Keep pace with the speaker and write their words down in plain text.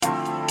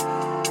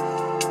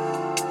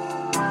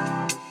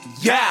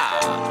Yeah.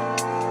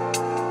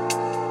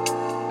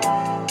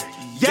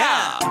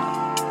 Yeah.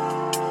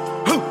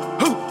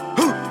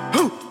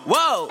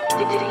 Whoa.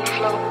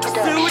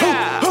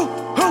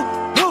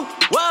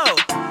 Whoa.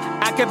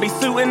 I could be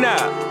suiting up,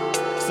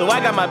 so I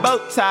got my bow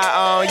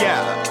tie on,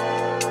 yeah.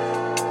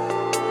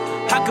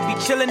 I could be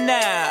chilling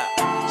now,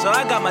 so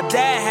I got my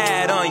dad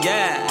hat on,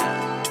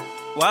 yeah.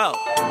 Whoa.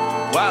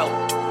 Whoa.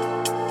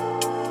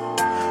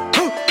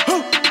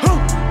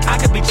 I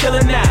could be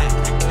chilling now,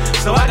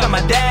 so I got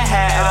my dad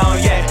hat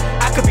on, yeah.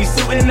 I could be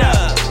suiting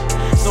up,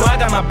 so I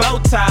got my bow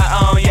tie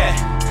on, yeah.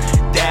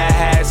 Dad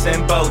hats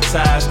and bow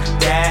ties,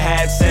 dad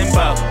hats and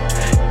bow,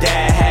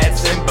 dad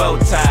hats and bow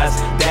ties,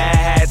 dad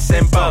hats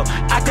and bow.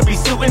 I could be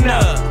suiting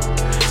up,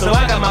 so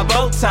I got my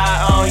bow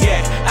tie on,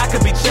 yeah. I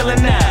could be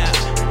chilling now,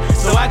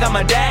 so I got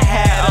my dad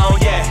hat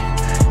on, yeah.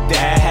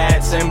 Dad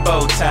hats and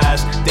bow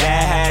ties,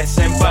 dad hats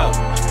and bow,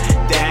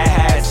 dad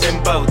hats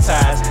and bow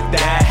ties,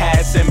 dad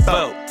hats and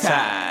bow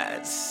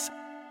ties.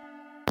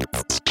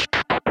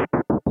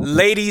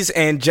 Ladies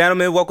and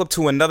gentlemen, welcome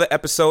to another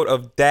episode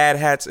of Dad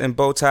Hats and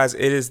Bow Ties.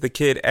 It is the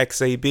kid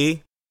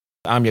XAB.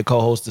 I'm your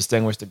co-host,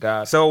 Distinguished to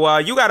God. So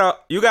you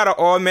gotta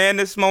all man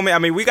this moment. I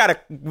mean, we gotta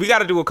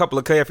do a couple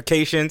of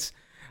clarifications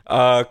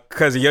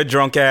because of your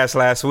drunk ass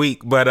last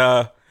week. But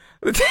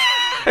but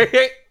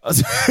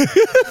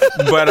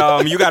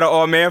you got an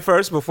all man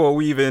first before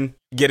we even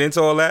get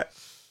into all that.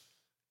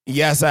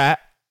 Yes, I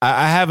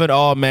have it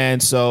all, man.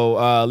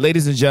 So,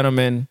 ladies and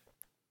gentlemen,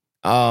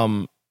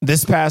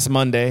 this past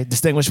Monday,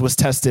 Distinguished was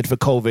tested for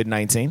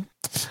COVID-19,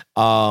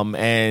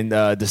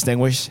 and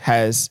Distinguished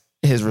has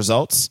his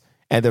results,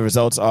 and the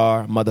results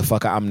are,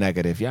 motherfucker, I'm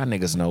negative. Y'all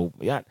niggas know.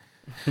 Y'all.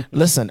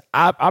 Listen,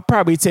 I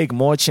probably take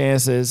more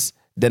chances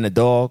than a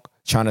dog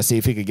trying to see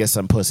if he could get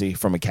some pussy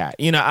from a cat.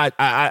 You know,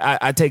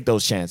 I take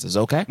those chances.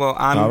 Okay. Well,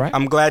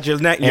 I'm glad you're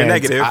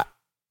negative.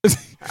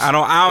 I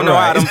don't know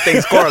how them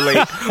things correlate,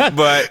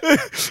 but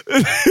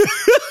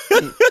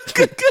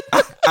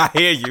I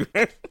hear you.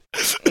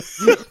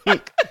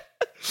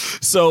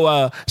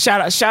 So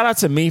shout out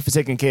to me for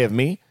taking care of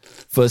me,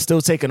 for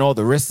still taking all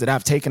the risks that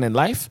I've taken in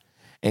life,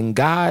 and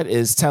God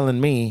is telling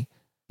me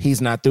He's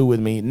not through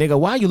with me, nigga.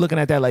 Why are you looking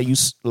at that like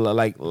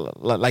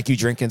you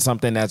drinking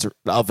something that's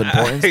of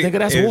importance, nigga?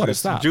 That's water.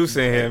 Stop. Juice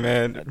in here,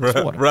 man.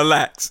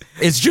 Relax.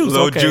 It's juice.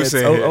 Little juice in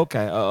here.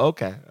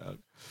 Okay.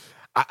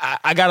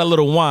 I got a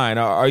little wine.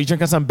 Are you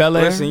drinking some Bel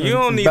Air? Listen, you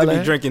don't need to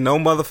be drinking no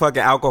motherfucking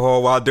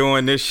alcohol while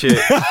doing this shit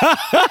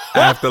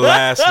after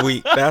last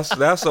week.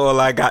 That's all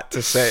I got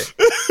to say.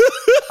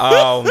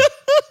 I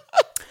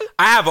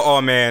have an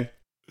all man.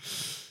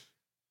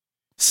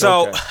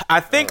 So okay. I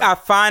think I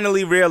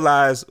finally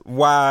realized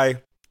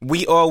why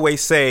we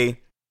always say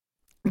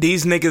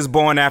these niggas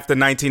born after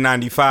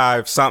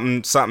 1995,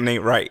 something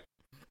ain't right.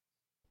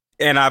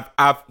 And I've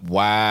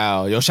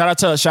wow, yo, shout out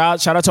to our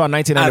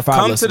 1995 I've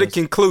come listeners. to the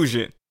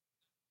conclusion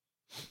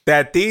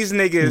that these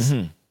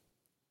niggas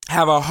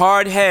have a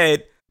hard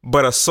head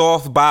but a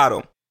soft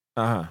bottom.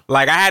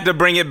 Like I had to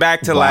bring it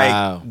back to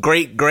like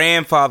great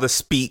grandfather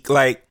speak.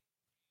 Like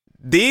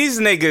these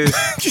niggas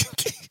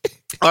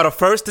are the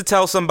first to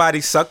tell somebody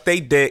suck they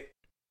dick.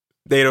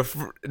 They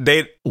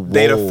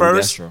the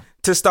first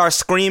to start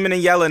screaming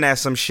and yelling at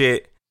some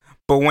shit.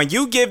 But when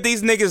you give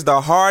these niggas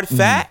the hard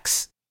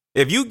facts,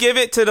 if you give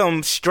it to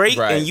them straight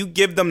and you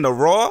give them the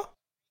raw,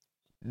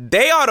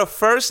 they are the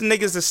first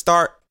niggas to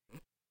start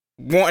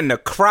wanting to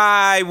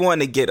cry,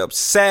 wanting to get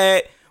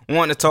upset,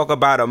 wanting to talk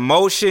about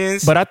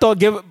emotions. But I thought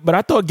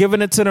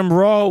giving it to them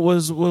raw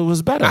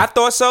was better. I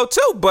thought so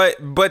too, but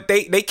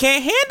they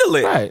can't handle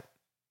it. Right.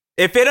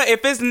 If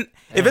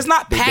it's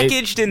not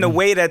packaged in the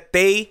way that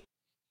they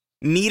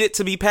need it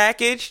to be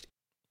packaged,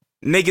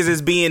 niggas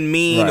is being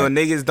mean or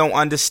niggas don't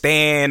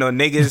understand or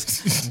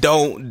niggas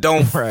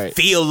don't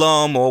feel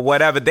them or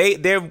whatever.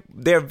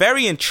 They're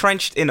very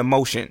entrenched in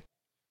emotion.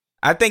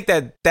 I think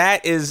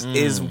that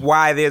is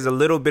why there's a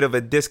little bit of a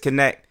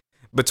disconnect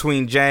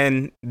between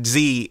Gen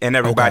Z and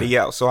everybody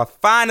else. So I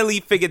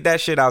finally figured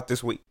that shit out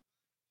this week.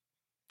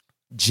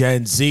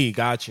 Gen Z,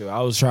 got you.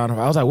 I was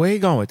like, where you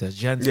going with this?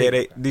 Gen Z.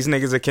 Yeah, these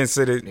niggas are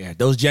considered. Yeah,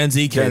 those Gen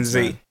Z kids. Gen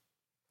Z. Man.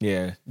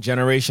 Yeah,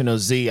 Generational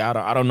Z.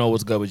 I don't know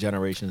what's good with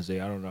Generation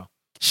Z. I don't know.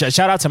 Shout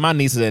out to my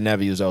nieces and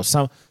nephews though.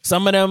 Some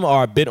of them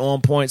are a bit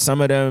on point.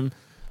 Some of them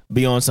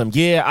be on some.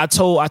 Yeah, I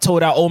told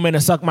that old man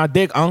to suck my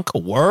dick.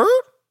 Uncle, word.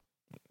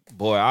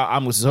 Boy,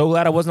 I'm so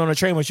glad I wasn't on a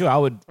train with you. I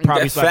would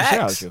probably slap the shit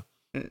out of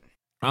you.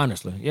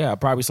 Honestly, yeah, I'd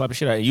probably slap the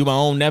shit out of you. You my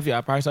own nephew,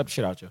 I'd probably slap the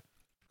shit out of you.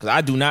 Because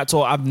I do not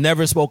talk. I've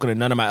never spoken to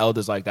none of my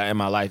elders like that in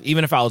my life.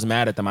 Even if I was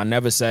mad at them, I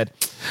never said,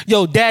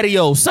 "Yo, daddy,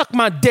 yo, suck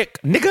my dick,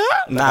 nigga."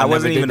 Nah, I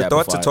wasn't even a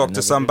thought to talk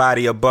to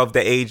somebody above the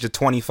age of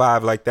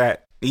 25 like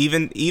that.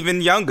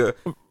 Even younger.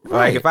 Right.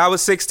 Like if I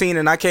was 16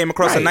 and I came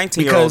across a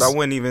 19-year-old, I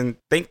wouldn't even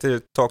think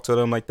to talk to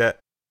them like that.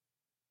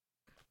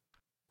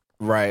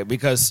 Right,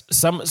 because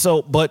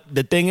but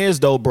the thing is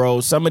though,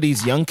 bro, some of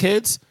these young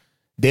kids,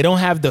 they don't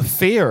have the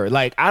fear.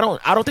 Like I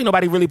don't think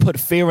nobody really put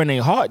fear in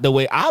their heart the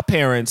way our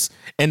parents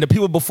and the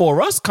people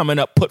before us coming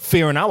up put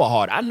fear in our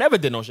heart. I never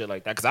did no shit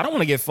like that because I don't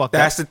want to get fucked up.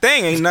 That's the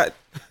thing.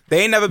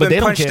 They ain't never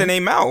been punched in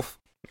their mouth.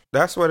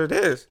 That's what it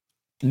is.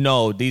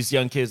 No, these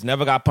young kids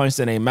never got punched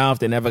in their mouth.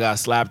 They never got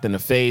slapped in the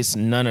face.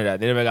 None of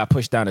that. They never got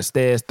pushed down the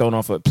stairs, thrown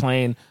off a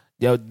plane.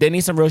 Yo, they need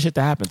some real shit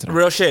to happen to them.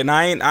 Real shit. And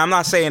I'm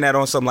not saying that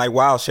on some like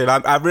wild shit.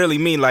 I really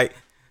mean like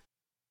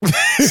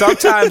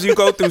sometimes you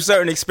go through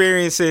certain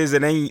experiences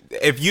and then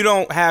if you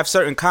don't have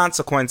certain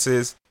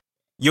consequences,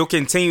 you'll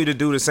continue to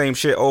do the same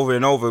shit over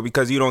and over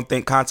because you don't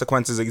think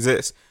consequences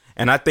exist.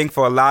 And I think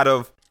for a lot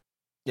of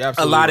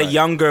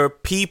younger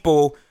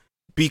people,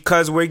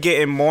 because we're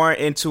getting more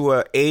into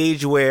an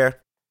age where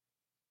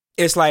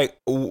it's like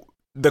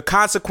the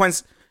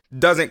consequence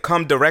doesn't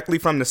come directly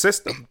from the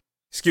system.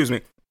 Excuse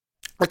me.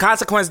 The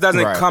consequence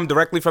doesn't come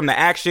directly from the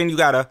action. You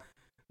got to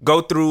go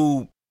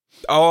through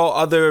all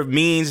other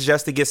means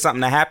just to get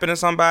something to happen to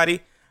somebody.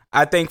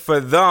 I think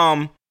for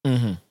them,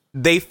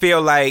 they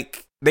feel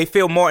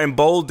more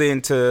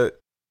emboldened to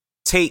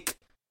take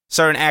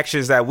certain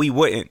actions that we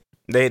wouldn't.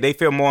 They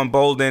feel more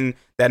emboldened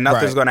that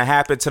nothing's going to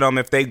happen to them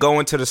if they go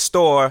into the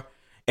store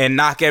and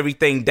knock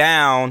everything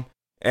down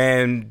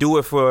and do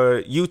it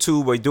for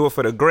YouTube or do it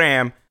for the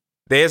gram.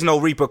 There's no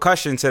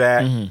repercussion to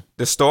that.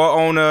 The store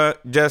owner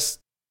just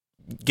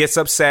gets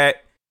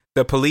upset.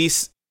 The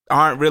police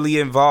aren't really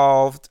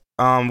involved.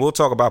 We'll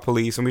talk about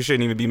police, and we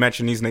shouldn't even be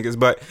mentioning these niggas,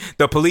 but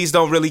the police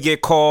don't really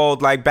get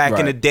called like back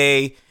in the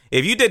day.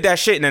 If you did that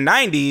shit in the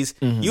 90s,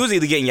 you was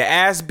either getting your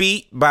ass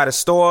beat by the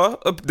store,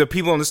 the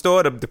people in the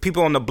store, the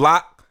people on the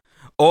block,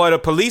 or the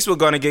police were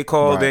going to get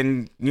called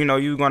and, you know,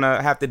 you're going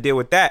to have to deal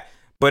with that.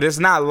 But it's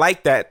not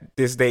like that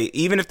this day.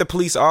 Even if the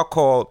police are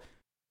called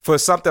for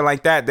something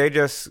like that,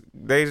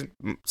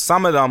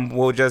 some of them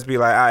will just be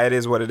like, it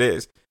is what it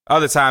is.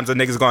 Other times a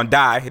nigga's going to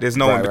die. There's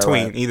no in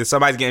between. Either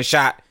somebody's getting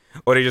shot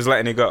or they're just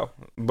letting it go.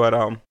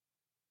 But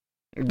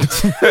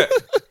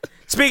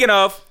speaking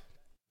about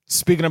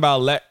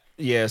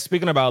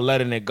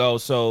letting it go.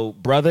 So,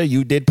 brother,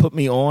 you did put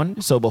me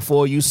on. So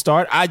before you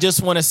start, I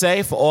just want to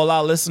say for all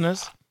our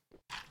listeners,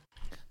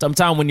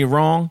 sometimes when you're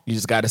wrong, you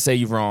just got to say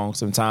you're wrong.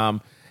 Sometimes,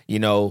 you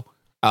know,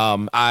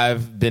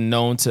 I've been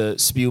known to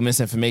spew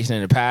misinformation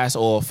in the past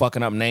or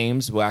fucking up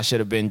names where I should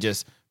have been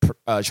just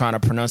trying to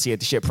pronunciate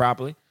the shit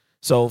properly.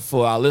 So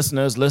for our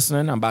listeners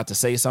listening, I'm about to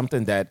say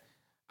something that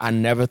I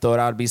never thought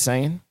I'd be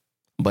saying,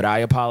 but I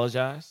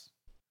apologize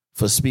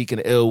for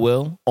speaking ill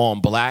will on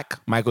Black,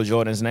 Michael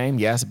Jordan's name.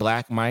 Yes,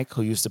 Black Mike,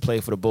 who used to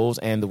play for the Bulls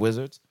and the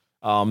Wizards.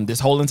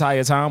 This whole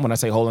entire time, when I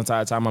say whole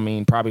entire time, I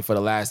mean probably for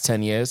the last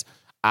 10 years,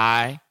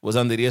 I was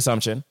under the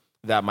assumption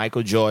that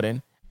Michael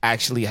Jordan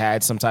actually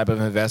had some type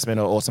of investment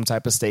or some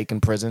type of stake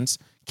in prisons,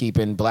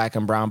 keeping black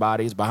and brown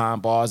bodies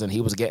behind bars, and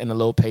he was getting a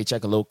little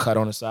paycheck, a little cut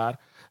on the side.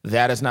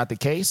 That is not the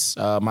case.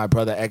 My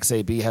brother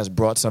XAB has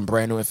brought some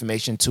brand new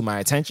information to my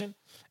attention,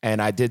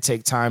 and I did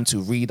take time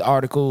to read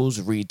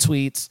articles, read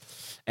tweets,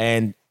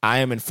 and I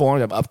am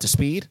informed. I'm up to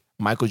speed.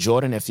 Michael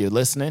Jordan, if you're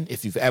listening,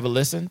 if you've ever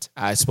listened,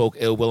 I spoke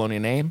ill will on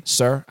your name.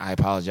 Sir, I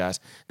apologize.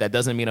 That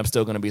doesn't mean I'm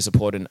still going to be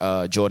supporting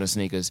Jordan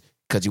sneakers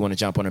because you want to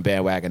jump on a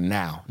bandwagon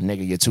now.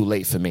 Nigga, you're too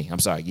late for me. I'm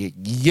sorry.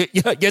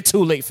 You're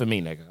too late for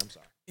me, nigga. I'm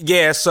sorry.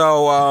 Yeah,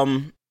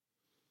 so,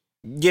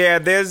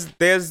 there's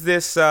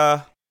this...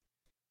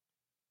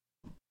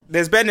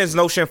 There's been this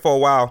notion for a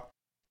while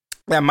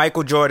that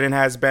Michael Jordan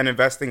has been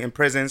investing in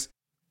prisons.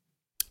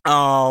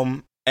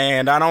 And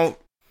I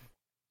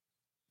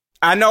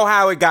know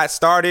how it got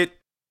started.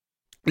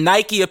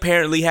 Nike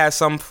apparently has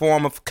some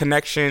form of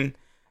connection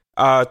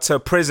to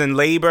prison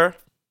labor.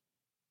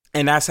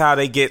 And that's how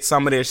they get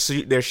some of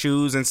their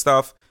shoes and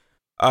stuff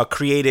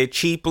created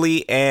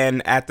cheaply.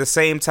 And at the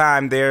same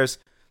time, there's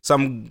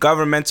some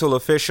governmental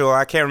official.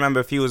 I can't remember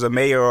if he was a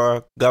mayor or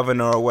a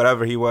governor or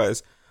whatever he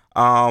was.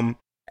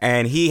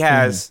 And he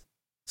has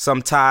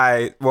some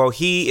tie. Well,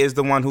 he is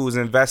the one who is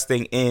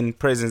investing in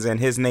prisons, and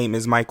his name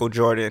is Michael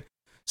Jordan.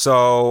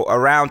 So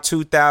around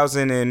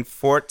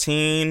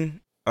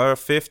 2014 or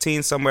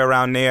 15, somewhere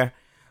around there,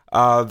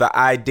 the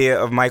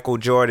idea of Michael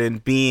Jordan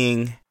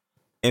being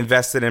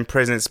invested in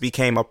prisons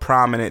became a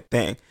prominent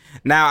thing.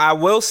 Now, I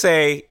will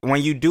say,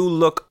 when you do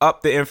look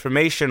up the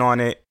information on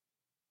it,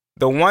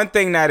 the one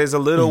thing that is a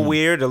little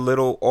weird, a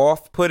little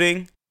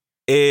off-putting,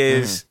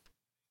 is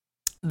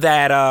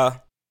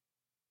that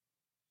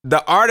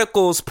the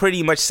articles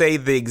pretty much say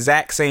the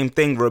exact same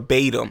thing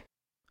verbatim.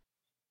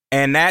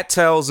 And that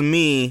tells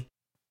me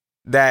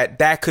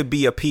that could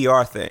be a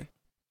PR thing.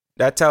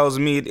 That tells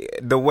me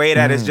the way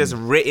that it's just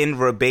written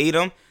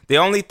verbatim. The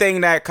only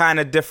thing that kind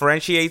of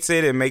differentiates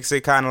it and makes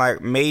it kind of like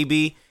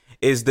maybe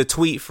is the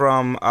tweet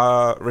from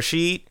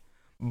Rashid.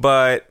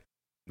 But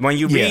when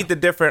you read the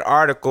different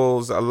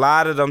articles, a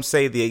lot of them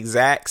say the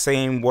exact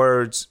same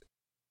words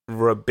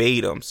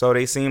verbatim. So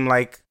they seem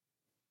like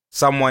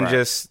someone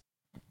just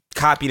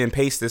copied and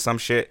pasted some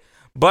shit.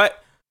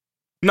 But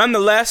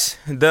nonetheless,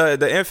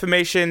 the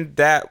information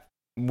that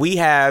we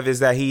have is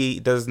that he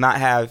does not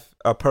have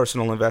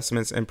personal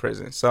investments in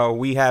prison. So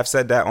we have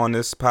said that on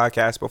this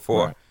podcast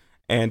before,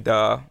 and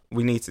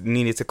we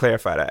needed to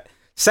clarify that.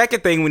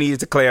 Second thing we needed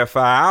to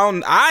clarify,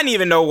 I didn't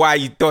even know why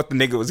you thought the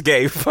nigga was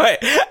gay,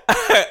 but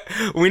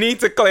we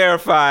need to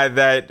clarify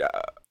that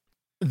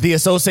The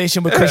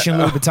association with Christian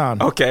Louboutin.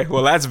 Okay,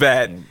 well that's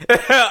bad.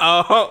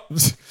 Yeah,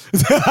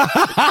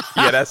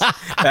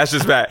 that's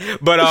just bad.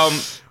 But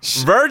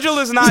Virgil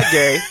is not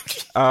gay.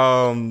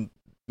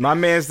 My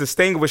man's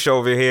Distinguished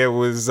over here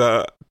was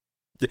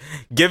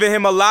giving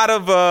him a lot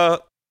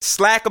of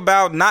slack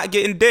about not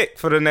getting dick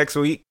for the next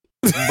week.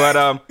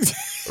 But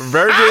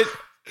Virgil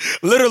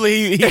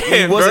literally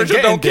he wasn't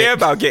Virgil don't dick. care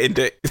about getting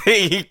dick.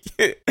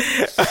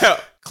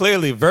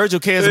 Clearly, Virgil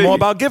cares more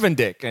about giving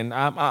dick, and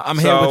I'm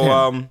here with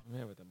him.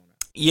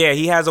 Yeah,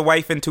 he has a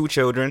wife and 2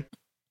 children.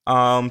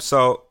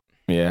 So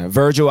yeah,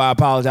 Virgil, I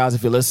apologize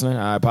if you're listening.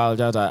 I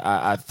apologize.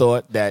 I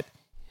thought that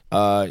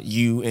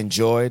you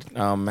enjoyed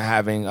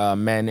having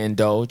men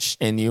indulge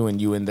in you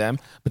and you in them,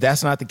 but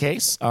that's not the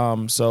case.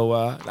 So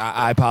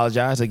I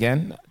apologize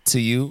again to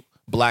you,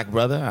 black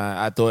brother.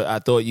 I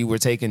thought you were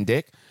taking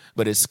dick.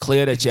 But it's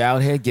clear that you're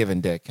out here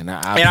giving dick. And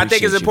I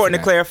think it's important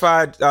to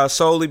clarify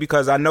solely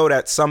because I know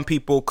that some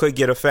people could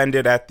get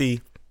offended at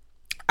the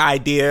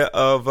idea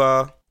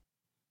of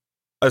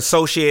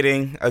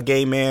associating a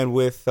gay man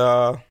with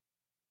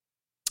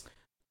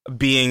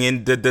being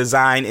in the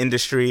design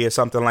industry or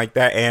something like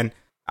that. And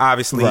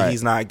obviously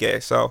he's not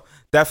gay. So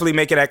definitely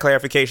making that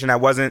clarification.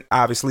 That wasn't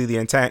obviously the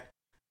intent.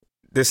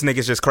 This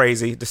nigga's just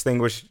crazy.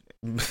 Distinguished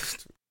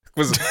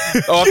was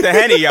off the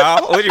Henny,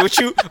 y'all. What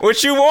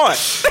you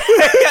want?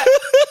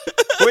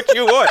 What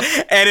you want?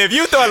 And if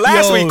you thought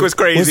last week was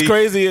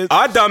crazy,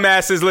 our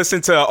dumbasses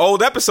listened to an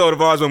old episode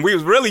of ours when we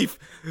was really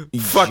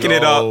fucking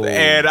it up,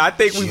 and I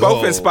think we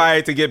both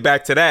inspired to get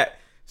back to that.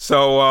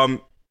 So I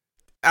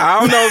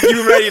don't know if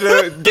you ready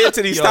to get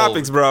to these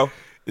topics, bro.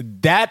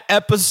 That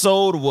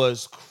episode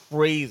was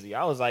crazy.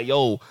 I was like,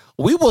 yo,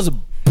 we was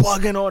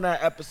bugging on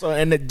that episode,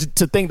 and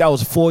to think that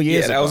was 4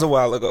 years ago. Yeah, that was a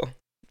while ago.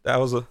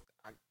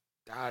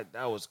 God,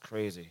 that was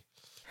crazy.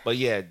 But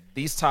yeah,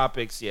 these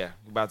topics, we're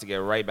about to get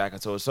right back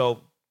into it. So,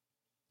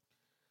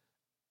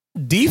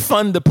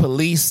 defund the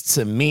police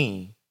to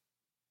me,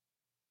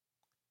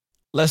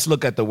 let's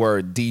look at the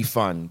word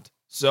defund.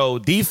 So,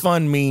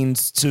 defund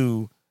means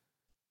to,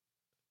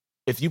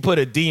 if you put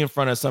a D in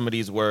front of some of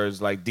these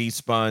words like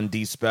despun,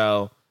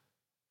 despel,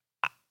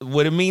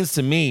 what it means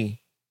to me,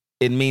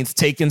 it means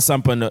taking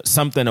something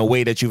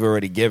away that you've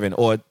already given,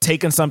 or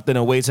taking something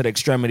away to the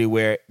extremity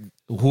where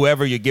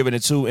whoever you're giving it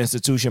to,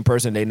 institution,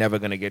 person, they're never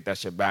going to get that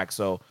shit back.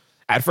 So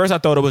at first I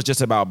thought it was just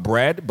about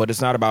bread, but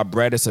it's not about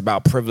bread. It's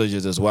about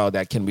privileges as well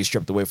that can be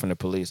stripped away from the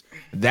police.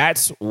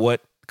 That's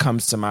what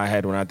comes to my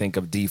head when I think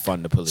of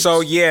defund the police. So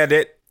yeah,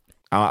 that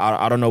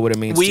I don't know what it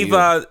means to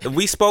you.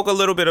 We spoke a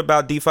little bit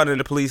about defunding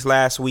the police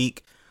last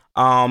week,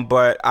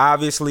 but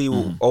obviously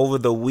over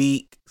the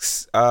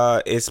weeks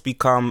it's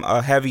become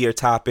a heavier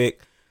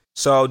topic.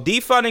 So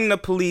defunding the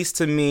police,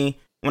 to me,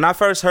 when I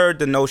first heard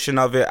the notion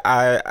of it,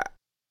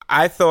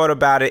 I thought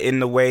about it in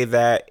the way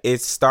that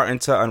it's starting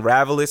to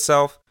unravel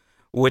itself,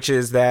 which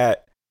is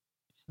that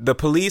the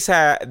police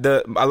a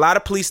lot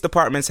of police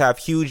departments have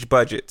huge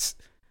budgets.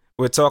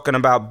 We're talking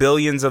about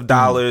billions of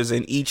dollars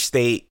in each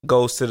state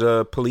goes to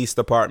the police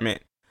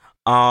department.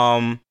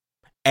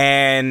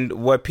 And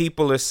what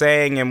people are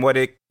saying, and what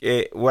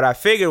I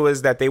figured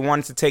was that they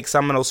wanted to take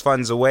some of those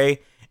funds away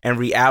and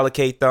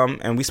reallocate them.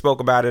 And we spoke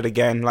about it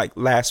again like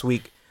last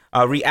week,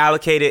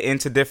 reallocate it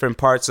into different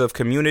parts of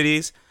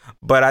communities.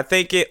 But I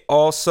think it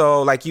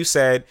also, like you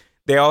said,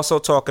 they're also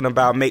talking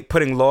about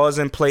putting laws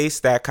in place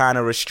that kind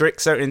of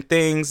restrict certain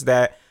things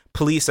that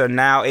police are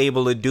now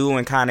able to do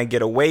and kind of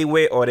get away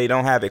with, or they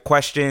don't have it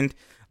questioned.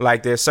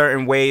 Like there's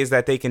certain ways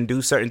that they can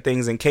do certain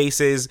things in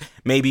cases,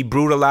 maybe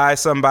brutalize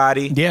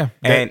somebody. Yeah.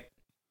 And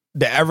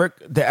the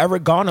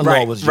Eric Garner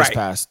law was just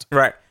passed.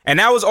 Right. And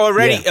that was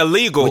already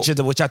illegal. Which I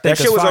think that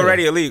shit was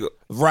already illegal.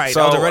 Right.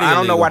 So I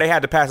don't know why they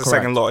had to pass a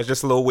second law. It's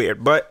just a little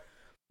weird. But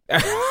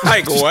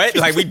like what?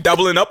 Like we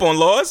doubling up on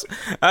laws?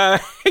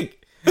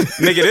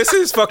 Nigga, this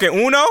is fucking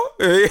Uno?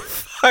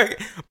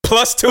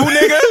 Plus 2,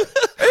 nigga?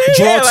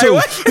 Draw 2.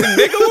 What?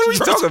 Nigga, what are we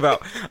talking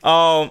about?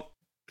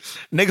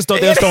 Niggas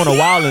thought they was throwing a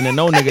wild and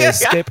no nigga is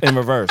skip in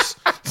reverse.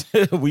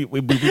 we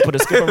put a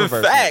skip in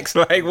reverse. Facts.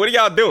 Like, what are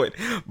y'all doing?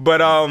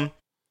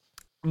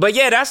 But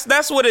yeah,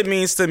 that's what it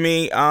means to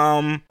me.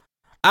 I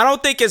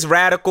don't think it's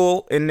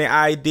radical in the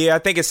idea. I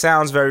think it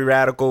sounds very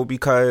radical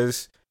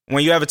because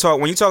when you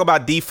talk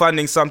about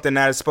defunding something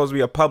that is supposed to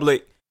be a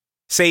public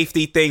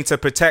safety thing to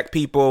protect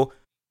people,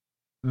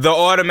 the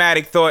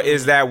automatic thought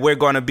is that we're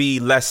going to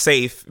be less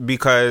safe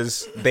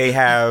because they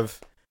have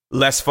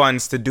less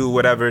funds to do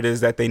whatever it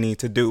is that they need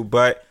to do.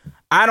 But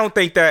I don't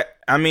think that,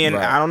 I mean,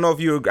 right. I don't know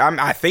if you,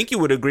 I think you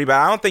would agree, but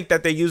I don't think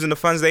that they're using the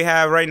funds they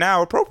have right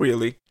now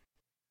appropriately.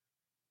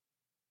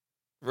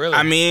 Really?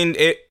 I mean,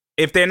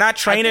 if they're not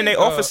training their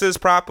officers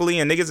properly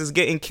and niggas is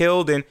getting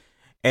killed and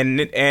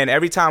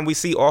every time we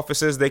see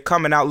officers, they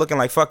coming out looking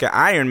like fucking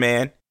Iron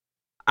Man.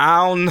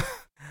 I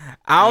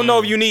don't know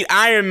if you need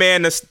Iron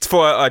Man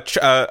for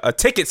a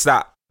ticket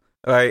stop.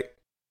 Like,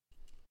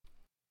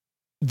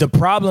 the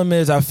problem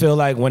is, I feel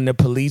like when the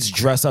police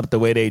dress up the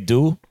way they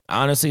do,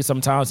 honestly,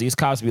 sometimes these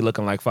cops be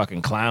looking like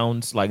fucking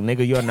clowns. Like,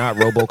 nigga, you're not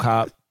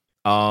RoboCop.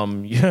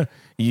 You're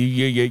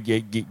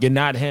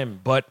not him.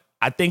 But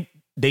I think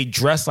they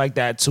dress like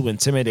that to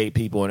intimidate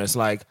people. And it's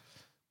like,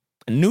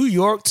 New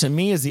York, to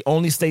me, is the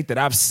only state that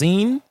I've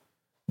seen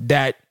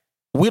that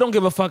we don't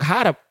give a fuck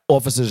how the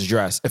officers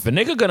dress. If a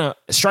nigga gonna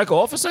strike an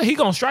officer, he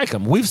gonna strike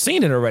him. We've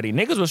seen it already.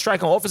 Niggas were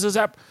striking officers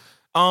up.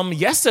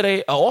 Yesterday,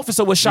 an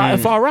officer was shot in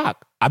Far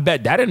Rock. I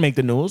bet that didn't make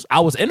the news. I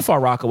was in Far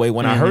Rockaway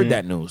when I heard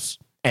that news.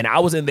 And I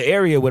was in the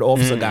area where the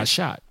officer got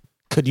shot.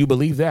 Could you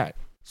believe that?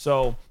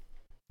 So,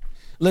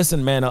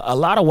 listen, man, a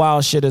lot of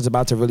wild shit is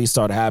about to really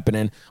start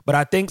happening. But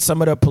I think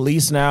some of the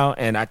police now,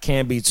 and I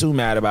can't be too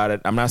mad about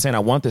it. I'm not saying I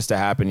want this to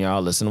happen,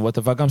 y'all. Listen to what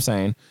the fuck I'm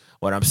saying.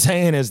 What I'm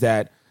saying is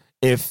that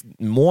if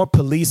more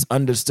police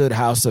understood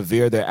how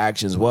severe their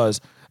actions was,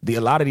 a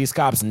lot of these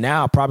cops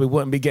now probably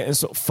wouldn't be getting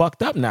so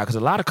fucked up now, because a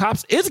lot of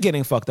cops is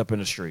getting fucked up in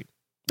the street.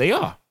 They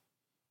are.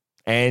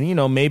 And, you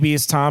know, maybe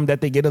it's time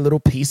that they get a little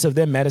piece of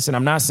their medicine.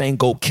 I'm not saying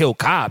go kill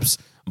cops,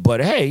 but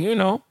hey, you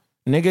know,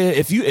 nigga,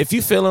 if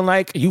you feeling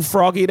like you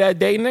froggy that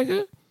day,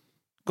 nigga,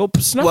 go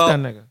snuff that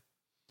nigga.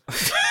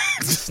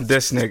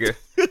 This nigga.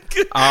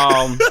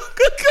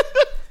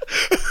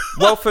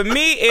 Well, for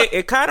me,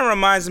 it kind of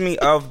reminds me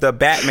of the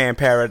Batman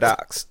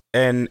paradox.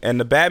 And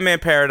the Batman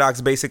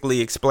paradox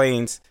basically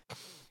explains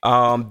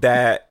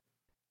that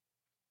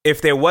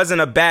if there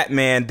wasn't a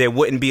Batman, there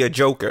wouldn't be a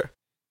Joker.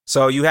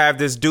 So you have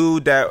this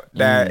dude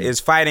that is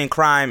fighting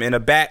crime in a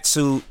bat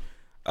suit,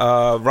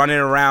 running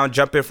around,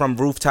 jumping from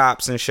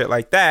rooftops and shit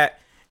like that.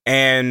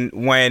 And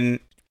when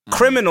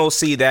criminals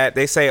see that,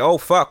 they say, oh,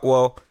 fuck,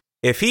 well,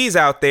 if he's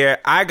out there,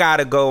 I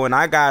gotta go and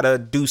I gotta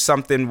do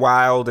something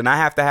wild and I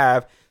have to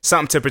have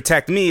something to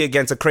protect me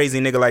against a crazy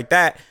nigga like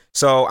that.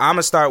 So I'm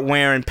gonna start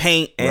wearing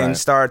paint and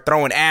start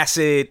throwing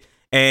acid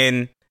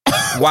and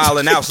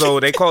wilding out. So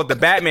they call it the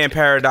Batman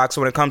paradox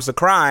when it comes to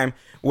crime,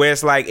 where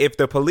it's like, if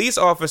the police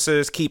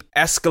officers keep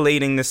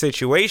escalating the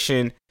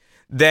situation,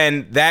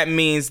 then that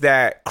means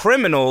that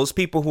criminals,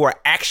 people who are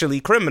actually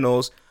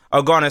criminals,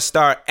 are gonna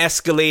start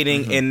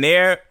escalating in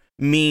their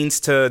means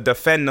to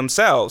defend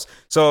themselves.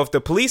 So if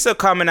the police are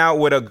coming out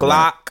with a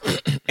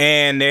Glock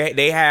and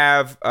they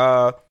have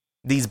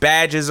these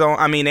badges on,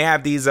 I mean, they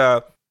have these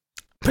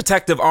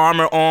protective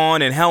armor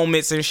on and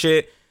helmets and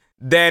shit,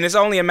 then it's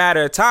only a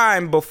matter of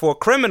time before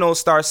criminals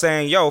start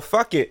saying, yo,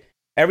 fuck it.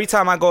 Every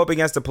time I go up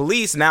against the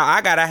police, now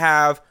I gotta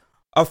have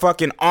a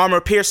fucking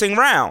armor-piercing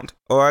round,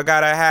 or I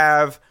gotta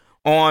have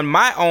on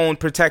my own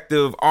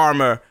protective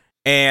armor,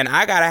 and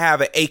I gotta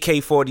have an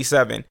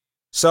AK-47.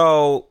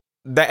 So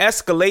the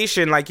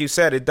escalation, like you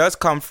said, it does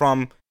come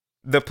from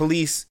the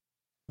police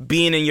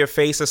being in your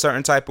face a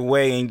certain type of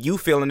way and you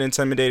feeling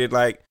intimidated,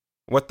 like,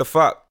 what the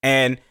fuck?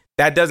 And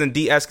that doesn't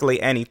de-escalate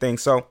anything.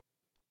 So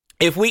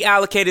if we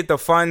allocated the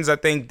funds, I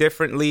think,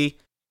 differently,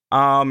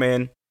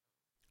 and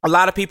a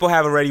lot of people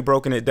have already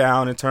broken it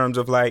down in terms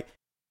of, like,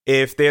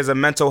 if there's a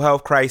mental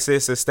health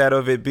crisis, instead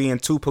of it being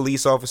 2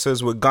 police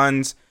officers with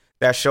guns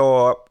that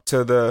show up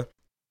to the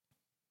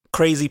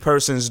crazy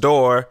person's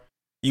door,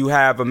 you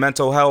have a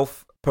mental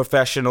health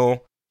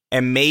professional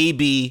and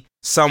maybe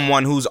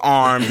someone who's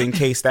armed in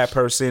case that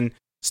person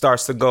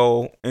starts to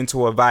go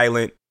into a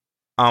violent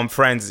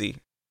frenzy.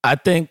 I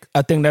think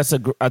that's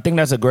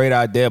a great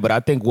idea, but I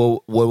think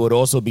what would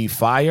also be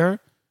fire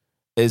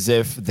is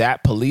if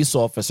that police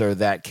officer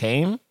that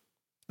came,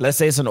 let's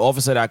say it's an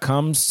officer that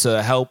comes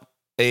to help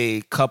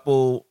a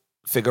couple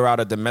figure out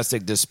a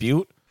domestic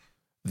dispute,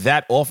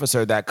 that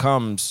officer that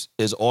comes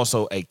is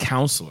also a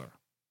counselor,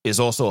 is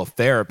also a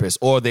therapist,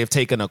 or they've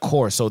taken a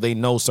course so they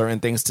know certain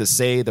things to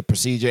say, the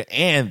procedure,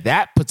 and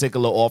that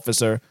particular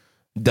officer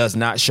does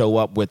not show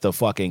up with a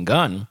fucking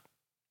gun.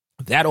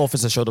 That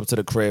officer showed up to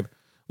the crib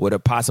with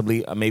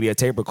maybe a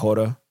tape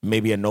recorder,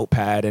 maybe a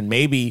notepad, and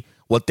maybe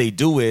what they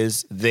do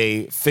is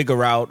they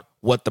figure out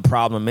what the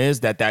problem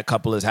is that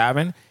couple is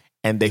having,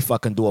 and they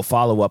fucking do a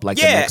follow-up the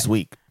next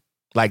week.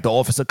 Like, the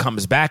officer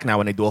comes back now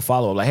and they do a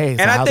follow-up, like, hey,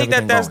 so and I think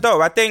that's going?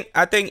 dope.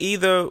 I think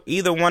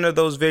either one of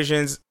those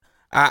visions,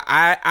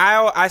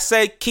 I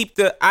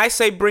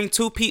say bring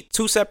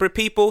two separate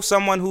people,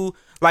 someone who,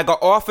 like an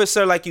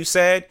officer, like you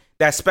said,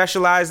 that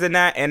specialized in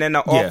that, and then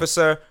an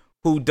officer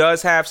who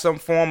does have some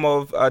form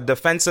of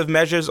defensive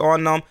measures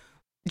on them,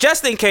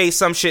 just in case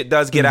some shit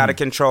does get out of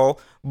control.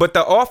 But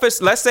the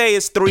office, let's say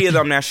it's 3 of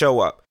them that show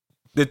up.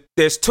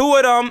 There's 2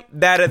 of them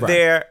that are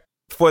there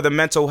for the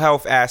mental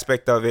health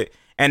aspect of it,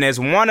 and there's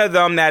 1 of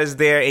them that is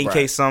there in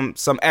case some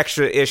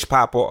extra ish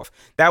pop off.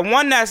 That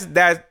one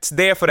that's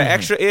there for the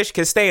extra ish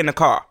can stay in the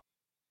car.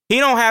 He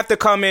don't have to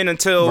come in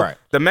until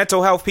the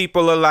mental health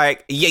people are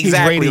like, yeah,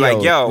 exactly,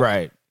 like, yo,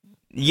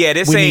 yeah,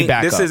 this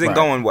isn't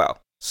going well.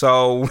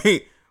 So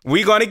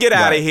we gonna get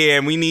out of here,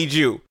 and we need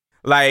you.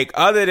 Like,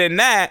 other than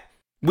that,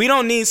 we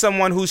don't need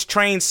someone who's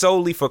trained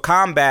solely for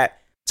combat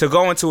to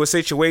go into a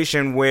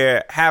situation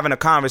where having a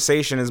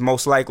conversation is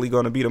most likely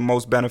going to be the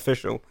most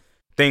beneficial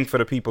thing for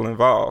the people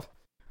involved.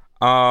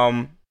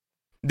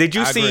 Did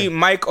you see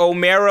Mike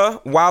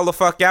O'Mara wild the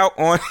fuck out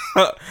on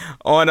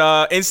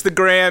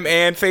Instagram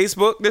and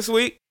Facebook this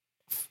week?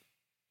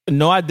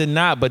 No, I did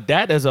not. But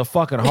that is a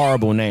fucking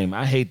horrible name.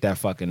 I hate that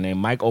fucking name,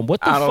 Mike. What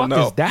the fuck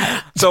is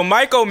that? So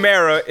Mike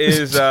O'Mara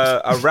is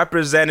a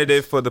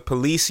representative for the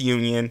police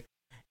union,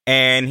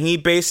 and he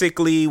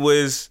basically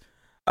was.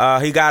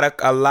 He got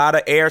a lot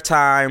of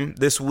airtime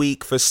this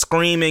week for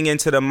screaming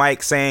into the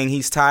mic, saying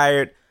he's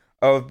tired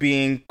of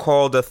being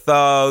called a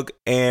thug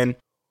and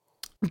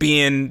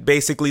being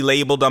basically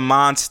labeled a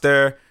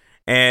monster,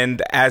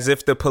 and as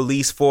if the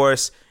police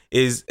force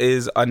is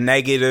a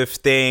negative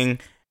thing.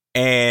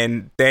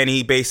 And then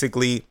he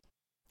basically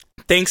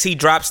thinks he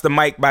drops the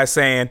mic by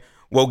saying,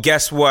 well,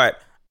 guess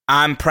what?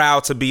 I'm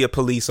proud to be a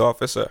police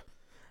officer.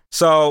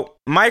 So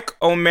Mike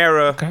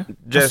O'Mara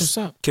just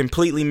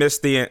completely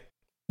missed the...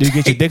 Did you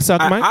get your dick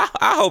sucked, Mike?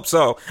 I hope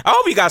so. I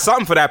hope he got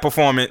something for that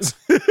performance.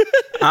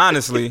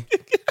 Honestly.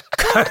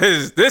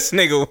 Because this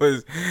nigga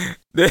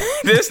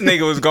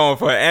was going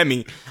for an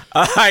Emmy.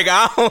 Like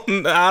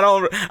an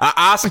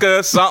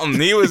Oscar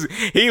something. He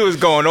was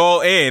going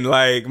all in.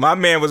 Like my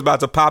man was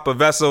about to pop a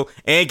vessel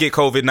and get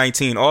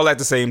COVID-19 all at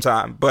the same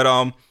time. But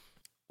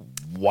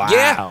wow.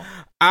 Yeah.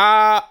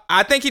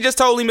 I think he just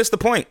totally missed the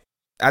point.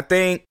 I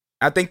think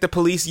the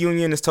police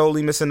union is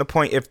totally missing the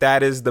point if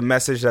that is the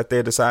message that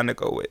they're deciding to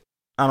go with.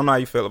 I don't know how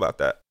you feel about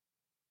that.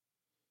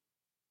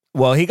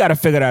 Well, he got to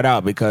figure that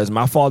out because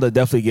my father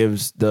definitely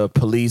gives the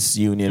police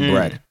union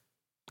bread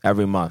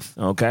every month.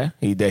 Okay,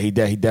 he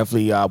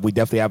definitely we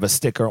definitely have a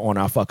sticker on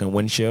our fucking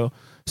windshield.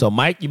 So,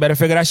 Mike, you better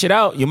figure that shit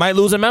out. You might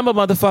lose a member,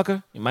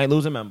 motherfucker. You might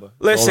lose a member.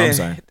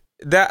 Listen,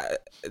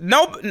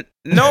 nobody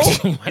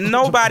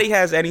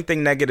has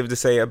anything negative to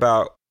say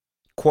about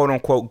quote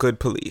unquote good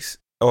police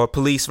or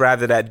police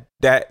rather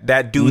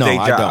that do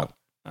their job.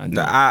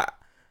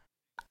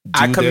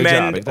 I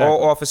commend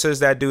all officers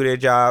that do their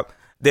job.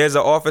 There's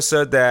an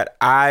officer that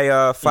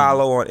I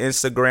follow on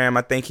Instagram.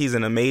 I think he's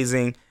an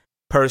amazing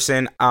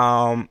person.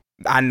 I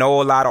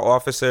know a lot of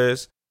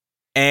officers,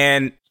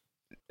 and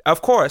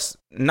of course,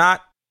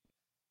 not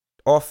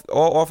all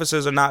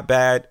officers are not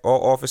bad.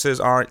 All officers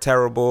aren't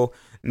terrible.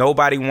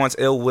 Nobody wants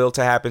ill will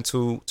to happen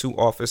to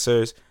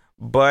officers,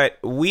 but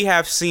we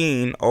have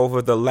seen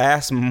over the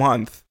last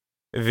month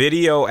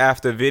video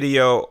after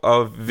video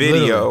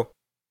Literally.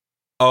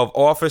 of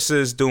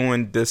officers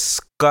doing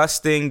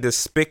disgusting,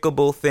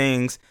 despicable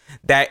things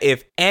that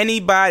if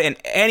anybody in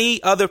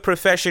any other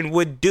profession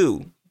would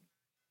do,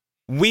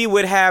 we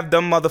would have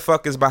them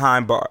motherfuckers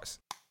behind bars.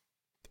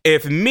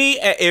 If a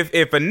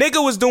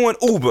nigga was doing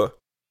Uber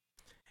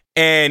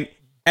and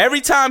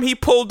every time he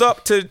pulled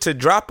up to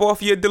drop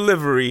off your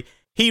delivery,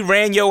 he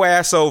ran your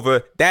ass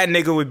over, that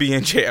nigga would be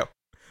in jail.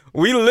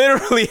 We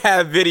literally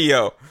have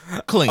video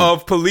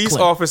of police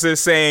officers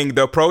saying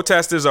the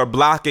protesters are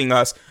blocking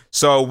us,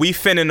 so we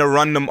finna to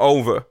run them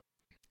over.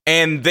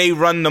 And they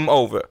run them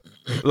over.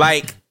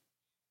 Like,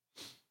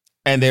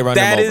 and they run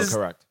them over,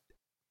 correct.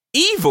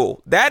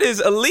 Evil. That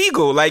is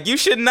illegal. Like, you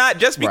should not,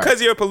 just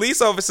because you're a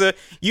police officer,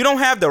 you don't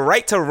have the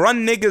right to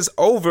run niggas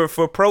over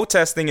for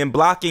protesting and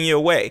blocking your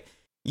way.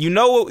 You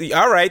know,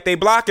 all right, they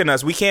blocking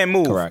us. We can't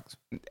move. Correct.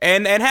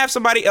 And have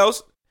somebody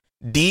else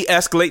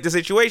de-escalate the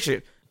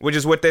situation, which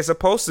is what they're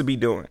supposed to be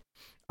doing.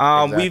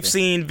 Exactly. We've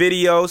seen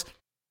videos.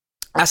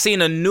 I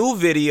seen a new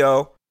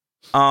video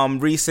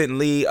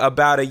recently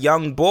about a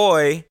young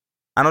boy.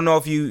 I don't know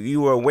if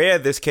you were aware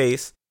of this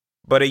case,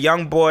 but a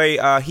young boy,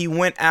 he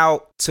went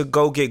out to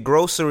go get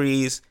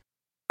groceries,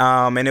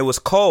 and it was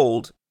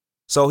cold,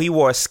 so he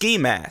wore a ski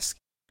mask.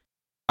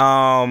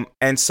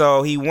 And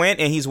so he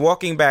went and he's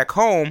walking back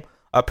home.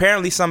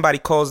 Apparently somebody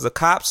calls the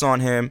cops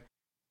on him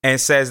and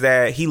says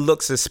that he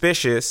looks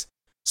suspicious.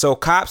 So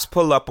cops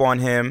pull up on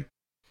him,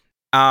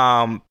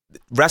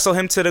 wrestle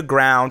him to the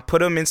ground,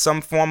 put him in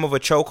some form of a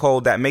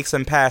chokehold that makes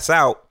him pass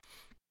out.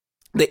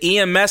 The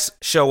EMS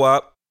show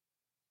up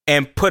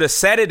and put a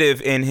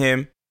sedative in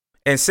him,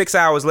 and 6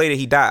 hours later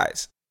he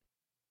dies.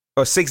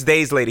 Or 6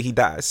 days later he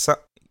dies. So,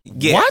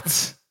 yeah.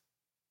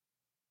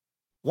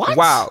 What?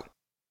 Wow.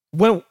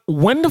 When the fuck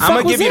was this? I'm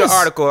going to give you the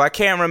article. I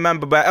can't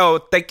remember, but I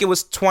think it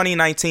was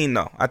 2019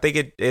 though. I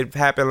think it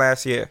happened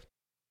last year.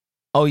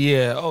 Oh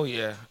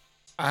yeah.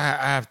 I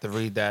have to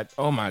read that.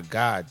 Oh my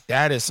God.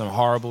 That is some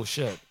horrible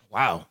shit.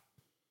 Wow.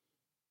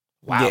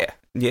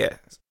 Yeah.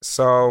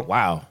 So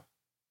wow.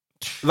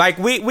 Like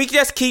we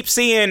just keep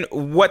seeing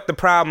what the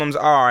problems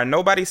are.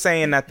 Nobody's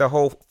saying that the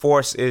whole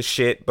force is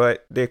shit,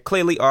 but there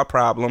clearly are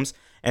problems.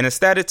 And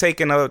instead of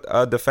taking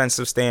a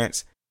defensive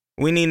stance,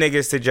 we need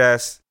niggas to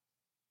just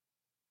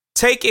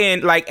take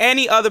in, like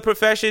any other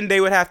profession, they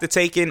would have to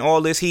take in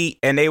all this heat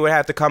and they would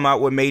have to come out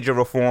with major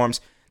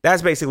reforms.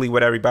 That's basically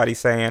what everybody's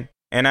saying.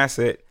 And that's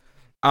it.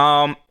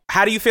 How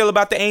do you feel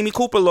about the Amy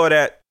Cooper law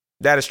that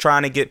is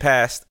trying to get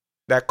passed,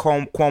 that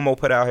Cuomo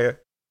put out here?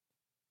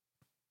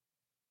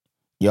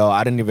 Yo,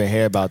 I didn't even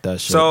hear about that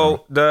shit.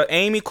 So the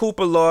Amy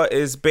Cooper law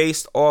is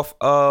based off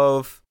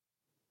of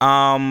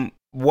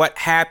what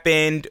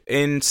happened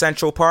in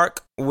Central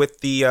Park with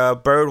the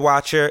bird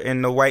watcher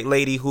and the white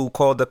lady who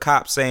called the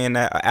cops saying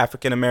that an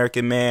African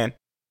American man.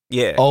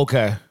 Yeah.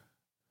 Okay.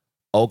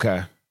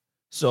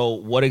 So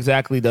what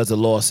exactly does the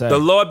law say? The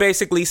law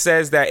basically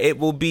says that it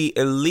will be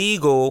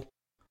illegal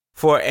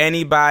for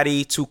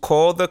anybody to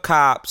call the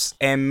cops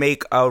and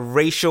make a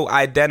racial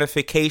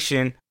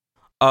identification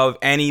of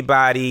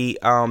anybody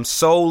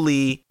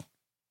solely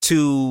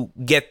to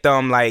get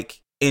them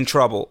like in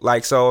trouble.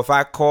 Like, so if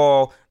I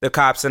call the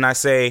cops and I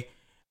say,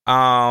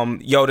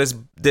 yo,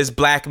 this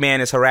black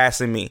man is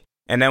harassing me.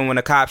 And then when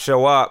the cops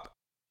show up,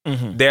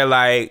 they're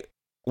like,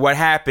 what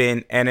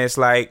happened? And it's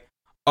like,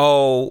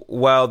 oh,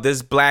 well,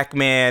 this black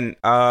man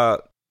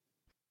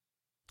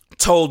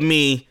told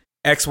me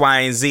X, Y,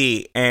 and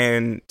Z.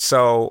 And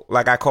so,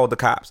 like, I called the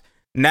cops.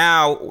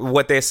 Now,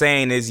 what they're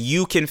saying is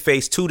you can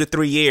face 2 to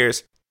 3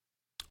 years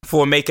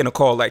for making a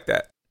call like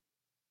that.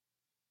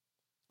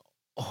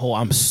 Oh,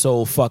 I'm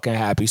so fucking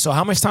happy. So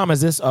how much time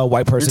is this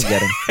white person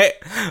getting?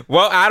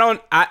 Well,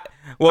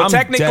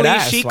 technically,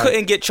 she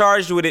couldn't get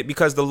charged with it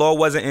because the law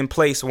wasn't in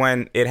place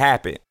when it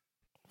happened.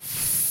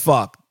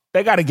 Fuck.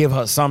 They got to give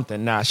her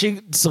something. Nah,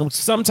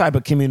 some type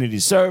of community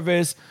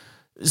service.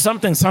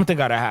 Something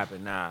got to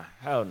happen. Nah,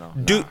 hell no.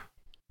 Nah.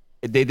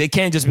 They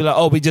can't just be like,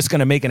 oh, we're just going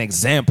to make an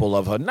example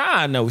of her.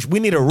 Nah, no, we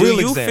need a real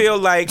example. Do you feel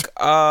like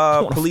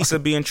police are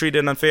being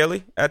treated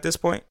unfairly at this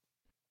point?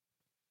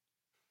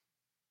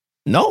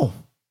 No.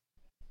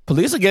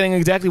 Police are getting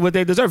exactly what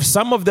they deserve.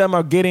 Some of them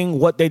are getting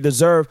what they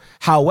deserve.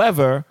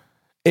 However,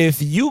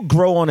 if you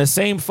grow on the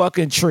same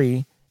fucking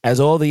tree as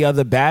all the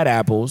other bad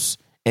apples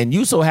and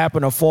you so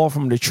happen to fall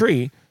from the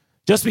tree,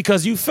 just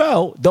because you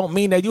fell don't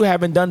mean that you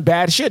haven't done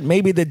bad shit.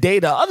 Maybe the day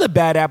the other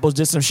bad apples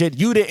did some shit,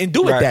 you didn't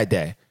do it that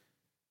day.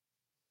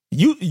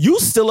 You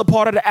still a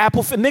part of the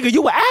apple. Nigga,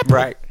 you an apple.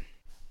 Right.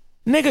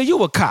 Nigga,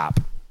 you a cop.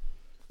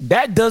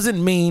 That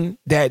doesn't mean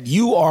that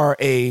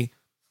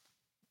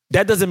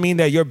that doesn't mean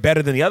that you're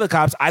better than the other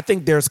cops. I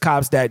think there's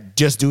cops that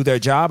just do their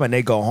job and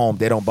they go home.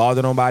 They don't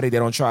bother nobody. They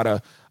don't try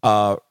to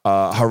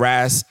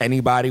harass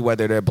anybody,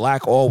 whether they're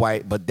black or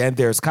white. But then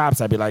there's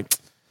cops I'd be like,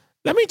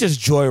 let me just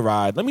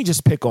joyride. Let me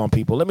just pick on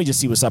people. Let me just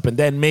see what's up. And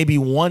then maybe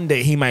one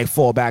day he might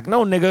fall back.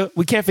 No, nigga,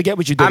 we can't forget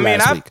what you did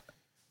last week.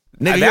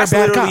 Nigga, that's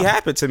literally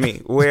happened to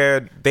me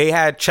where they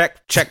had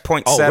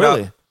checkpoints set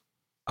up.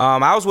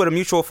 I was with a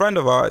mutual friend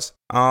of ours.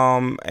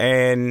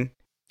 And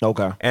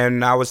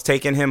I was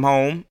taking him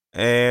home.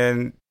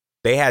 And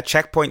they had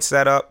checkpoints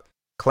set up,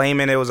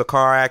 claiming it was a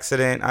car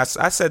accident. I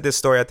said this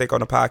story, I think, on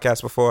the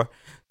podcast before,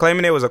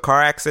 claiming it was a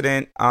car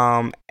accident,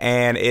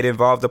 and it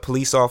involved a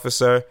police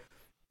officer.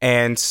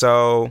 And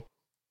so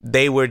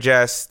they were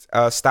just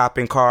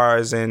stopping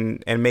cars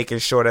and making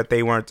sure that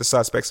they weren't the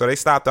suspect. So they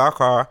stopped our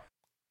car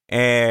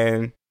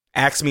and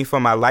asked me for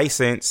my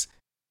license.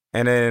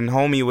 And then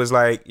homie was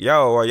like,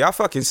 yo, are y'all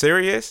fucking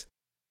serious?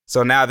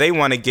 So now they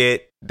want to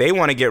get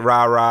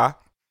rah-rah.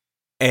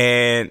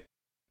 And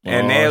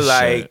they're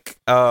like,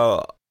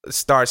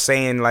 start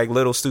saying like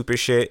little stupid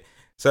shit.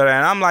 So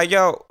then I'm like,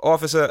 yo,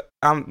 officer,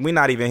 we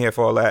not even here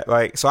for all that.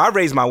 Like, so I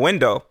raised my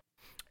window,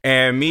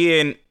 and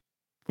me and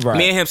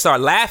him start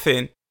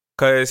laughing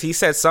because he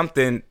said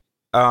something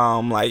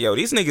like, yo,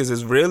 these niggas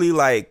is really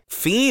like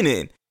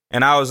fiending.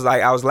 And I was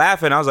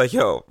laughing. I was like,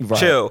 yo,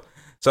 chill.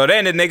 So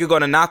then the nigga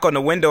gonna knock on the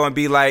window and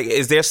be like,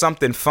 is there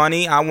something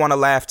funny? I want to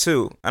laugh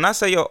too. And I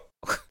say, yo,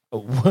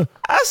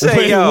 officer,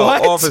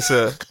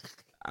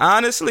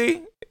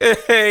 honestly.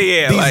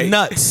 Yeah, these like,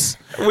 nuts.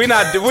 We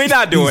not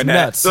doing that.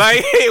 Nuts.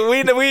 Like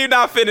we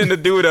not finna to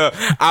do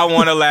the I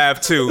want to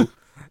laugh too.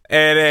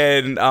 And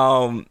then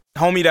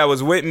homie that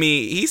was with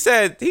me, he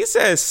said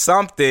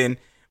something,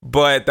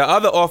 but the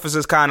other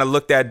officers kind of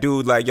looked at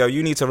dude like, yo,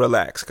 you need to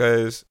relax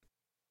because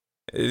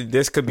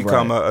this could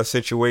become a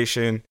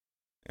situation,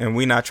 and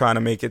we not trying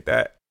to make it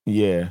that.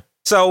 Yeah.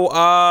 So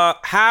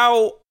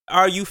how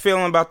are you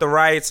feeling about the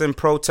riots and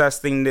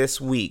protesting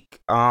this week?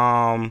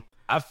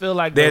 I feel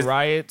like the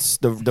riots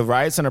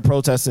and the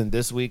protesting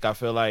this week, I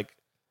feel like,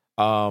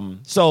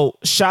 so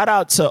shout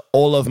out to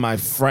all of my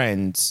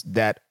friends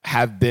that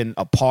have been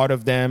a part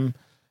of them.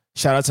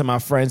 Shout out to my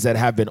friends that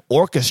have been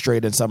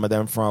orchestrating some of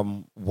them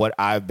from what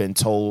I've been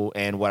told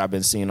and what I've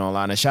been seeing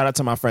online. And shout out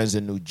to my friends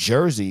in New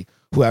Jersey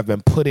who have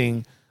been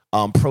putting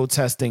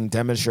protesting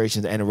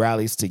demonstrations and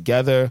rallies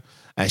together.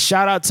 And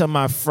shout out to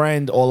my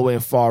friend all the way in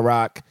Far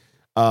Rock,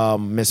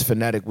 Miss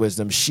Phonetic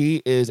Wisdom.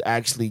 She is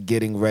actually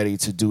getting ready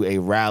to do a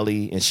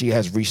rally, and she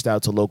has reached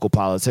out to local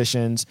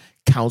politicians,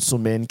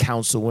 councilmen,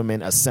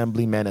 councilwomen,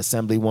 assemblymen,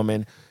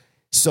 assemblywomen.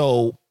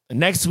 So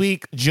next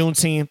week,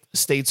 Juneteenth,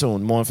 stay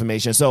tuned, more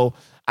information. So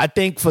I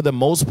think for the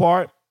most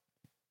part,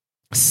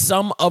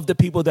 some of the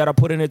people that are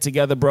putting it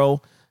together,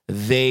 bro,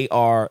 they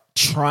are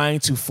trying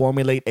to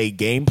formulate a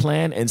game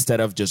plan instead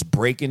of just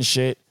breaking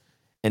shit,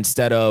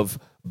 instead of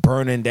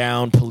burning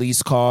down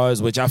police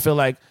cars, which I feel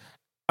like,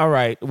 all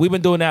right, we've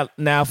been doing that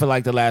now for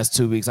like the last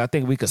 2 weeks. I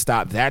think we could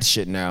stop that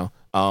shit now.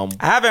 I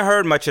haven't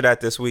heard much of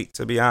that this week,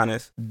 to be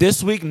honest.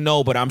 This week,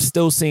 no, but I'm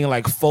still seeing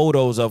like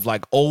photos of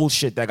like old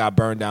shit that got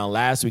burned down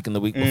last week and the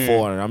week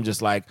before. And I'm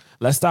just like,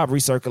 let's stop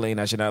recirculating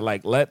that shit.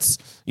 Like, let's,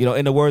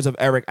 in the words of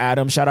Eric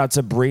Adams, shout out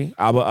to Bree,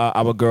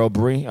 our girl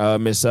Bree,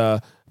 Miss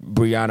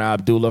Brianna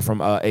Abdullah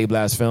from A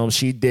Blast Films.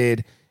 She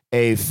did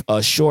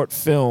a short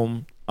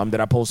film that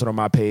I posted on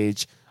my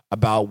page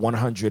about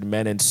 100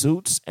 men in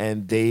suits,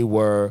 and they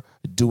were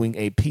doing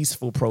a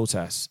peaceful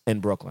protest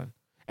in Brooklyn.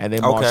 And they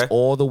marched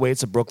all the way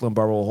to Brooklyn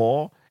Borough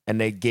Hall, and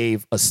they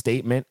gave a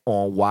statement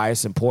on why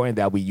it's important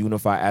that we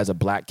unify as a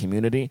black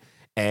community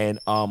and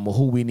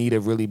who we need to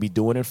really be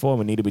doing it for.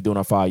 We need to be doing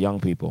it for our young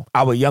people.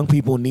 Our young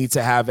people need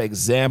to have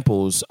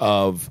examples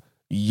of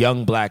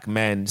young black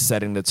men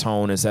setting the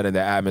tone and setting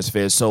the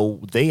atmosphere. So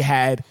they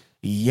had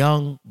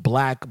young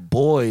black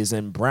boys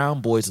and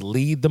brown boys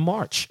lead the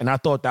march. And I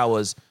thought that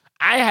was,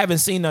 I haven't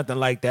seen nothing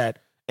like that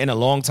in a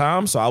long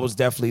time. So I was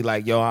definitely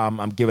like, yo,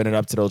 I'm giving it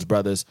up to those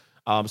brothers.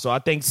 So I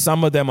think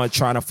some of them are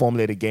trying to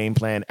formulate a game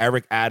plan.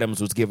 Eric Adams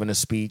was giving a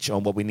speech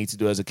on what we need to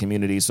do as a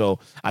community. So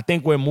I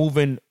think we're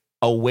moving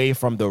away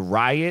from the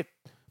riot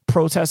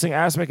protesting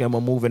aspect, and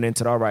we're moving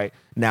into all right,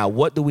 now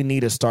what do we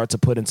need to start to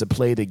put into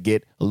play to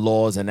get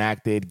laws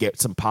enacted, get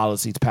some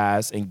policies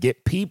passed, and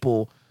get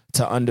people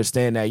to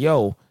understand that,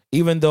 yo,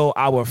 even though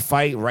our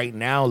fight right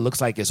now looks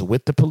like it's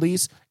with the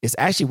police, it's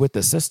actually with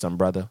the system,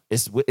 brother.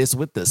 It's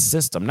with the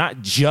system,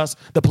 not just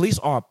the police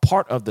are a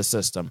part of the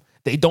system.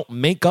 They don't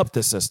make up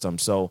the system.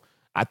 So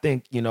I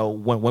think, you know,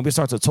 when we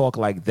start to talk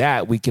like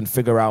that, we can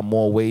figure out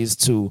more ways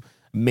to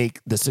make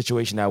the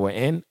situation that we're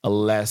in a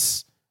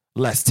less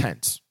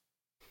tense.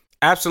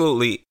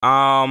 Absolutely.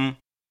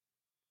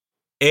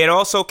 It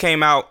also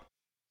came out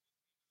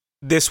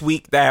this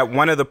week that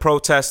one of the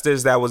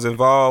protesters that was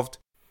involved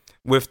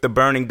with the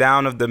burning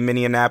down of the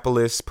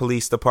Minneapolis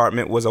Police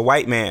Department was a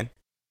white man.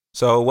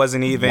 So it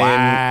wasn't even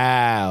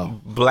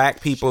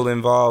black people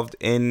involved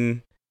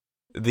in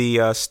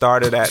the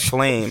start of that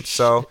flame.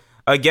 So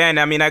again,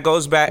 I mean, that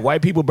goes back.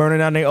 White people burning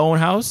down their own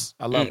house?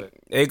 I love it.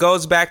 It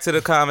goes back to the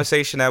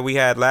conversation that we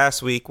had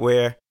last week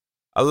where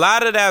a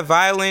lot of that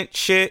violent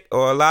shit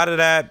or a lot of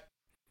that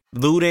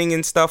looting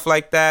and stuff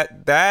like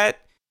that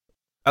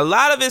a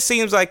lot of it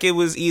seems like it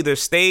was either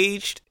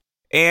staged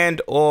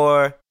and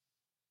or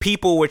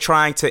people were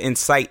trying to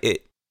incite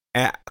it.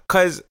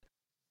 Because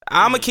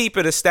I'm going to keep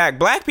it a stack.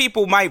 Black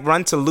people might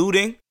run to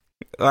looting.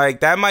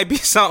 Like, that might be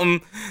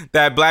something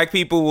that black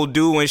people will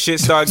do when shit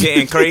start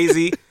getting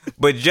crazy.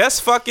 But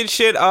just fucking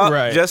shit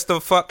up, just to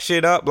fuck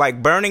shit up,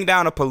 like burning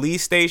down a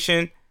police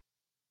station.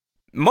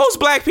 Most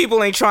black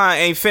people ain't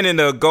finna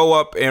to go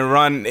up and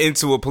run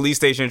into a police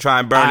station and try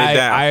and burn it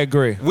down. I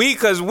agree.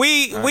 Because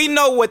we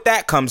know what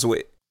that comes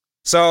with.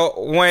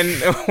 So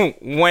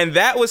when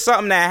that was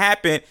something that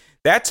happened,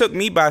 that took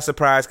me by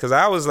surprise because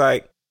I was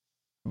like,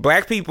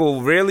 black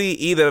people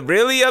either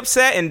really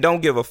upset and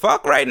don't give a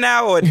fuck right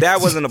now, or that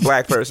wasn't a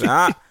black person.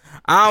 I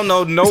don't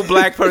know no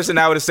black person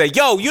that would have said,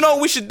 yo, you know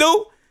what we should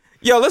do?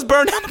 Yo, let's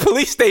burn down the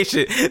police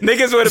station.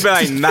 Niggas would have been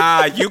like,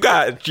 nah,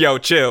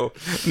 chill.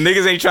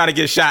 Niggas ain't trying to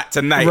get shot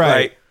tonight,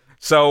 right?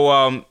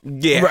 So,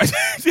 yeah. Right.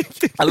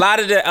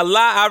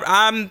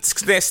 I'm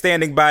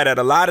standing by that.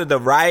 A lot of the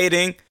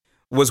rioting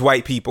was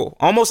white people.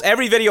 Almost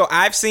every video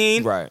I've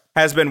seen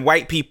has been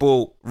white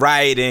people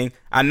rioting.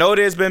 I know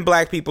there's been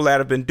black people that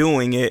have been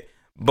doing it,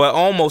 but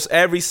almost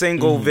every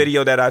single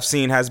video that I've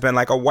seen has been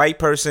like a white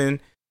person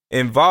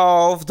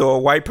involved or a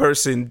white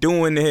person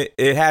doing it.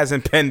 It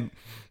hasn't been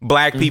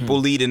black people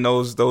leading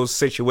those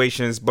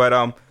situations.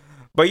 But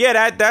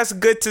yeah, that's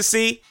good to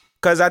see,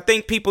 because I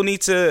think people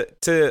need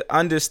to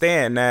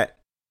understand that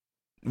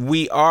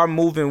we are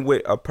moving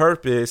with a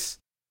purpose,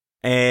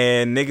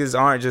 and niggas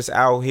aren't just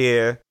out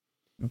here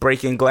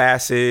breaking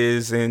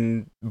glasses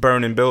and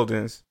burning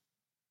buildings.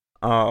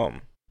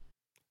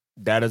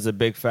 That is a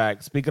big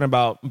fact. Speaking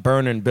about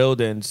burning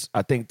buildings,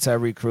 I think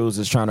Terry Crews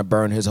is trying to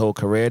burn his whole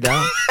career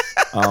down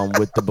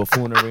with the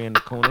buffoonery and the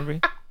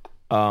coonery.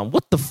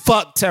 What the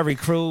fuck, Terry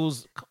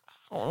Crews?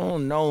 I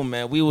don't know,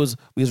 man. We was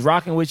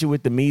rocking with you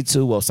with the Me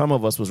Too. Well, some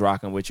of us was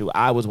rocking with you.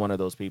 I was one of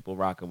those people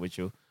rocking with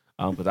you,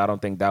 because I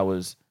don't think that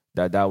was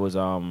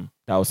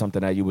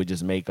something that you would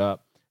just make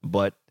up.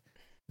 But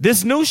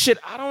this new shit,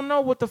 I don't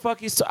know what the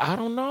fuck I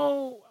don't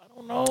know.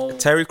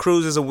 Terry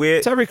Crews is a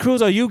weird. Terry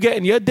Crews, are you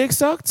getting your dick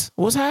sucked?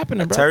 What's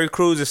happening, bro? Terry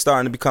Crews is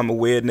starting to become a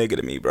weird nigga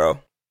to me, bro.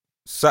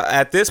 So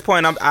at this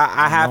point,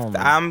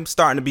 I'm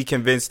starting to be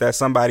convinced that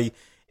somebody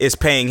is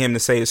paying him to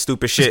say the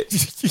stupid shit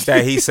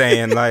that he's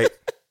saying. Like,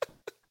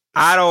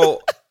 I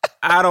don't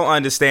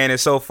understand it.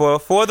 So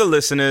for the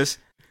listeners,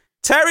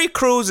 Terry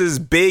Crews is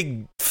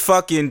big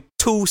fucking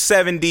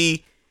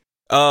 270,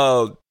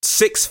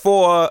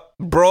 6'4",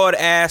 broad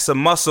ass of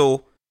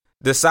muscle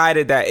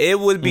decided that it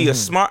would be a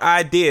smart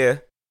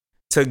idea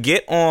to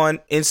get on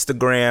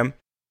Instagram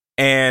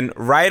and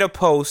write a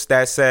post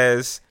that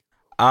says,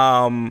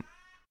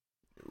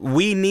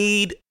 we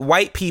need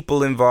white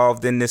people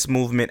involved in this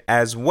movement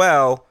as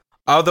well.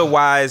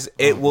 Otherwise,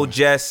 it will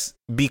just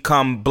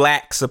become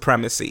black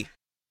supremacy.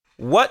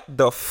 What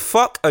the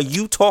fuck are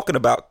you talking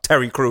about,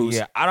 Terry Crews?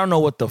 Yeah, I don't know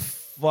what the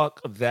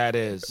fuck that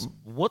is.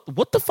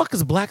 What the fuck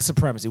is black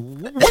supremacy?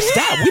 What's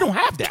that? We don't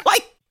have that.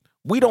 Like,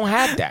 we don't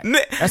have that.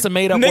 That's a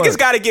made up niggas word.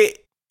 Gotta get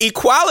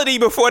equality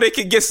before they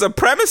could get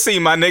supremacy,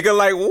 my nigga.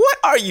 Like, what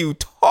are you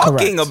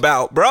talking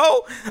about,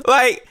 bro?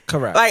 Like,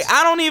 correct. Like,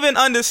 I don't even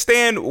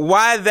understand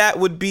why that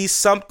would be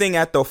something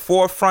at the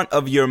forefront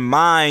of your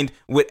mind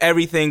with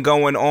everything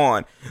going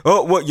on.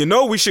 Oh, well, you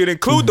know, we should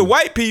include the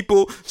white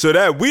people so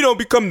that we don't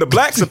become the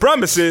black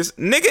supremacists.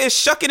 Nigga is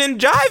shucking and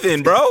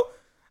jiving, bro.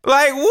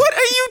 Like, what are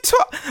you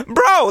talking,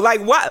 bro?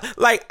 Like, what?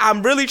 Like,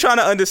 I'm really trying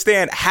to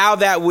understand how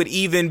that would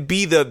even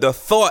be the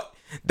thought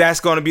that's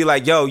going to be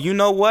like, yo, you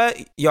know what?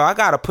 Yo, I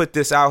got to put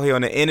this out here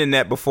on the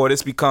internet before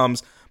this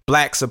becomes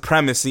black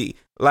supremacy.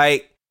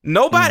 Like,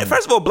 nobody,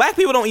 first of all, black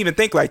people don't even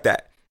think like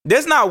that.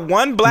 There's not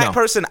one black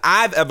person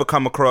I've ever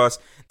come across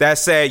that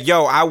said,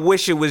 yo, I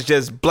wish it was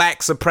just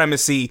black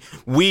supremacy.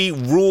 We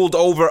ruled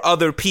over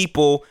other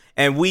people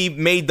and we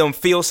made them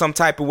feel some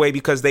type of way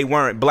because they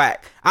weren't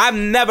black. I've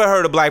never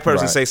heard a black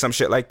person say some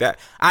shit like that.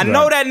 I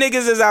know that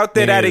niggas is out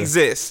there that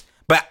exists.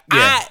 But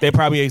they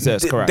probably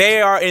exist, correct.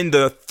 They are in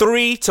the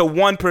 3 to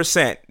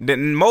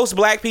 1%. Most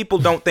black people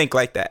don't think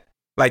like that.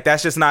 Like,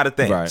 that's just not a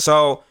thing. Right.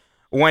 So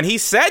when he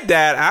said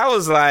that, I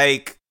was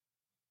like,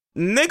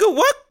 nigga,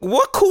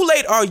 what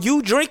Kool-Aid are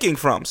you drinking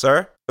from,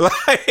 sir?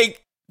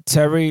 Like,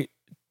 Terry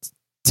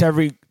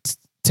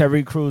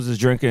Crews is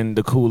drinking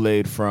the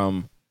Kool-Aid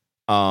from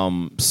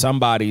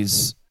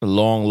somebody's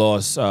long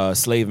lost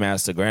slave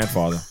master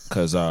grandfather,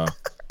 because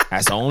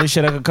that's the only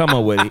shit I could come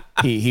up with.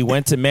 He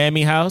went to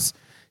Mammy house.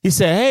 He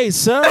said, "Hey,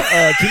 son,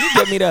 can you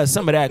get me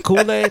some of that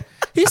Kool-Aid?"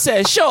 He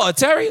said, "Sure,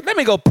 Terry. Let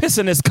me go piss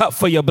in this cup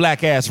for your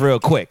black ass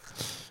real quick.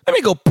 Let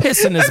me go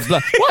piss in this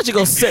blood. Why don't you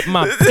go sip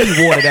my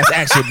pee water that's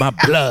actually my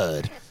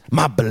blood?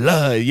 My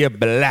blood, you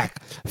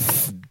black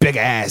big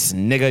ass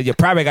nigga. You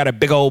probably got a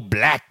big old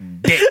black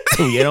dick,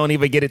 too. You don't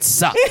even get it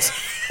sucked."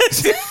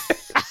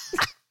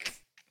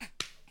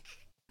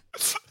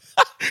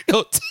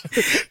 Yo,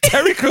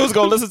 Terry Crews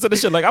gonna listen to this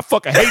shit like, I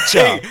fucking hate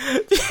y'all.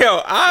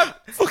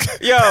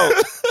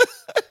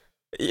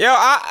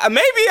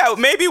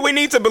 Maybe we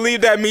need to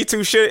believe that Me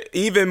Too shit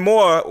even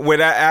more with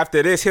that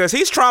after this, because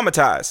he's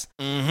traumatized.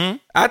 Mm-hmm.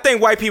 I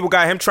think white people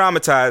got him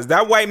traumatized.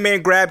 That white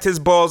man grabbed his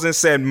balls and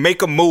said,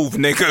 "Make a move,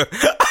 nigga.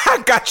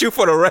 I got you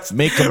for the rest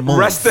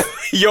of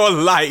your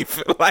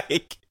life."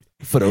 Like,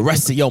 for the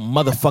rest of your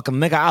motherfucking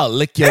nigga, I'll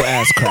lick your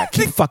ass crack.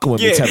 Keep fucking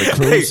with me, Terry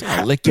Crews.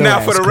 I'll lick your ass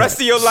crack. Now, for the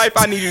rest of your life,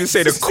 I need you to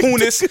say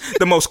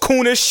the most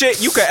coonest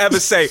shit you could ever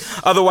say.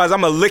 Otherwise,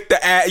 I'm gonna lick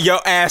your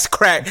ass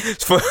crack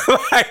for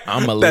like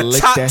I'm gonna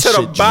lick that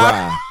shit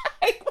dry.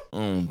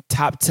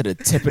 Top to the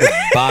tip of the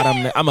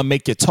bottom. I'm gonna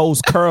make your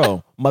toes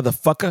curl,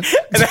 motherfucker.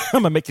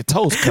 I'm gonna make your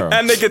toes curl.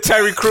 That nigga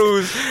Terry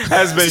Crews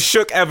has been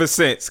shook ever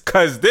since,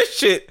 cause this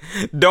shit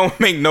don't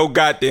make no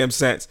goddamn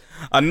sense.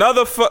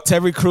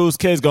 Terry Crews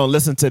kids gonna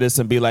listen to this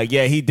and be like,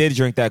 yeah, he did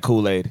drink that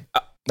Kool-Aid.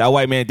 That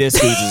white man did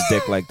squeeze his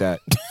dick like that.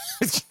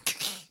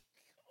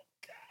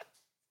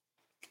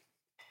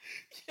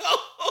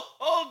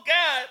 Oh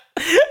God.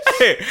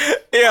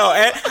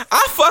 And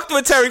I fucked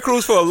with Terry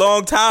Crews for a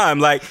long time.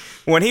 Like,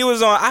 when he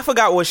was on, I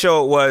forgot what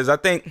show it was. I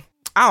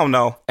don't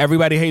know.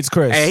 Everybody Hates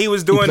Chris. And he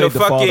was doing the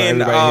fucking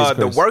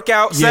the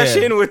workout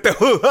session with the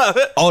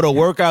the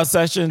workout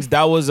sessions.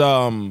 That was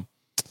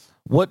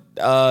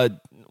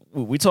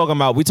we talking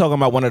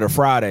about one of the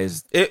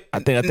Fridays. I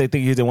think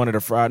he's in one of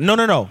the Fridays.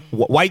 No.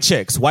 White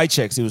Chicks.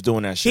 He was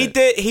doing that shit.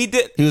 He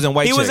did. He was in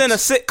White Chicks. He was in a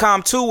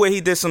sitcom too where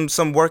he did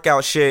some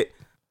workout shit.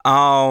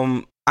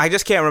 I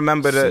just can't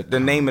remember the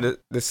name of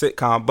the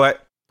sitcom,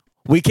 but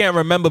we can't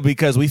remember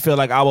because we feel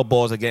like our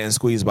balls are getting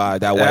squeezed by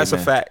that white man. That's a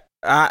fact.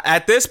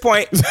 At this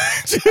point,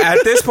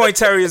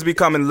 Terry is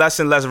becoming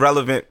less and less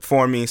relevant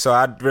for me, so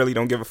I really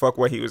don't give a fuck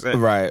what he was in.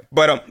 Right.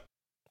 But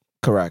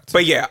correct.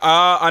 But yeah,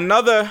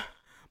 another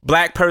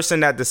black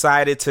person that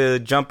decided to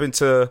jump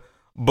into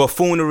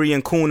buffoonery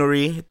and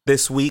coonery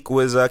this week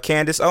was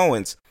Candace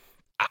Owens.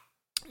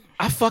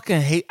 I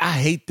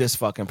hate this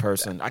fucking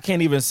person. I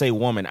can't even say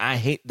woman. I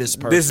hate this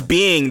person. This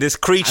being, this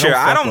creature.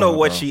 I don't know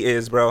what she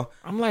is, bro.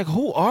 I'm like,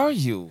 who are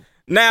you?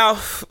 Now,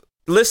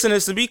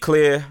 listeners, to be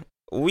clear,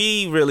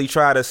 we really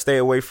try to stay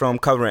away from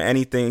covering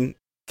anything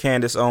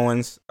Candace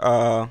Owens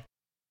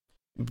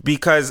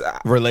because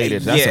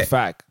related. That's a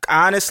fact.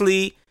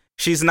 Honestly,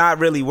 she's not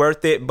really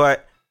worth it.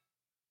 But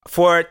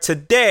for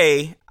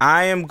today,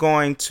 I am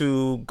going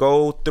to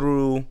go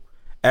through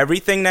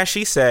everything that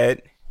she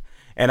said,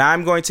 and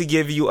I'm going to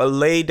give you a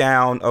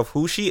laydown of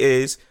who she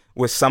is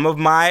with some of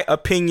my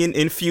opinion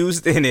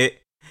infused in it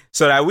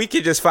so that we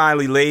could just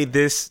finally lay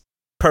this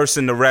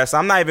person to rest.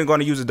 I'm not even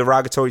going to use a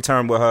derogatory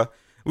term with her.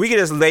 We could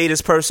just lay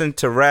this person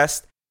to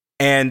rest,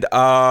 and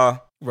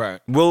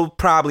we'll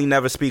probably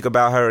never speak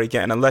about her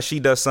again unless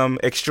she does some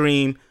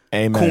extreme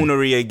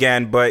coonery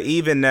again. But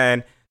even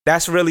then,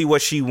 that's really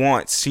what she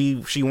wants.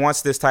 She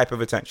wants this type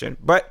of attention.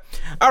 But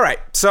all right,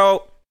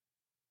 so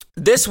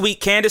this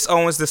week, Candace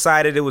Owens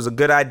decided it was a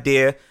good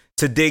idea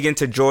to dig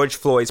into George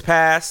Floyd's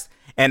past,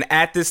 and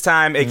at this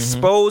time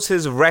expose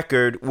his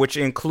record, which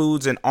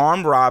includes an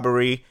armed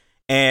robbery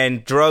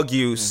and drug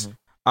use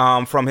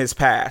from his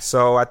past.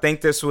 So I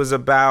think this was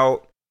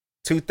about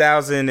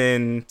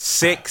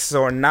 2006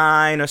 or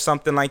 9 or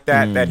something like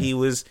that, that he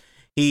was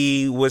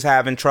he was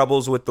having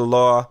troubles with the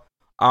law.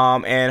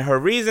 And her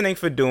reasoning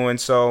for doing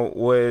so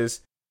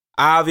was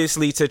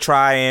obviously to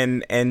try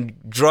and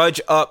drudge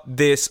up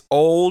this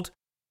old,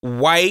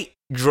 white,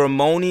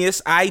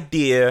 Dramonious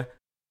idea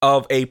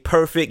of a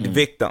perfect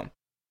victim.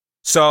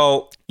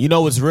 So you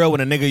know it's real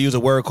when a nigga use a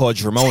word called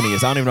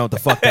Dramonious. I don't even know what the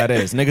fuck that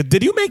is. Nigga,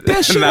 did you make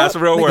that shit nah, up? It's a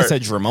real nigga word.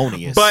 Said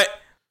Dramonious. But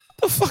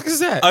what the fuck is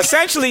that?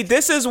 Essentially,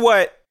 this is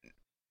what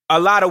a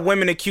lot of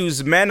women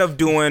accuse men of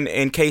doing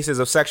in cases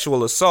of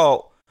sexual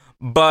assault.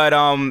 But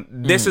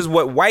this is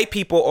what white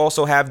people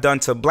also have done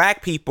to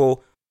black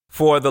people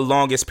for the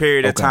longest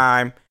period of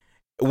time,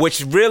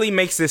 which really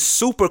makes this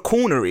super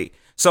coonery.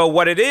 So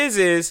what it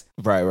is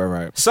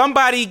right.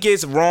 Somebody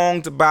gets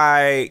wronged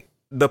by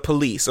the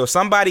police or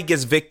somebody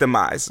gets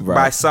victimized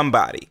by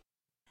somebody.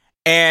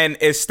 And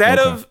instead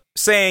of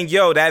saying,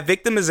 yo, that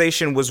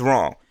victimization was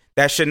wrong,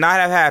 that should not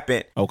have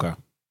happened. Okay.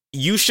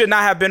 You should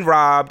not have been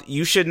robbed.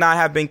 You should not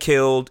have been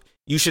killed.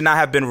 You should not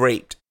have been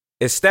raped.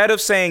 Instead of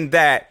saying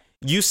that,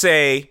 you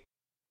say,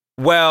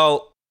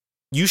 well,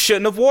 you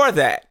shouldn't have wore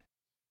that.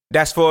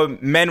 That's for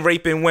men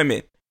raping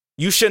women.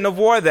 You shouldn't have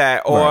wore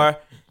that. Or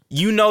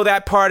you know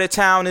that part of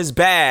town is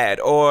bad.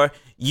 Or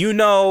you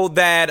know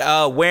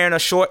that wearing a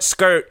short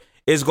skirt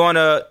is going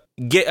to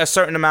get a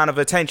certain amount of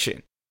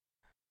attention.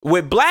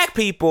 With black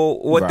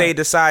people, what they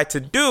decide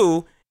to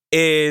do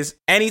is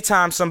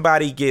anytime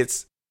somebody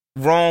gets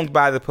wronged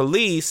by the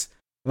police,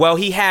 well,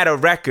 he had a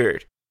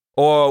record.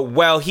 Or,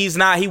 well, he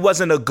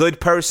wasn't a good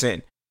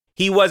person.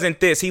 He wasn't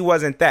this, he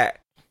wasn't that.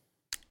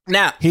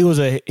 Now he was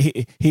a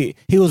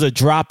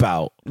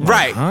dropout.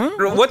 Right. Like,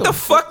 huh? What the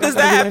fuck does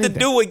that have to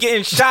do with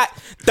getting shot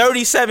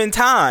 37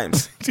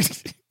 times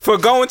for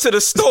going to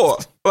the store?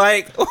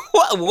 Like,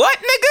 what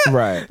nigga?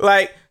 Right.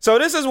 Like, so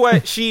this is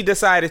what she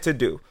decided to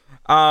do.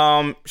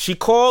 She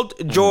called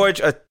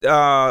George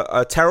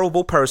a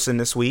terrible person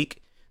this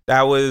week.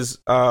 That was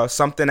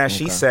something that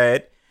she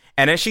said.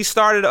 And then she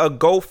started a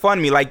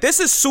GoFundMe. Like, this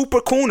is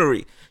super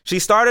coonery. She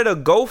started a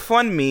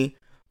GoFundMe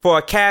for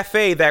a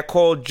cafe that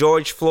called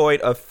George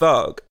Floyd a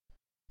thug.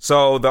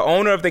 So the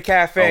owner of the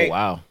cafe,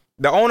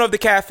 the owner of the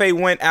cafe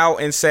went out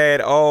and said,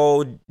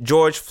 "Oh,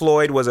 George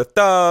Floyd was a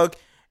thug,"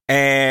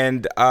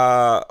 and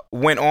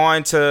went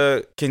on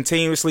to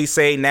continuously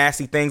say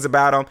nasty things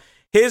about him.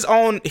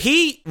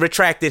 He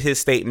retracted his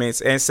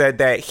statements and said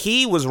that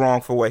he was wrong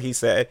for what he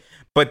said.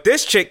 But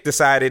this chick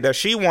decided that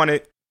she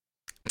wanted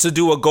to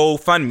do a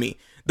GoFundMe.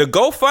 The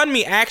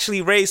GoFundMe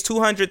actually raised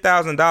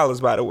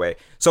 $200,000, by the way.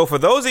 So for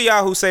those of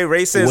y'all who say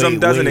racism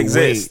doesn't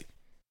exist.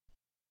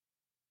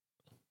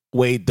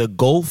 Wait, the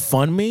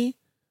GoFundMe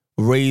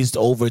raised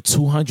over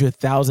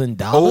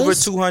 $200,000? Over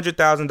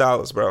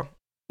 $200,000, bro.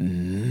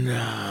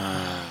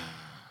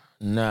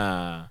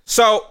 Nah.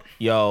 So,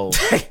 yo,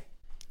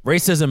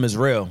 racism is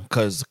real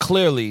because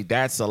clearly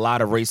that's a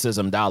lot of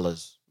racism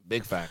dollars.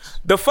 Big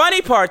facts. The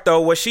funny part, though,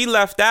 what she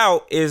left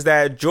out is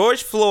that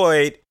George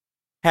Floyd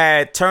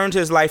had turned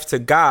his life to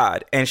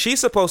God, and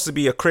she's supposed to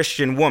be a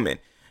Christian woman.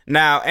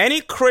 Now,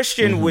 any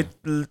Christian would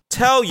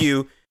tell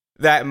you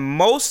that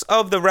most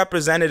of the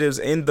representatives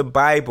in the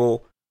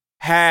Bible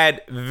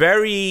had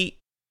very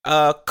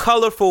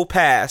colorful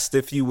past,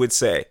 if you would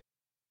say.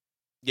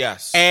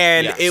 Yes.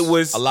 And it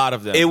was a lot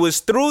of them. It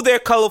was through their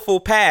colorful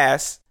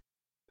past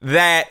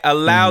that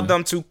allowed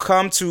them to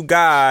come to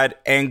God,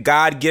 and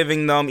God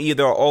giving them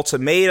either an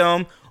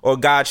ultimatum or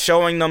God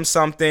showing them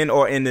something,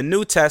 or in the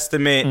New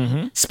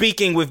Testament,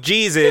 speaking with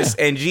Jesus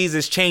and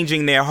Jesus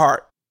changing their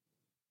heart.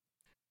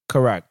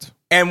 Correct.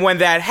 And when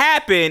that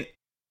happened,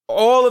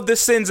 all of the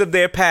sins of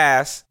their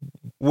past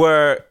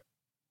were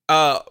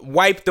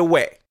wiped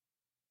away.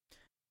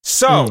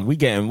 So we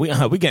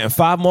getting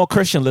 5 more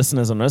Christian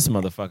listeners on this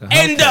motherfucker.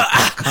 And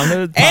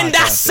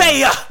I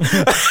say,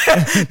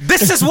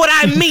 this is what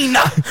I mean.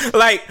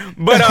 Like,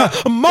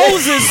 but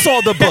Moses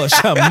saw the bush.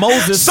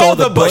 Moses saw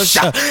the bush,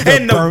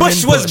 and the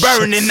bush was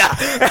burning.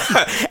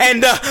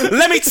 And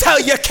let me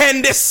tell you,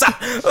 Candace,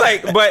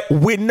 like, but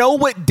we know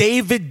what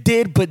David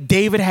did, but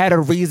David had a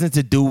reason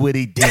to do what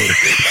he did.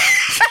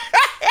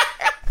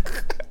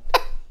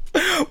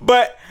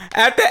 But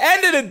at the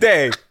end of the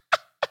day,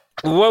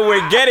 what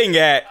we're getting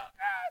at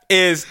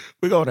is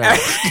we're going to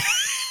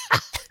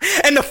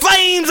and the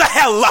flames of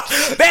hell,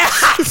 they're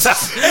hot.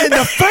 And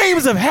the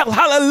flames of hell,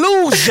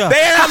 hallelujah.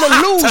 They're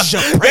hallelujah.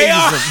 Hot. They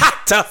are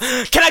hot.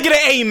 Can I get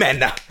an amen?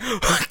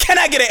 Can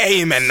I get an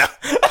amen?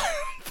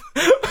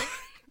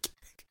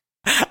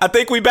 I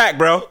think we back,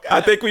 bro.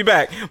 I think we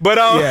back. But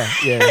yeah.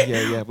 We're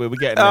getting there.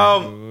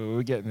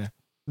 We're getting there.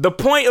 The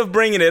point of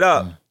bringing it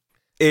up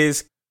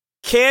is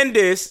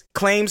Candace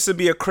claims to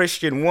be a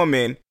Christian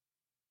woman,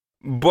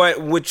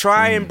 but would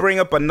try and bring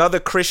up another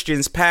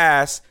Christian's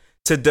past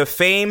to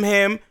defame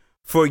him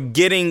for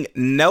getting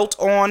knelt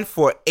on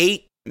for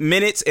 8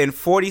 minutes and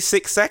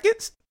 46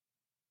 seconds.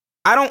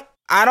 I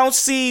don't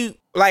see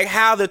like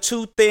how the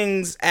two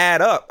things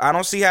add up. I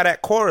don't see how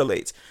that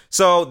correlates.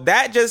 So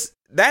that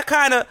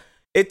kind of,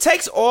 it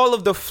takes all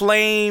of the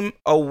flame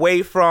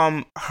away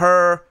from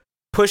her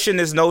pushing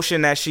this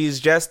notion that she's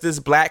just this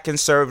black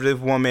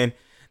conservative woman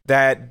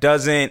that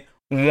doesn't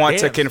want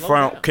to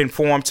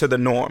conform to the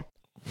norm.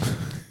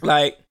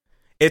 Like,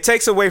 it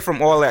takes away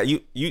from all that.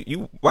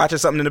 You watching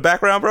something in the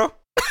background, bro?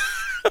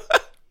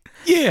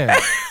 Yeah.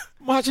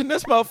 Watching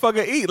this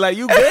motherfucker eat. Like,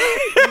 you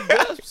good? You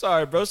good? I'm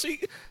sorry, bro. She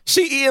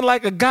eating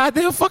like a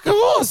goddamn fucking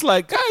horse.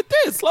 Like,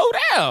 goddamn, slow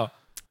down.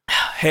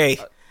 Hey,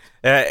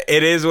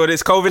 it is what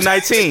it's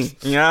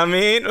COVID-19. You know what I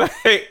mean?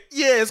 Like,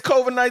 yeah, it's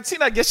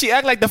COVID-19. I guess she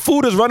act like the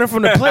food is running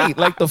from the plate.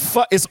 Like, the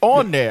fuck, it's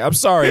on there. I'm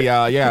sorry,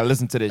 y'all. Yeah,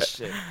 listen to this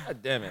shit.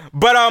 God damn it.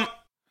 But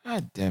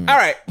God damn it. All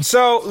right,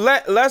 so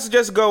let's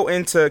just go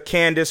into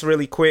Candace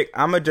really quick.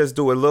 I'm gonna just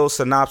do a little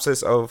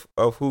synopsis of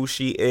who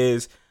she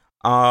is,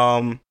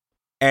 and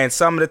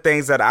some of the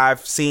things that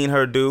I've seen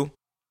her do,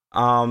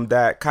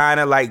 that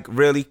kind of like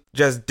really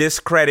just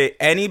discredit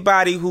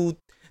anybody who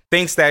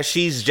thinks that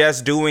she's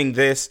just doing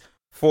this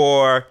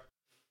for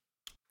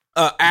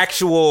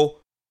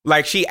actual,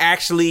 like she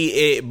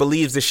actually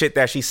believes the shit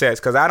that she says,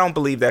 because I don't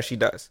believe that she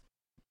does.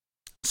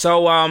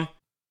 So all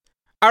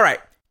right.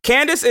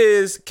 Candace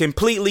is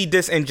completely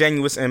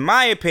disingenuous, in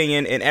my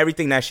opinion, in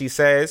everything that she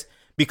says,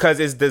 because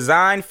it's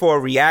designed for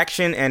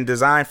reaction and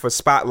designed for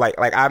spotlight.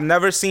 Like, I've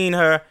never seen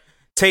her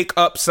take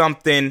up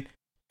something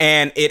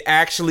and it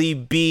actually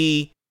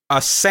be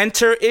a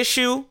center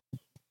issue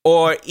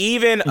or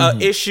even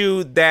an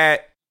issue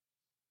that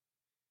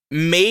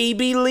may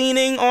be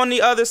leaning on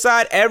the other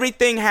side.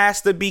 Everything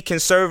has to be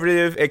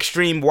conservative,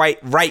 extreme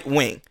right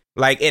wing.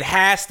 Like, it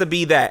has to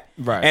be that.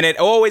 Right. And it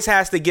always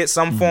has to get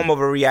some form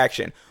of a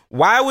reaction.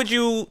 Why would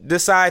you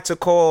decide to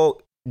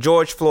call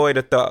George Floyd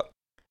a thug?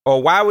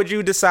 Or why would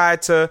you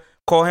decide to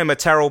call him a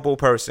terrible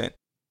person?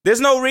 There's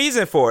no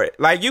reason for it.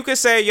 Like, you could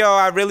say, yo,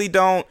 I really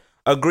don't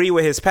agree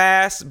with his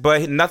past,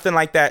 but nothing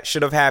like that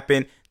should have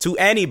happened to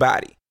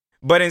anybody.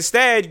 But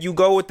instead, you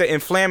go with the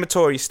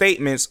inflammatory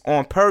statements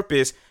on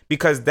purpose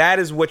because that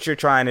is what you're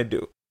trying to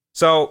do.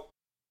 So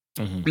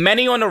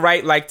many on the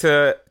right like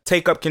to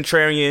take up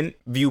contrarian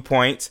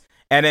viewpoints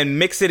and then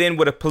mix it in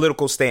with a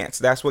political stance.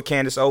 That's what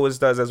Candace Owens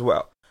does as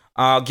well.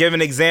 Give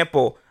an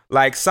example,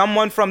 like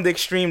someone from the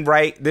extreme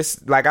right,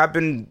 like I've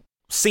been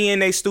seeing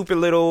they stupid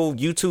little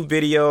YouTube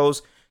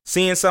videos,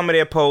 seeing some of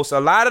their posts. A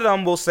lot of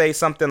them will say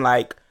something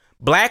like,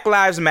 Black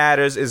Lives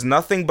Matters is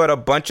nothing but a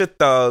bunch of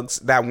thugs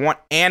that want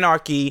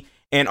anarchy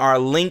and are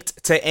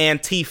linked to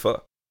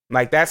Antifa.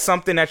 Like, that's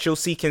something that you'll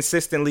see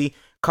consistently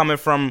coming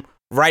from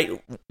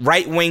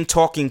right-wing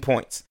talking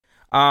points.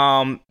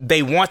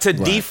 They want to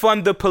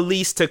defund the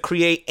police to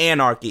create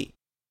anarchy.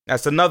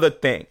 That's another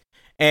thing.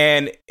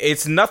 And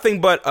it's nothing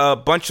but a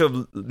bunch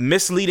of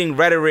misleading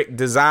rhetoric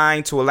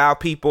designed to allow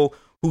people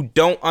who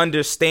don't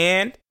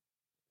understand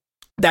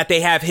that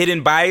they have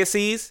hidden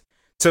biases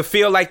to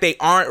feel like they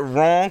aren't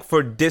wrong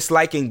for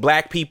disliking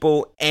black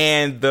people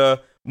and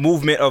the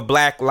movement of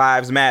Black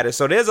Lives Matter.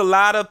 So there's a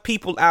lot of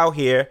people out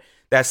here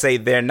that say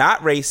they're not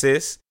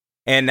racist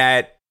and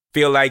that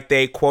feel like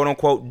they, quote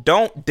unquote,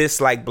 don't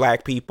dislike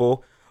black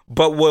people,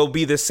 but will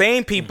be the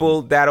same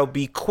people that'll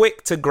be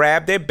quick to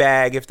grab their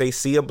bag if they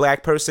see a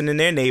black person in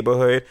their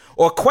neighborhood,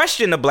 or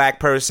question a black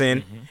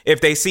person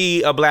if they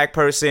see a black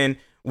person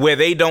where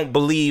they don't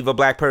believe a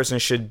black person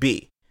should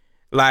be.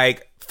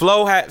 Like,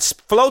 Flo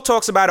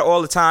talks about it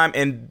all the time,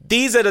 and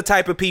these are the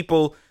type of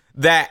people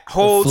that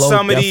hold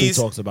some of these.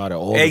 Talks about it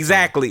all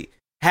exactly. The time.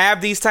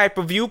 Have these type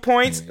of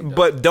viewpoints,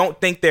 but don't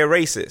think they're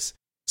racist.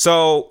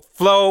 So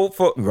Flo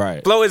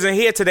isn't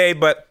here today,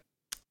 but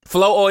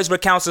Flo always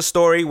recounts a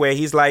story where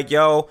he's like,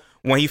 yo,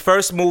 when he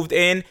first moved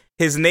in,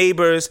 his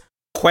neighbors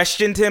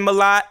questioned him a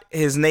lot.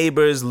 His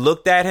neighbors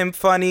looked at him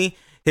funny.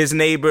 His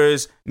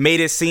neighbors made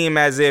it seem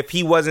as if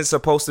he wasn't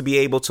supposed to be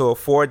able to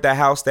afford the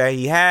house that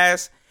he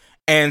has.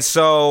 And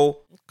so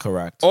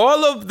correct.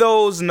 All of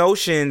those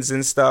notions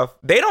and stuff,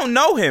 they don't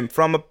know him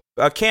from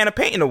a can of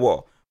paint in the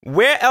wall.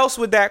 Where else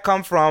would that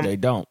come from? They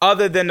don't.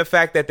 Other than the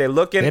fact that they're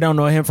looking. They don't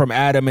know him from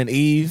Adam and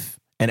Eve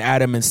and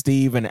Adam and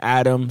Steve and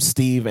Adam,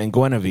 Steve, and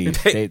Guinevere.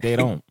 They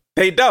don't.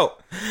 They don't.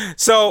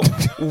 So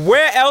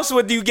where else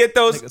would you get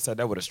those? I said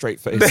that with a straight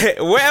face.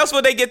 Where else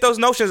would they get those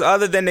notions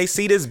other than they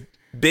see this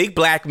big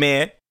black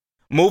man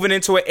moving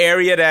into an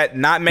area that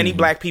not many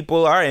black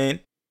people are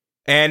in,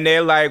 and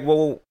they're like,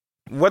 well,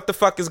 what the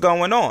fuck is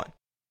going on?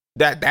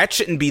 That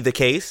shouldn't be the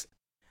case.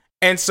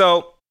 And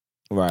so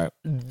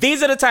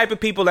these are the type of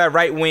people that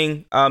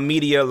right-wing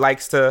media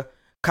likes to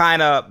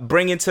kind of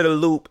bring into the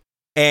loop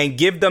and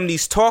give them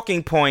these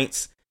talking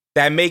points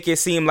that make it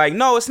seem like,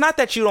 no, it's not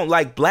that you don't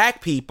like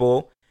black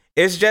people.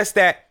 It's just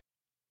that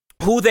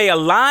who they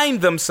align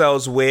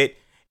themselves with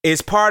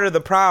is part of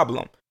the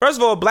problem. First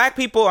of all, black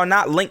people are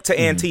not linked to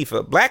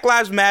Antifa. Black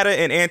Lives Matter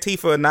and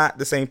Antifa are not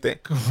the same thing.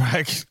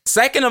 Correct.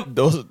 Second of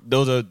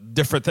those are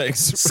different things.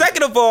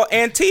 Second of all,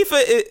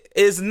 Antifa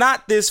is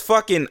not this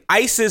fucking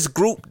ISIS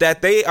group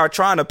that they are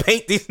trying to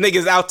paint these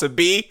niggas out to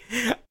be.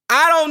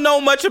 I don't know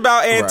much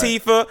about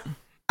Antifa. Right.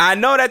 I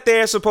know that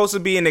they're supposed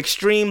to be an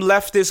extreme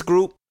leftist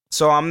group,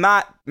 so I'm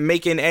not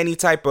making any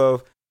type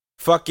of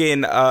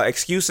fucking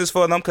excuses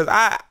for them, because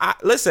I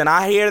listen,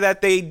 I hear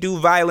that they do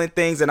violent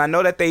things, and I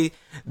know that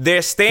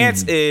their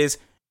stance is,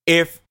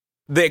 if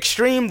the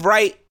extreme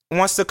right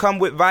wants to come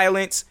with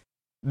violence,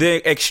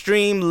 the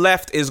extreme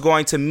left is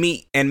going to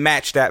meet and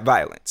match that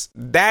violence.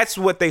 That's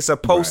what they're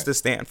supposed to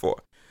stand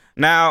for.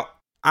 Now,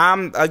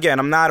 I'm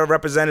not a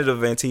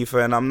representative of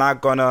Antifa, and I'm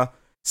not going to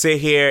sit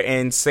here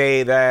and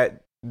say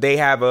that they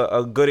have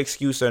a good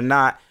excuse or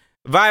not.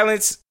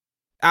 Violence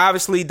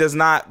obviously does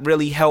not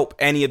really help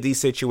any of these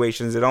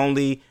situations. It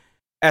only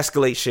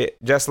escalates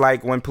shit, just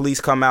like when police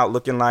come out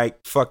looking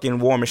like fucking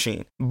War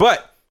Machine.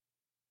 But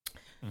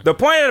the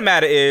point of the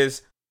matter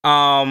is,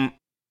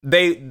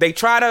 they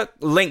try to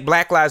link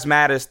Black Lives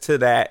Matters to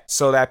that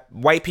so that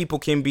white people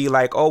can be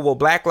like, oh, well,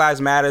 Black Lives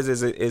Matters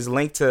is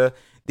linked to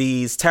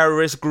these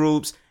terrorist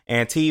groups,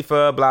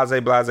 Antifa,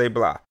 blase,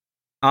 blah.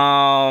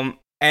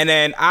 And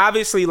then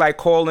obviously, like,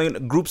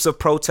 calling groups of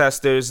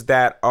protesters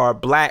that are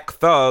black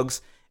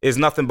thugs is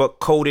nothing but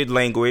coded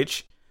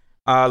language.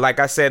 Like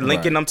I said,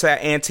 linking them to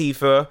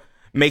Antifa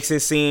makes it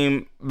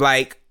seem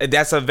like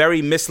that's a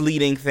very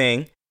misleading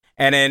thing.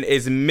 And then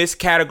is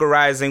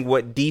miscategorizing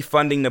what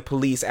defunding the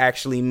police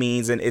actually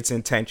means and its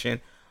intention.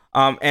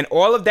 And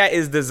all of that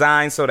is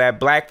designed so that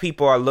black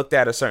people are looked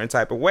at a certain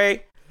type of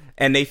way.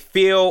 And they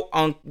feel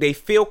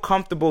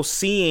comfortable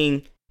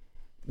seeing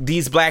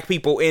these black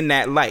people in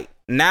that light.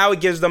 Now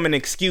it gives them an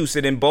excuse.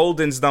 It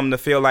emboldens them to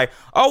feel like,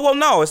 oh, well,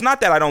 no, it's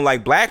not that I don't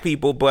like black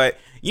people, but,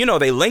 you know,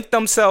 they link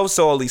themselves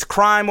to all these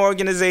crime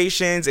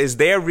organizations. Is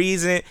their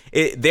reason?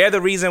 They're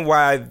the reason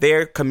why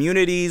their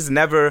communities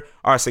never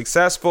are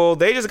successful.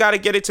 They just got to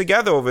get it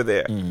together over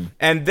there.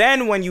 And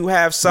then when you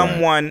have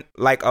someone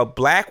like a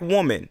black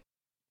woman,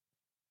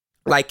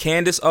 like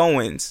Candace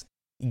Owens,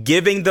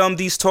 giving them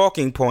these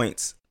talking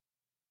points,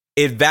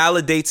 it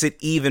validates it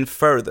even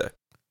further.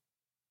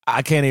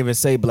 I can't even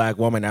say black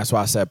woman. That's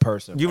why I said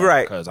person. You're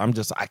right. Because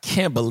I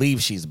can't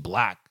believe she's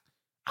black.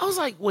 I was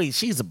like, wait,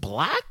 she's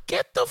black?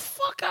 Get the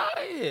fuck out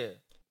of here.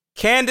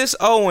 Candace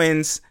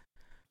Owens.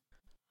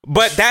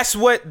 But that's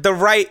what the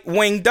right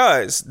wing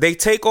does. They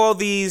take all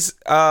these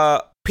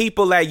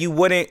people that you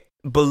wouldn't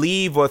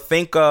believe or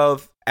think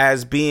of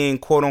as being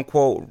quote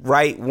unquote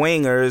right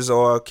wingers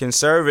or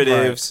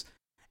conservatives.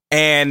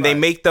 And they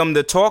make them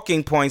the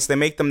talking points. They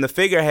make them the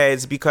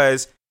figureheads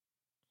because,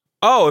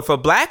 oh, if a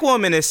black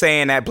woman is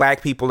saying that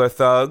black people are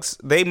thugs,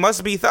 they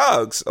must be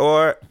thugs.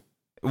 Or,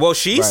 well,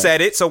 she said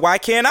it, so why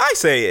can't I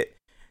say it?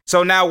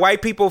 So now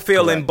white people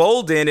feel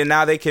emboldened, and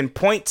now they can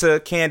point to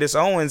Candace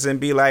Owens and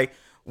be like,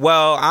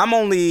 well, I'm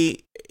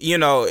only, you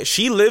know,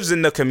 she lives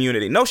in the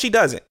community. No, she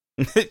doesn't.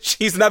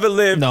 She's never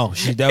lived. No,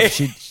 she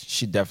definitely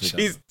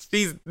doesn't.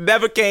 She's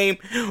never came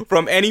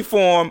from any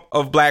form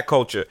of black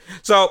culture.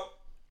 So,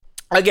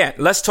 again,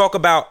 let's talk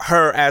about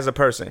her as a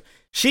person.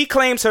 She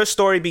claims her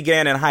story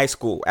began in high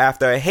school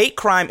after a hate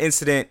crime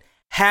incident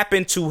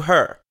happened to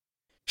her.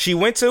 She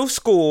went to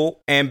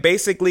school and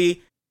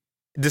basically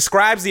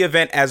describes the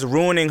event as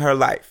ruining her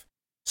life.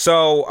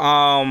 So,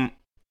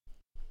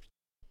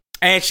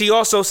 and she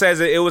also says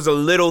that it was a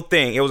little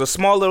thing. It was a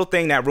small little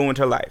thing that ruined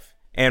her life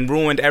and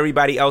ruined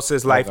everybody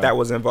else's life that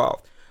was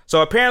involved.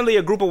 So apparently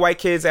a group of white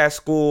kids at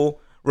school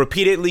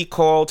repeatedly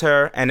called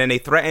her, and then they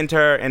threatened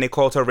her and they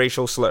called her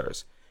racial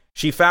slurs.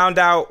 She found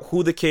out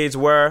who the kids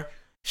were.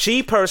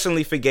 She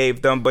personally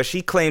forgave them, but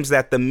she claims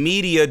that the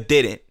media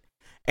didn't.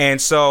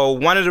 And so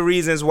one of the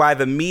reasons why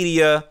the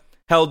media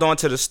held on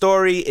to the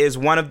story is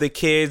one of the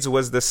kids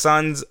was the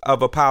sons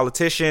of a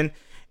politician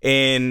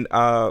in,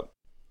 I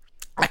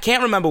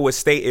can't remember what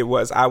state it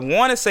was. I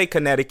want to say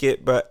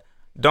Connecticut, but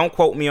don't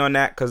quote me on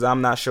that because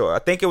I'm not sure. I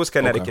think it was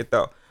Connecticut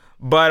though.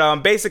 But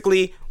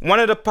basically, one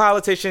of the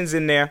politicians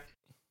in there,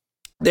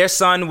 their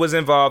son was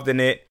involved in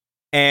it.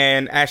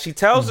 And as she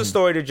tells the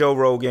story to Joe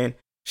Rogan,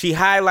 she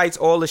highlights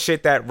all the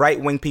shit that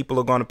right-wing people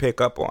are going to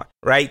pick up on,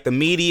 right? The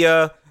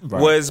media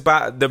was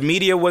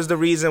the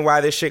reason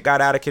why this shit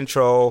got out of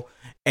control.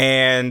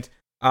 And,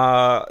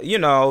 you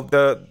know,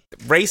 the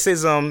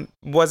racism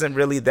wasn't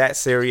really that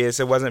serious.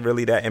 It wasn't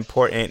really that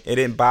important. It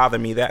didn't bother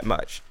me that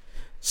much.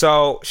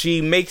 So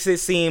she makes it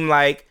seem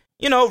like,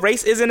 you know,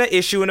 race isn't an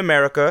issue in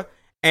America.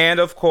 And,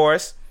 of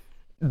course,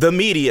 the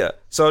media.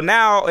 So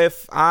now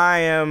if I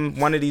am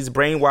one of these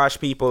brainwashed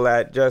people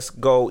that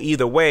just go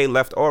either way,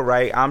 left or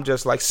right, I'm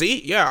just like,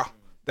 see, yeah,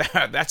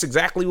 that's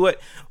exactly what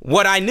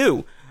I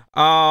knew.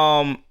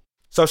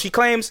 So she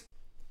claims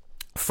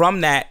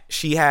from that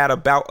she had a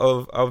bout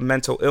of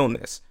mental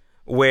illness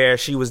where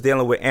she was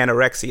dealing with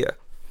anorexia.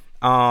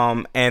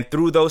 And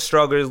through those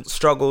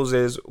struggles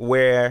is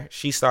where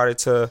she started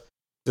to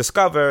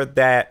discover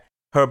that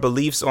her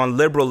beliefs on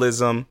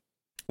liberalism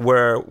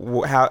were,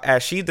 how,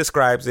 as she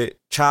describes it,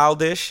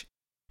 childish,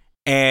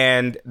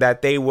 and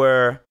that they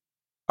were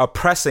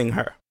oppressing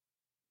her.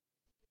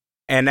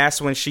 And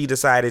that's when she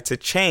decided to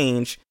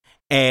change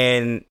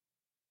and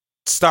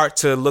start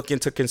to look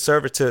into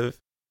conservative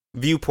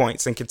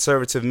viewpoints and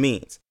conservative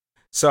means.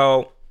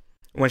 So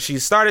when she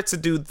started to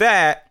do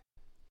that,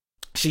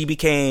 she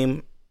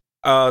became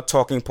a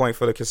talking point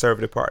for the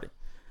Conservative Party.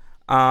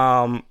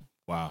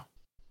 Wow.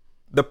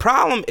 The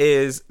problem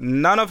is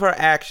none of her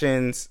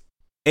actions,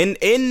 in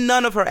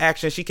none of her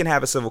actions, she can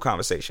have a civil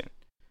conversation.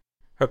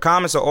 Her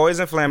comments are always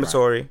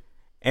inflammatory,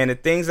 and the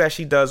things that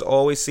she does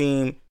always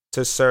seem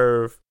to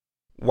serve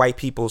white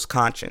people's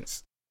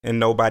conscience and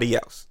nobody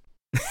else.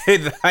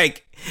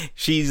 Like,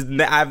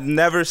 I've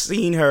never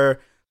seen her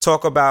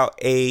talk about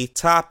a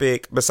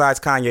topic besides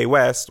Kanye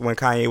West, when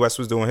Kanye West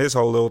was doing his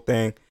whole little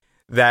thing,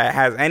 that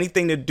has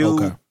anything to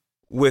do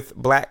with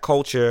black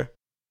culture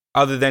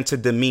other than to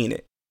demean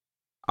it.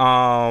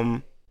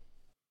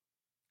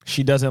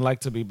 She doesn't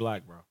like to be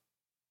black, bro.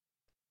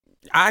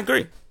 I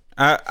agree.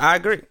 I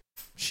agree.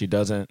 She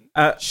doesn't.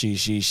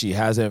 She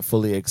hasn't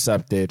fully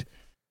accepted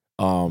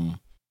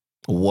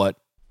what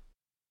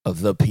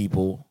of the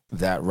people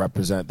that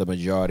represent the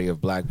majority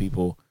of black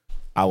people,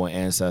 our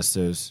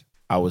ancestors,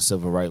 our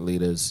civil rights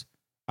leaders,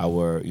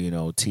 our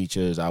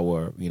teachers,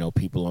 our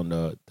people on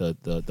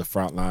the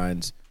front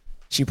lines.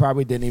 She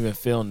probably didn't even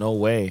feel no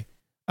way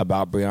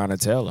about Breonna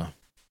Taylor.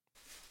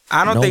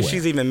 I don't think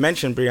she's even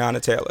mentioned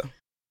Breonna Taylor.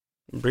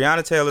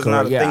 Breonna Taylor's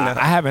not a thing.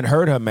 I haven't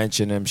heard her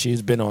mention him.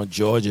 She's been on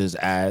Georgia's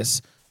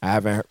ass. I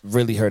haven't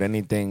really heard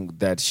anything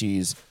that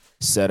she's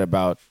said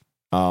about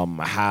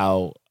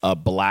how a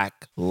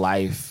black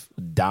life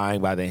dying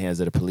by the hands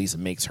of the police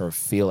makes her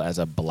feel as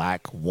a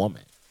black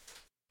woman.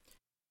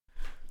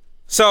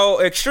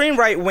 So extreme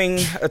right-wing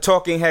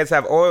talking heads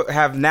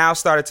have now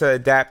started to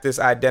adapt this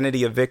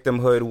identity of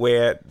victimhood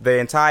where the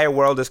entire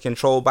world is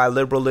controlled by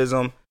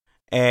liberalism,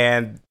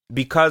 and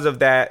because of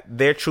that,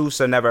 their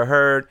truths are never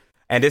heard,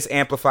 and this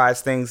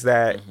amplifies things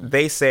that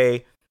they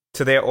say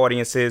to their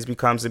audiences.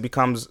 It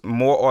becomes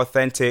more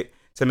authentic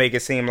to make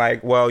it seem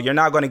like, well, you're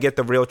not going to get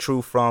the real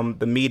truth from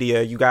the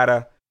media. You got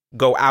to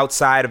go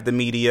outside of the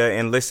media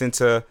and listen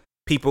to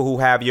people who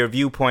have your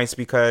viewpoints,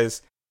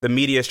 because the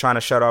media is trying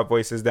to shut our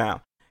voices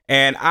down.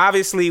 And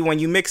obviously, when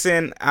you mix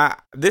in,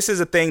 this is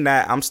a thing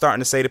that I'm starting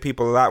to say to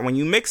people a lot. When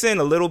you mix in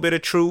a little bit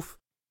of truth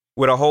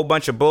with a whole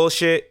bunch of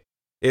bullshit,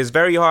 it's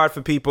very hard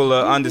for people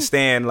to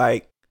understand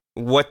like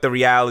what the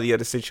reality of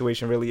the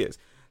situation really is.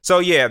 So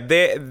yeah,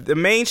 the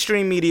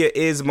mainstream media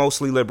is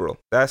mostly liberal.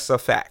 That's a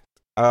fact.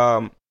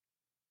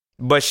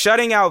 But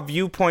shutting out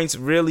viewpoints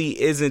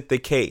really isn't the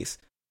case.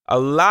 A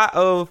lot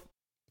of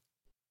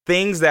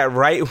things that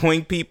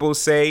right-wing people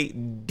say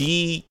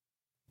defame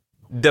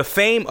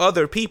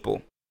other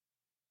people.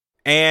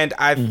 And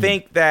I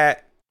think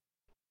that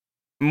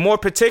more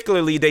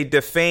particularly, they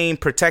defame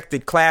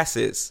protected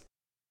classes.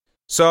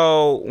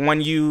 So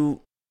when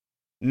you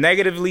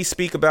negatively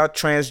speak about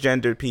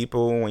transgender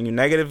people, when you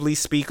negatively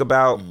speak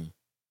about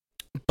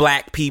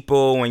black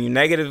people, when you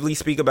negatively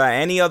speak about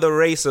any other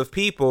race of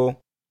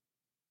people,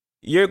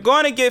 you're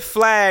going to get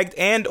flagged,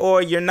 and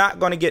or you're not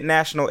going to get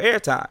national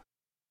airtime.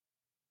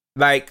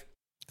 Like,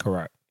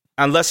 correct.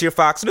 Unless you're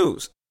Fox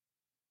News.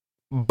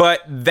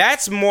 But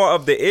that's more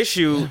of the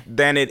issue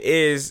than it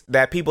is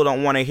that people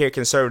don't want to hear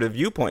conservative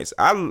viewpoints.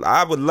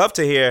 I would love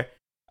to hear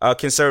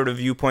conservative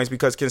viewpoints,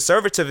 because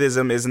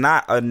conservatism is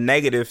not a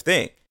negative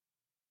thing.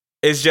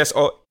 It's just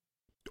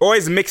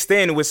always mixed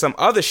in with some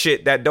other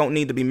shit that don't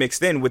need to be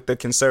mixed in with the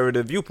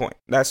conservative viewpoint.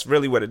 That's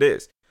really what it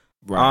is.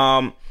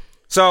 Right.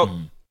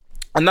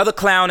 Another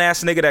clown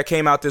ass nigga that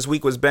came out this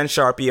week was Ben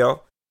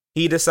Sharpio.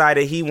 He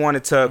decided he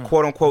wanted to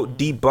quote unquote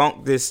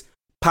debunk this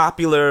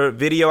popular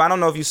video. I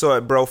don't know if you saw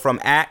it, bro, from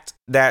ACT,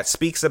 that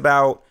speaks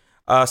about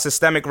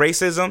systemic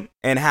racism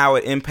and how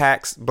it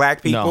impacts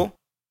black people. No.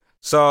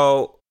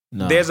 So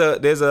there's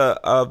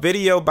a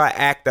video by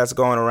ACT that's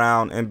going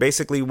around, and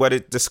basically what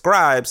it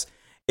describes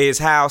is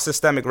how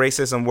systemic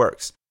racism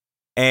works.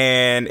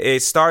 And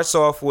it starts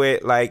off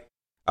with like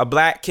a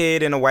black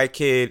kid and a white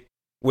kid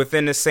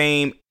within the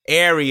same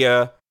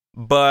area,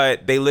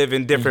 but they live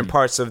in different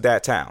parts of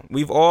that town.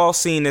 We've all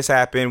seen this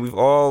happen. We've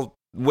all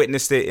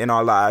witnessed it in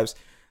our lives.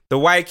 The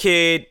white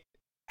kid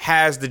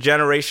has the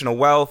generational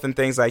wealth and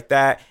things like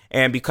that,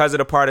 and because of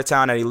the part of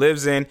town that he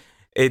lives in,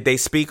 they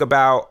speak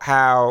about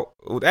how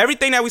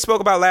everything that we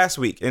spoke about last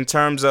week in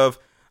terms of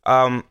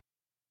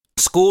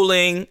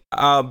schooling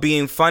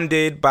being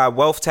funded by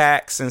wealth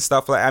tax and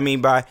stuff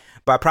by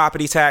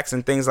property tax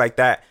and things like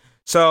that.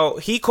 So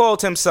he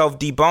called himself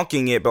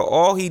debunking it, but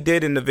all he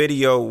did in the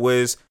video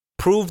was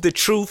prove the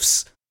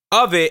truths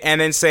of it and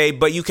then say,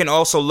 but you can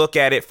also look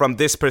at it from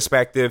this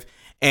perspective,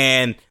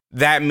 and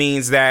that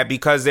means that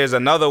because there's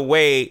another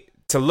way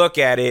to look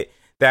at it,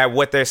 that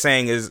what they're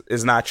saying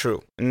is not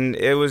true. And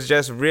it was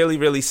just really,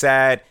 really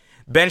sad.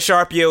 Ben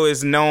Sharpio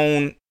is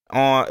known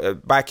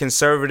by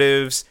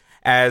conservatives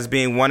as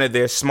being one of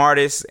their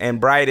smartest and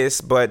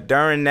brightest, but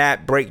during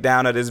that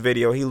breakdown of this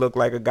video, he looked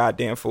like a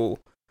goddamn fool.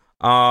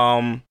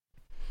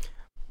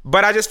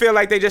 But I just feel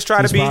like they just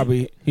try to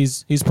be.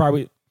 He's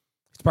probably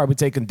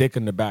taking dick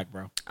in the back,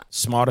 bro.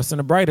 Smartest and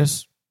the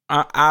brightest.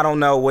 I don't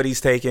know what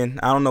he's taking.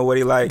 I don't know what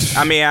he likes.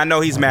 I mean, I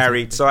know he's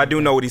married, so I do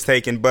know what he's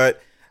taking.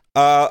 But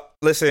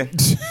listen,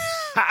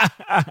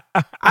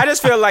 I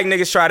just feel like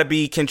niggas try to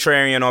be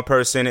contrarian on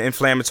purpose,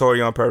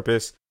 inflammatory on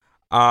purpose.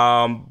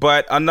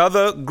 But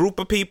another group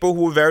of people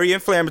who were very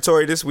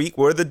inflammatory this week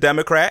were the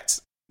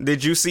Democrats.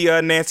 Did you see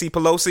Nancy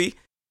Pelosi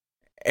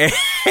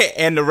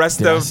and the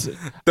rest of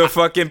the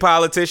fucking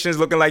politicians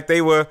looking like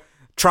they were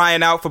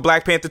trying out for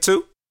Black Panther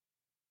 2?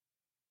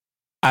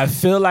 I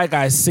feel like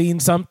I seen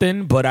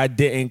something, but I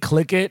didn't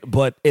click it,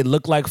 but it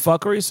looked like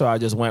fuckery, so I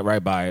just went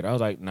right by it. I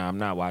was like, nah, I'm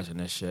not watching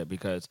this shit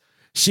because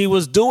she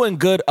was doing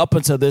good up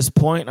until this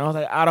point. I was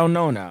like, I don't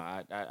know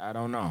now. I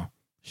don't know.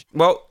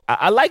 Well,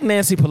 I like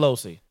Nancy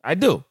Pelosi. I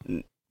do.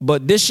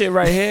 But this shit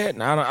right here, I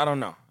don't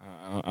know.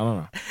 I don't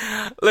know.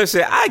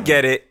 Listen, I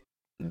get it.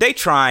 They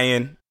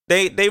trying.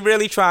 They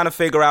really trying to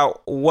figure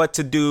out what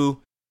to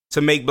do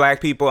to make black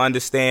people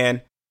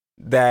understand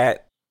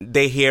that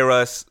they hear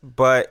us,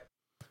 but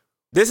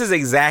this is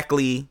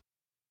exactly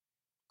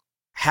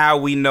how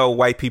we know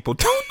white people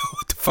don't know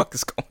what the fuck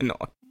is going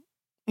on.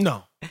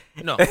 No.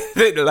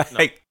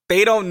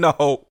 They don't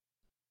know.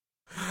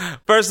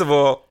 First of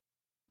all,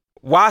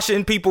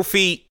 washing people's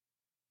feet,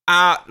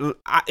 all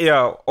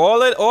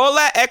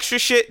that extra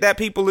shit that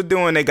people are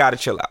doing, they gotta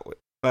chill out with.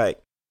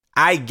 Like,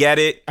 I get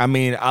it. I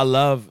mean, I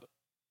love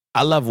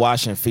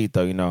washing feet,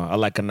 though. You know, I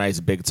like a nice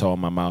big toe in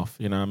my mouth.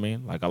 You know what I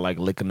mean? Like, I like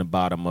licking the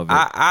bottom of it,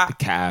 the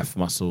calf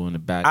muscle in the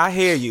back. I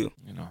hear you.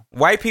 You know,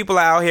 white people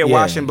are out here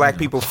washing black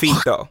people's feet,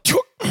 though,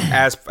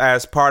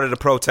 as part of the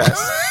protest.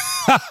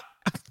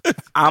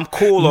 I'm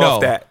cool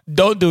off that.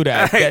 Don't do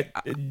that.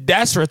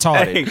 That's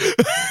retarded.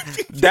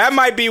 That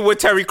might be what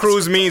Terry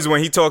Crews means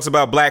when he talks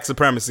about black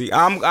supremacy.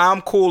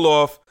 I'm cool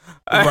off.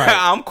 Right.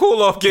 I'm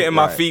cool off getting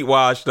my feet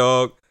washed,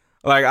 dog.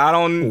 Like, I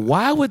don't.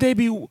 Why would they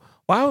be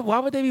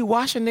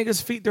washing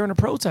niggas' feet during a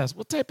protest?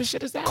 What type of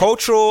shit is that?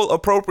 Cultural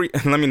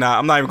appropriation. I'm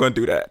not even going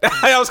to do that.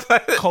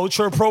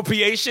 Cultural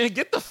appropriation?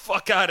 Get the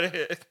fuck out of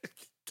here.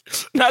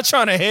 Not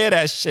trying to hear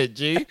that shit,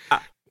 G.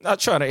 Not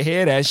trying to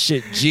hear that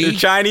shit, G. The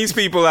Chinese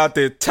people out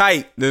there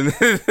tight. They're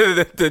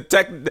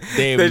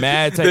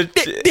mad.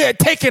 They're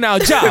taking our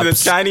jobs.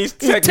 The Chinese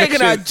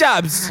taking our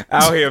jobs.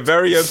 Out here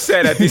very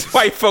upset at these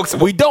white folks.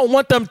 We don't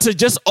want them to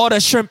just order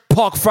shrimp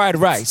pork fried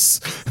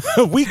rice.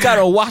 We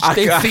gotta wash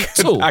their feet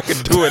too. I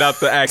can do it out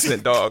the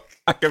accent, dog.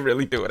 I can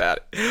really do it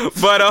at it.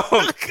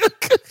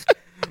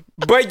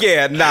 But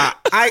yeah, nah,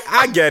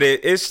 I get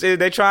it.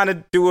 They're trying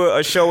to do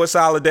a show of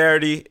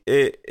solidarity.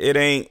 It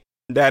ain't.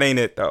 That ain't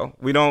it, though.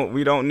 We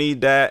don't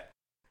need that.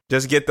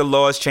 Just get the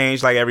laws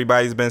changed like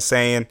everybody's been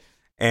saying,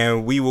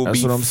 and we will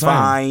be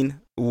fine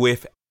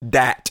with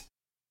that.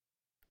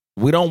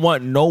 We don't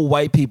want no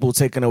white people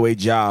taking away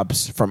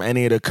jobs from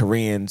any of the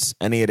Koreans,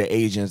 any of the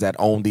Asians that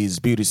own these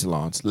beauty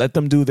salons. Let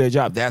them do their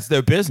job. That's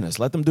their business.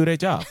 Let them do their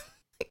job.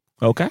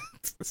 Okay?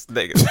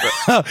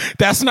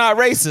 That's not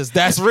racist.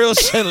 That's real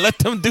shit. Let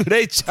them do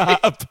their job.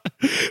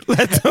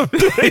 Let them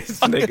do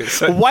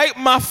their Wipe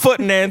my foot,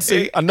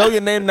 Nancy. I know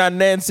your name not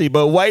Nancy,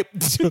 but wipe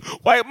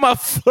my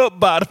foot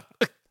bottom.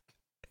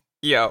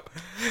 Yo.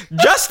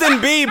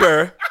 Justin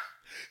Bieber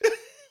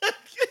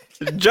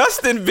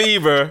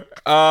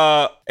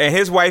and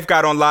his wife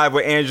got on live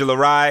with Angela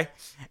Rye,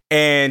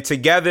 and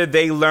together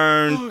they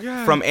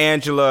learned from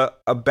Angela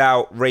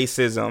about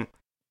racism.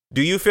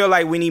 Do you feel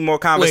like we need more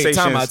conversations?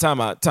 Wait, time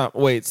out.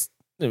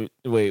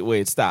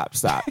 Wait, stop.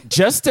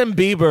 Justin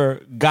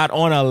Bieber got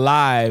on a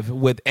live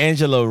with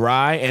Angela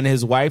Rye and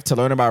his wife to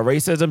learn about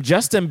racism.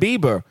 Justin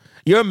Bieber,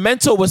 your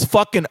mentor was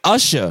fucking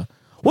Usher.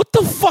 What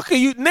the fuck are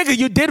you, nigga?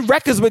 You did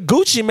records with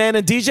Gucci Mane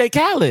and DJ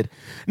Khaled.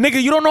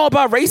 Nigga, you don't know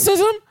about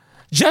racism?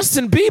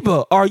 Justin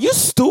Bieber, are you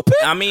stupid?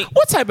 I mean,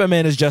 what type of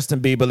man is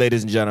Justin Bieber,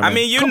 ladies and gentlemen? I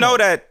mean, you know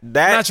that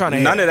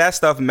none of that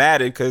stuff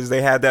mattered because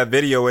they had that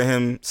video with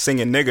him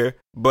singing nigger,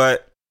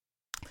 but...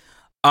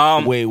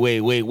 Wait.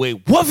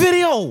 What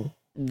video?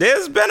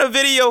 There's been a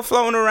video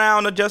floating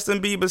around of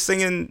Justin Bieber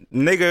singing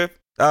nigger,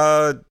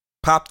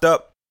 popped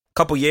up a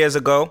couple years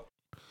ago.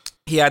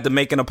 He had to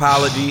make an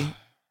apology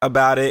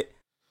about it.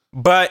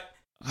 But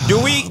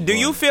do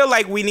you feel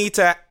like we need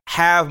to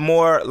have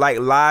more like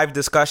live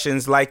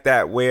discussions like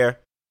that where,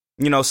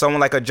 you know,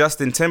 someone like a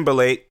Justin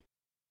Timberlake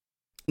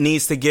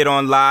needs to get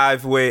on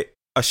live with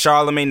a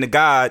Charlemagne the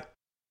God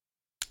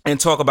and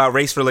talk about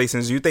race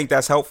relations? Do you think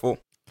that's helpful?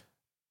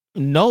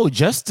 No,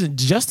 Justin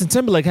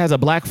Timberlake has a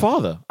black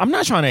father. I'm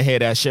not trying to hear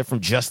that shit from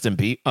Justin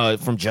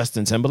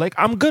Timberlake.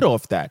 I'm good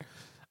off that.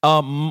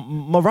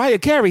 Mariah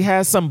Carey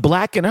has some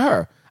black in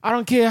her. I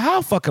don't care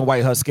how fucking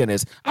white her skin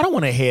is. I don't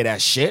want to hear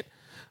that shit.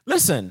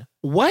 Listen,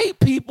 white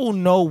people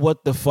know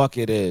what the fuck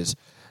it is.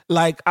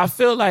 Like, I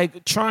feel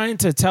like trying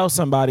to tell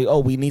somebody, oh,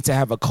 we need to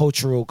have a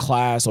cultural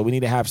class, or we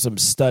need to have some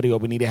study, or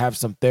we need to have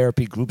some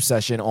therapy group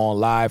session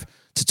on live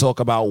to talk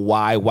about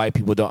why white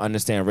people don't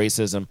understand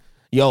racism.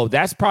 Yo,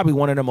 that's probably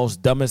one of the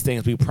most dumbest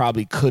things we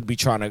probably could be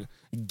trying to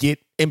get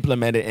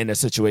implemented in a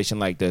situation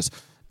like this.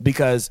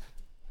 Because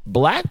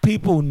black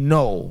people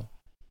know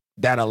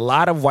that a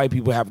lot of white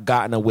people have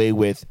gotten away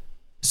with.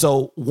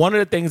 So one of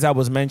the things that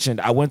was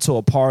mentioned, I went to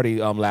a party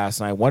last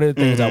night. One of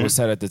the things that was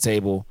said at the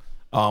table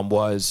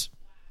was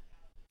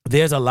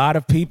there's a lot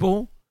of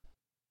people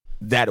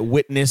that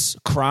witness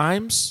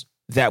crimes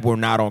that were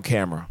not on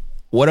camera.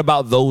 What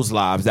about those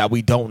lives that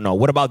we don't know?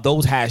 What about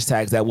those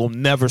hashtags that we'll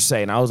never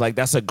say? And I was like,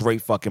 that's a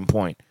great fucking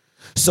point.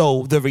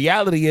 So the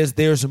reality is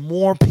there's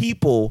more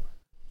people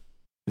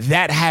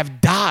that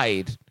have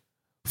died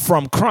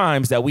from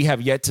crimes that we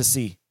have yet to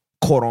see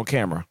caught on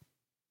camera.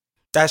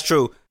 That's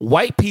true.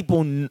 White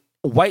people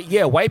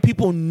white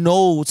people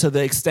know to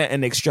the extent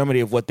and extremity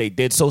of what they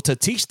did. So to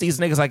teach these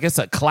niggas like it's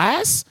a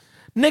class,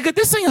 nigga,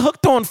 this ain't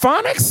hooked on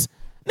phonics.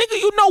 Nigga,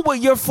 you know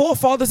what your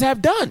forefathers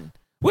have done.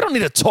 We don't need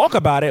to talk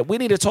about it. We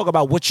need to talk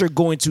about what you're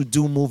going to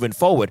do moving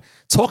forward.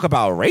 Talk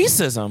about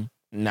racism.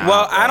 Nah,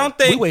 well, I don't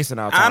think we wasting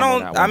our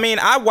time. I mean,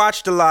 I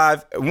watched the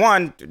live.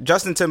 One,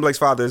 Justin Timberlake's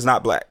father is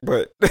not black,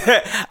 but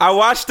I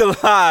watched the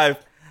live.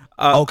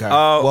 Okay.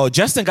 Well,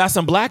 Justin got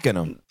some black in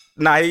him.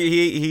 Nah,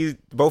 he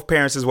both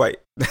parents is white.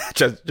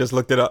 just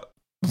looked it up.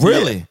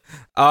 Really?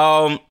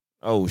 Yeah.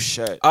 Oh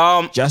shit.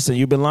 Justin,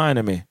 you've been lying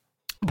to me.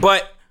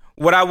 But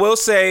what I will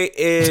say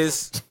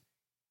is,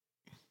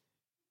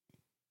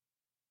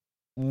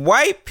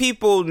 white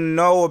people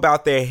know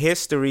about their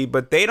history,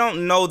 but they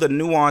don't know the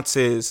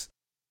nuances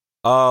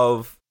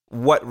of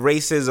what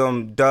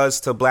racism does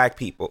to black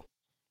people.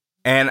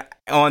 And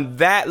on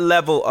that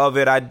level of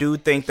it, I do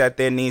think that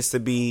there needs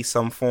to be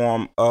some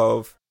form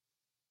of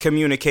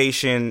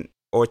communication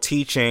or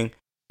teaching,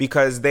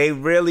 because they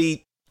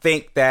really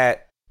think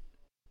that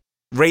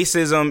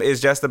racism is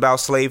just about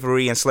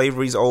slavery and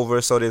slavery's over,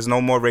 so there's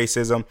no more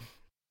racism.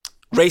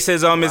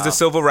 Racism is the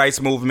civil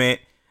rights movement.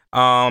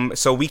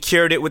 So we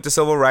cured it with the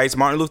civil rights.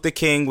 Martin Luther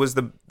King was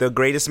the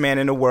greatest man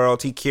in the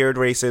world. He cured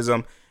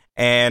racism.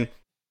 And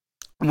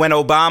when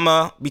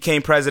Obama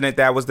became president,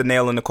 that was the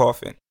nail in the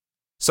coffin.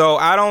 So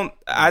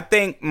I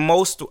think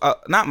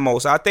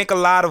I think a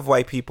lot of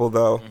white people,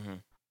 though,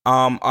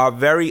 are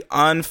very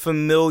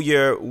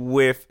unfamiliar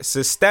with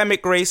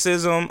systemic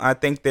racism. I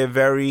think they're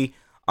very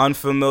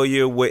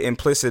unfamiliar with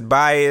implicit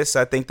bias.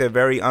 I think they're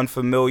very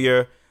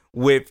unfamiliar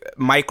with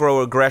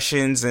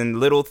microaggressions and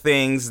little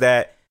things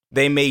that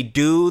they may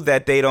do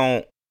that they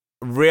don't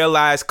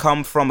realize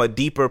come from a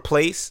deeper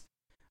place.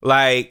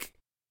 Like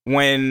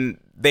when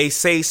they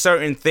say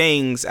certain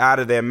things out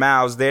of their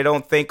mouths, they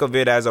don't think of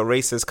it as a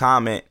racist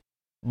comment,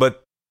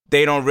 but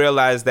they don't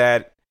realize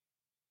that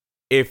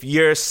if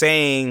you're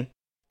saying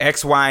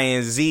X, Y,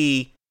 and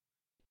Z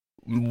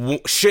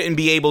shouldn't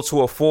be able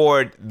to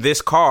afford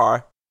this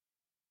car,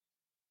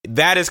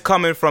 that is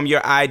coming from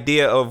your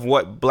idea of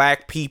what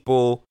black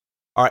people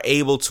are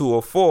able to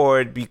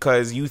afford,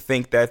 because you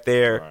think that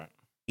they're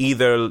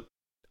either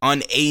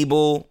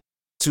unable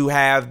to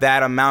have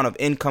that amount of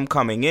income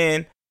coming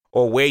in,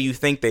 or where you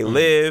think they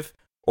live,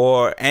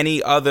 or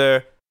any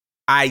other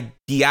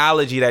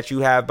ideology that you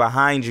have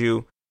behind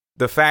you.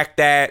 The fact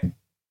that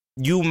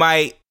you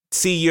might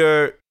see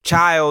your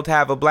child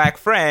have a black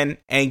friend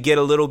and get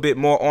a little bit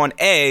more on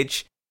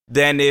edge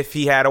than if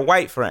he had a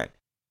white friend.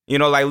 You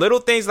know, like little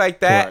things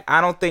like that. Correct.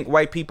 I don't think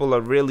white people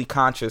are really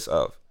conscious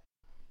of.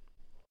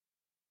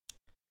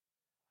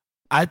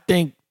 I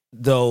think,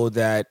 though,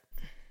 that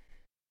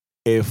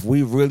if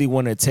we really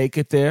want to take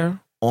it there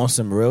on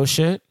some real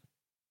shit,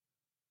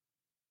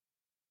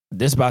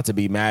 this about to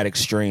be mad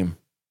extreme.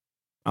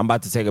 I'm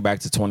about to take it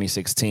back to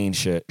 2016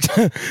 shit.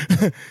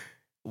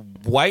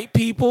 White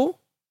people,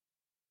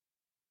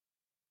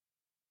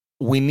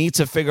 we need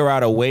to figure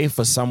out a way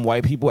for some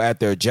white people at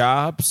their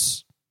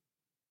jobs,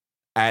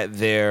 at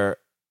their,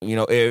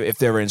 if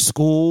they're in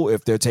school,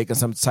 if they're taking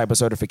some type of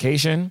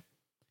certification,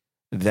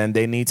 then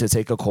they need to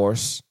take a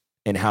course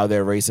in how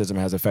their racism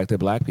has affected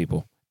black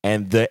people.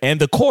 And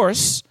the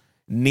course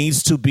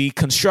needs to be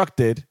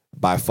constructed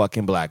by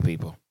fucking black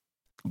people.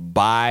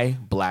 By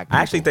black people.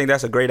 I actually think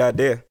that's a great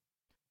idea.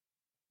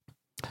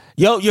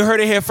 Yo, you heard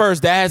it here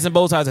first. Dads and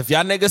bow ties. If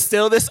y'all niggas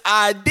steal this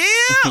idea,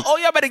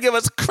 y'all better give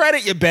us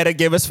credit. You better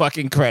give us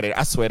fucking credit.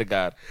 I swear to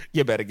God.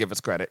 You better give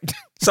us credit.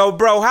 So,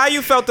 bro, how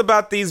you felt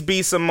about these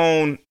B.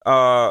 Simone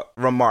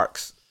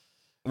remarks?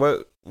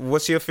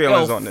 What's your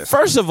feelings on this?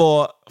 First of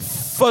all,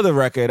 for the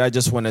record, I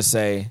just want to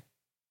say,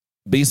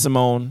 B.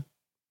 Simone,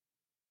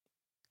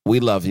 we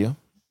love you.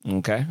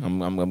 Okay, I'm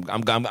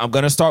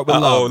gonna start with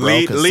love. Bro,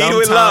 lead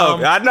with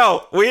love. I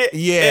know.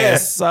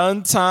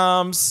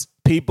 Sometimes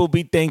people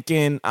be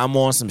thinking I'm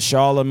on some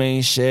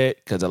Charlemagne shit,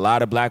 because a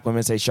lot of black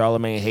women say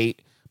Charlemagne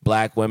hate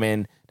black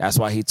women. That's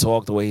why he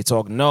talked the way he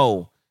talked.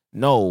 No,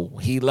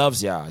 he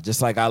loves y'all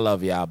just like I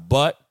love y'all.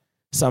 But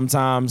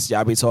sometimes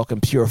y'all be talking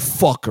pure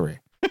fuckery,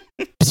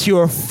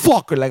 pure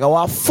fuckery. Like,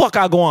 oh, fuck,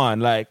 I go on.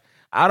 Like,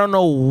 I don't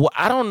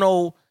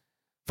know.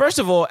 First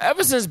of all,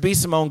 ever since B.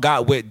 Simone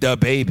got with the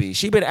baby,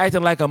 she been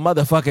acting like a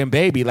motherfucking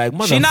baby. Like,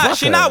 motherfucker.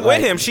 She not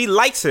with him. She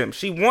likes him.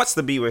 She wants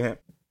to be with him.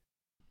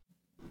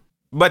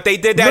 But they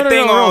did that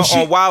thing on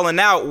Wildin'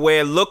 Out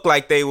where it looked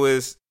like they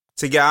was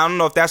together. I don't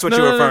know if that's what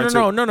you're referring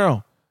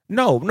to.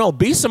 No.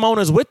 B. Simone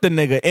is with the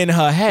nigga in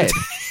her head.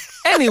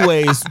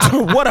 Anyways,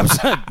 what I'm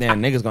saying,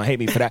 damn, niggas gonna hate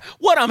me for that.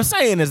 What I'm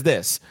saying is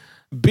this: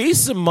 B.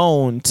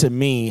 Simone to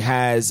me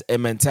has a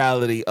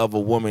mentality of a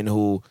woman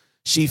who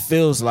she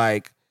feels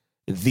like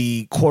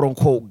the quote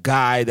unquote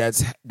guy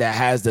that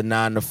has the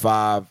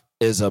 9-to-5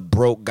 is a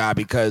broke guy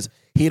because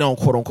he don't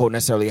quote unquote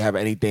necessarily have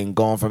anything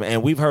going from it.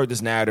 And we've heard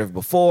this narrative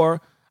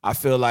before. I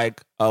feel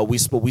like we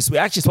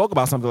actually spoke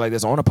about something like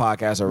this on a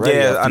podcast already.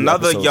 Yeah,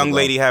 another young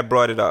lady had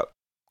brought it up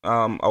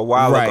a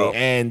while ago.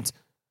 And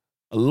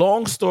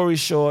long story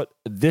short,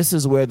 this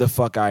is where the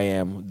fuck I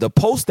am. The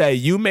post that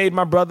you made,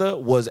 my brother,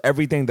 was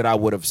everything that I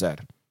would have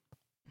said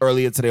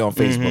earlier today on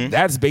Facebook.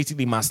 That's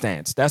basically my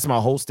stance. That's my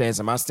whole stance.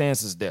 And my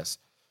stance is this.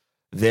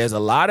 There's a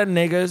lot of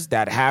niggas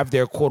that have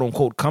their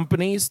quote-unquote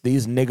companies.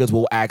 These niggas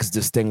will ask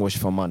distinguished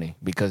for money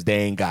because they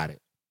ain't got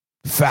it.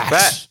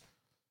 Facts.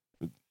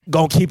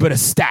 Gonna keep it a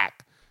stack.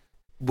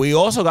 We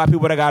also got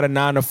people that got a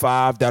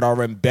 9-to-5 that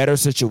are in better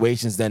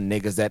situations than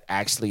niggas that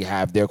actually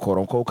have their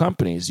quote-unquote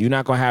companies. You're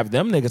not going to have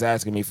them niggas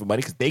asking me for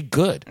money because they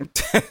good.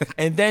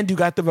 And then you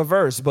got the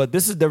reverse. But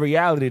this is the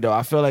reality, though.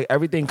 I feel like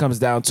everything comes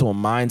down to a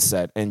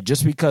mindset. And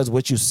just because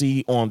what you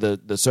see on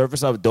the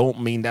surface of it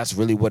don't mean that's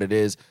really what it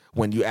is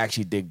when you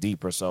actually dig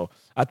deeper. So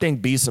I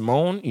think B.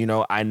 Simone,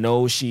 I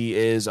know she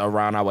is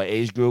around our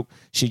age group.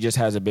 She just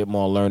has a bit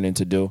more learning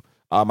to do.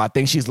 I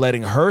think she's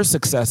letting her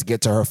success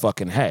get to her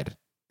fucking head.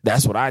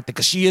 That's what I think,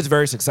 because she is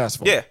very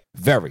successful. Yeah.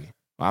 Very.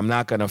 I'm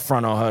not going to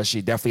front on her.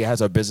 She definitely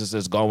has her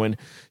businesses going.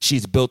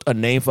 She's built a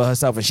name for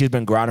herself, and she's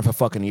been grinding for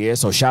fucking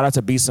years. So shout out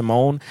to B.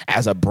 Simone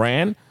as a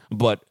brand.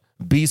 But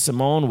B.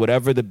 Simone,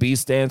 whatever the B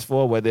stands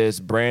for, whether it's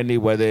Brandy,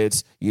 whether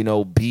it's,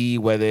 B,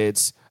 whether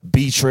it's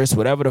Beatrice,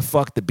 whatever the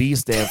fuck the B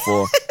stand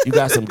for, you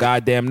got some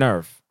goddamn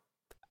nerve.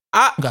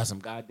 I'm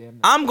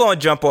going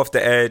to jump off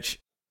the edge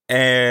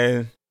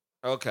and...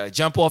 Okay,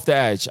 jump off the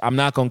edge. I'm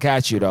not gonna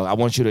catch you though. I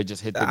want you to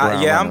just hit the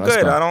ground. Yeah, I'm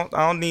good. I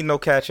don't need no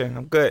catching.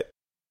 I'm good.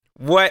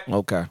 What?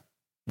 Okay.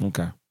 I'm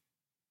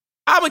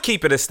gonna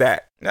keep it a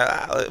stack.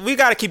 We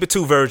gotta keep it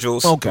 2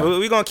 Virgils. Okay.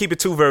 We're gonna keep it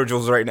 2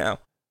 Virgils right now.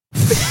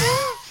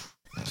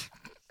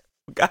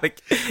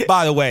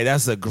 By the way,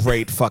 that's a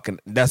great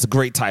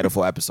title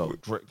for episode.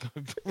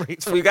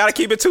 Great. We gotta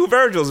keep it 2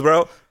 Virgils,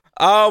 bro.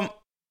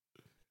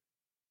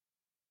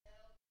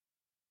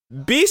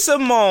 B.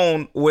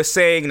 Simone was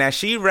saying that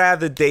she'd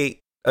rather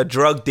date a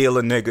drug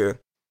dealer nigga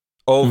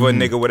over a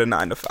nigga with a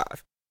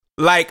 9-to-5.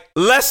 Like,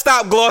 let's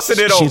stop glossing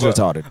it over. She's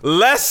retarded.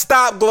 Let's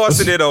stop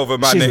glossing it over,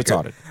 my nigga. She's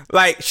retarded.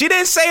 Like, she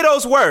didn't say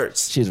those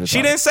words. She's retarded.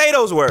 She didn't say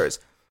those words.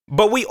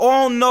 But we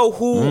all know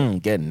who...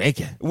 Get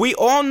naked. We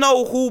all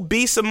know who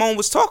B. Simone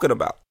was talking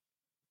about.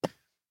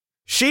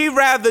 She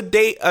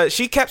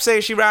kept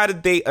saying she'd rather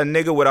date a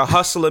nigga with a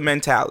hustler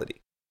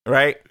mentality.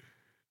 Right?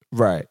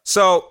 Right.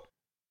 So...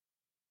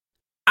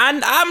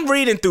 I'm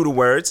reading through the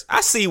words. I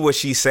see what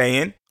she's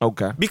saying.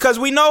 Okay. Because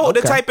we know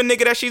the type of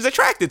nigga that she's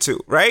attracted to,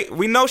 right?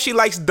 We know she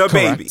likes the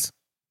baby.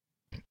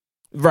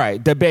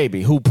 Right, the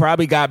baby who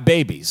probably got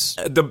babies.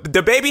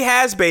 The baby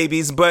has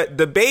babies, but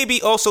the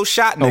baby also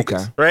shot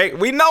niggas, right?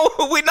 We know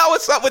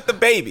what's up with the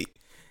baby.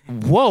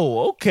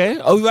 Whoa, okay.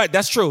 Oh, right,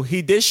 that's true.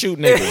 He did shoot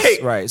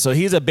niggas, right? So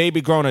he's a baby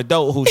grown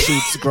adult who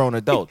shoots grown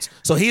adults.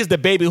 So he's the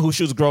baby who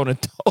shoots grown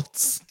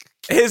adults.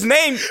 His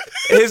name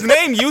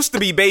used to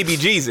be Baby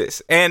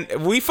Jesus, and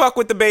we fuck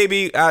with the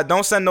baby.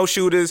 Don't send no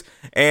shooters,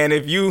 and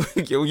if you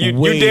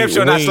damn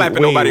sure not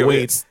slapping nobody.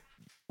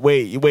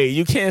 Wait,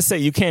 you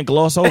can't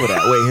gloss over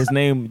that. Wait, his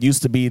name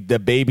used to be the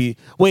baby.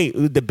 Wait,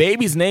 the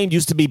baby's name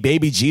used to be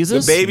Baby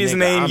Jesus? The baby's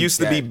name used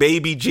to be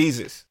Baby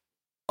Jesus.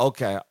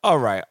 Okay, all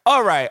right.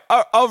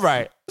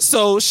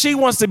 So she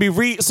wants to be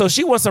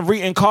she wants some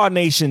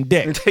reincarnation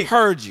dick.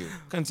 Heard you.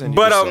 Continue.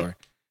 But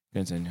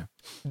continue.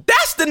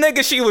 That's the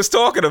nigga she was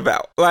talking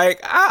about.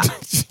 Like,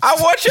 I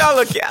want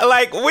y'all to,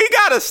 like, we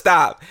gotta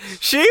stop.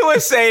 She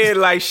was saying,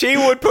 like, she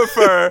would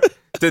prefer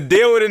to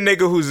deal with a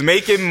nigga who's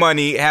making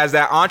money, has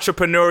that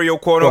entrepreneurial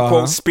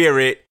quote-unquote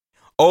spirit,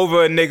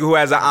 over a nigga who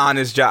has an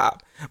honest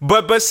job.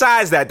 But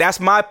besides that, that's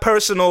my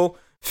personal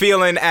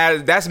feeling,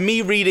 that's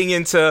me reading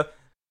into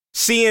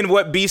seeing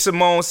what B.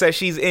 Simone says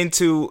she's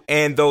into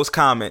and those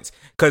comments.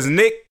 Because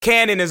Nick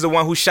Cannon is the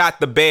one who shot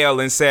the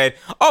bail and said,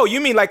 oh, you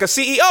mean like a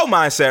CEO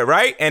mindset,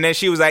 right? And then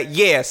she was like,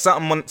 yeah,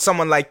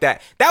 someone like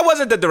that. That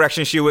wasn't the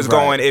direction she was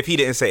going if he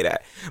didn't say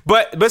that.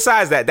 But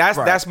besides that,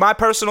 that's my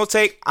personal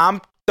take.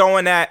 I'm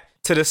throwing that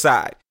to the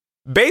side.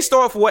 Based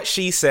off what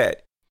she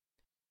said,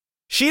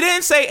 she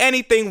didn't say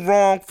anything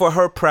wrong for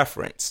her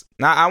preference.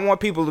 Now, I want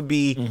people to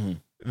be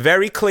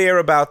very clear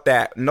about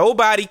that.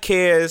 Nobody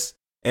cares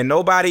and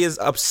nobody is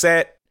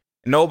upset.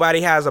 Nobody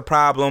has a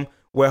problem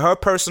with her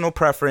personal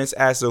preference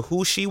as to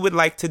who she would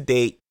like to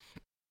date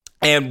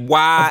and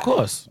why. Of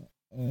course.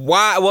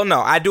 Why? Well, no,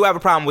 I do have a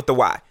problem with the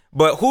why,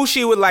 but who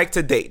she would like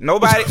to date.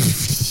 Nobody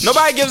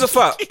gives a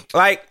fuck.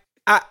 Like,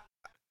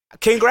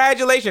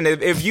 congratulations.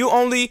 If you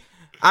only,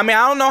 I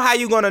don't know how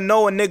you're going to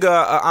know a nigga,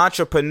 an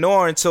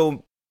entrepreneur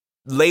until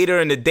later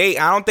in the date.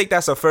 I don't think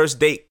that's a first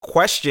date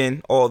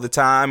question all the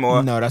time.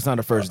 Or no, that's not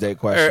a first date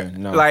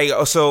question. No. Like,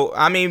 so,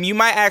 you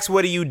might ask,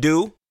 what do you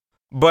do?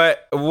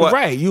 But what?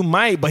 Right, you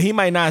might, but he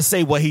might not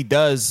say what he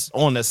does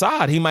on the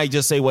side. He might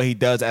just say what he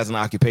does as an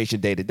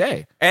occupation day to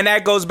day. And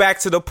that goes back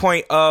to the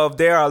point of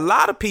there are a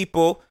lot of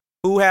people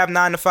who have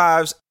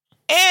 9-to-5s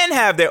and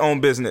have their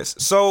own business.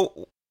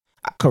 So,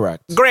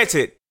 correct.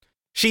 Granted,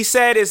 she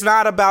said it's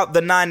not about the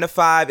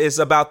 9-to-5, it's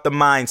about the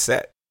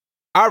mindset.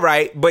 All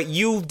right, but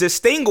you've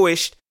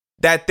distinguished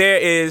that there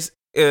is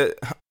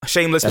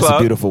shameless plug. That's a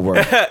beautiful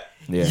word.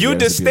 You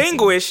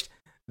distinguished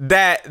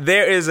that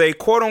there is a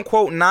quote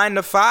unquote 9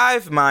 to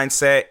 5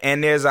 mindset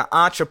and there's an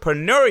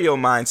entrepreneurial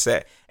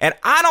mindset. And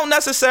I don't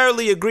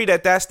necessarily agree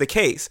that that's the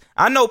case.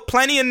 I know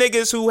plenty of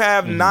niggas who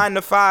have 9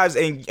 to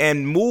 5s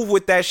and move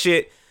with that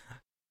shit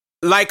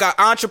like an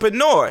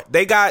entrepreneur.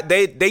 They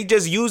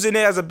just using it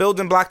as a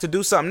building block to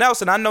do something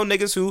else. And I know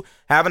niggas who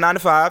have a 9 to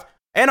 5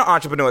 and are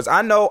entrepreneurs.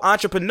 I know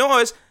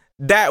entrepreneurs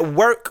that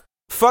work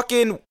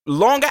fucking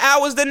longer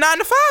hours than 9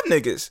 to 5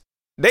 niggas.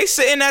 They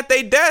sitting at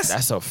their desk.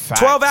 That's a fact.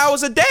 12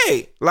 hours a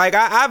day. Like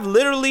I've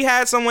literally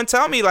had someone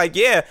tell me, like,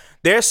 yeah,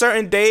 there are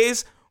certain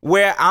days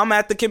where I'm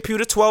at the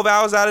computer 12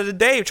 hours out of the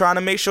day trying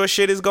to make sure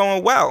shit is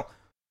going well.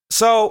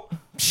 So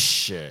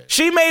shit.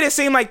 She made it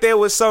seem like there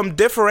was some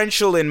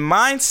differential in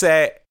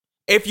mindset.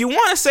 If you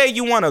want to say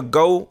you want a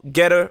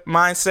go-getter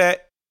mindset,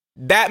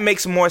 that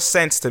makes more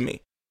sense to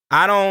me.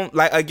 I don't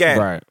like, again,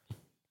 right.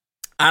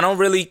 I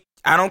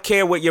don't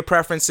care what your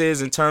preference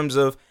is in terms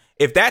of,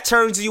 if that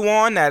turns you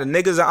on, that a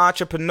nigga's an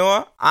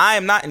entrepreneur, I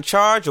am not in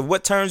charge of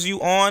what turns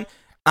you on.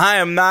 I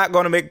am not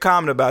going to make a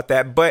comment about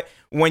that. But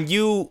when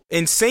you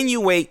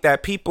insinuate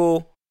that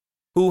people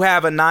who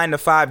have a 9 to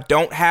 5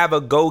 don't have a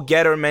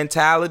go-getter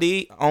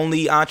mentality,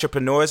 only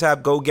entrepreneurs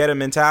have go-getter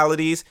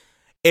mentalities,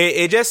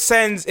 it just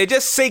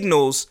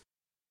signals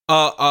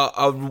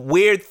a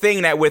weird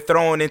thing that we're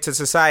throwing into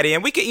society.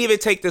 And we could even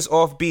take this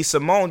off B.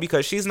 Simone,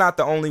 because she's not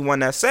the only one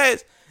that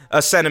says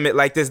a sentiment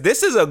like this.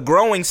 This is a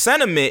growing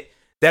sentiment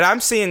that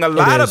I'm seeing a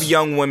lot of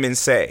young women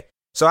say.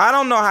 So I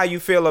don't know how you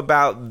feel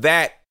about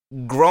that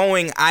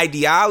growing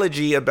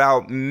ideology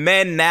about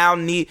men now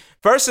need.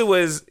 First it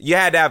was you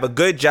had to have a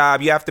good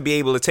job, you have to be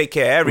able to take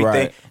care of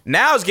everything. Right.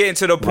 Now it's getting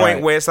to the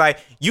point where it's like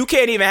you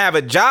can't even have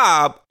a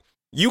job.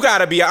 You got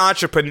to be an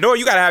entrepreneur.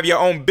 You got to have your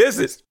own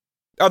business.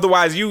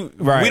 Otherwise, we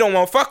don't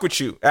want to fuck with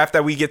you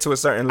after we get to a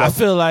certain level.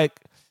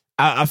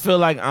 I feel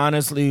like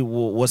honestly,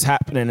 what's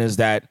happening is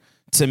that,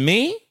 to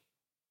me,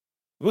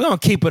 we're going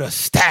to keep it a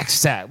stack.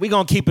 We're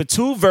going to keep it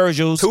two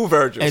Virgils.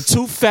 And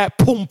two fat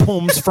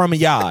pum-pums from a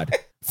yard.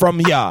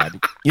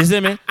 You see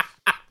me?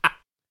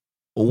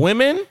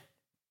 Women,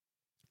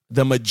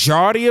 the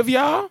majority of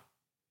y'all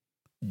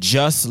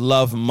just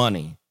love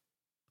money.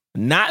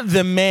 Not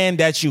the man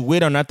that you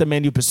with or not the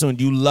man you pursuing.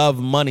 You love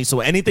money. So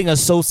anything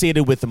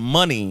associated with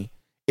money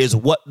is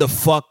what the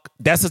fuck.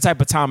 That's the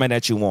type of time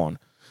that you want.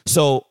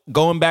 So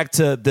going back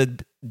to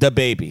the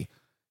baby,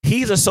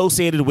 he's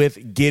associated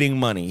with getting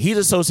money. He's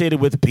associated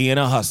with being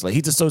a hustler.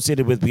 He's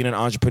associated with being an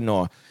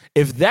entrepreneur.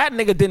 If that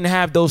nigga didn't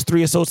have those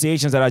three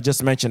associations that I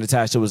just mentioned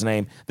attached to his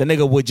name, the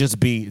nigga would just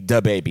be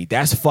the baby.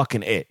 That's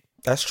fucking it.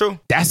 That's true.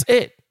 That's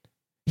it.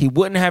 He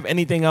wouldn't have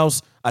anything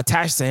else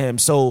attached to him.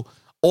 So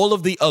all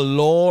of the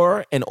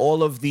allure and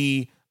all of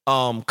the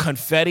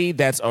confetti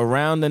that's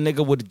around the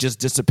nigga would just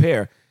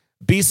disappear.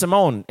 B.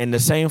 Simone, in the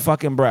same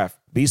fucking breath.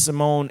 B.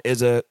 Simone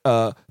is a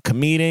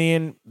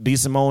comedian. B.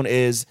 Simone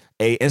is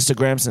a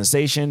Instagram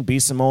sensation. B.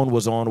 Simone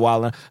was on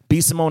Wild. B.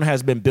 Simone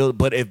has been built,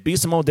 but if B.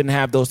 Simone didn't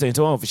have those things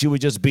on, she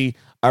would just be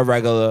a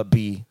regular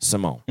B.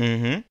 Simone.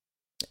 Mm-hmm.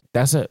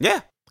 That's it.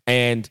 Yeah.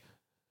 And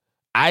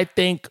I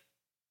think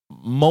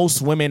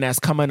most women that's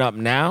coming up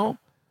now,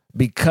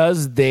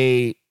 because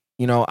they,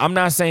 I'm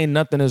not saying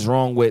nothing is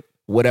wrong with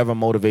whatever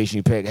motivation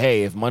you pick.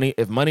 Hey, if money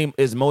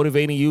is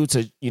motivating you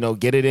to,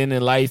 get it in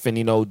life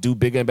and, do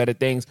bigger and better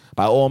things,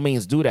 by all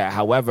means do that.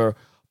 However,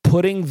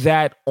 putting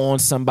that on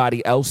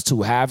somebody else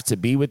to have to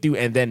be with you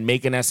and then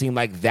making that seem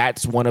like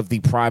that's one of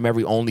the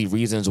primary only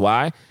reasons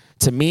why,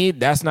 to me,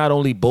 that's not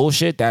only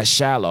bullshit, that's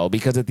shallow.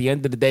 Because at the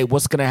end of the day,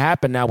 what's going to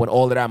happen now when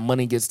all of that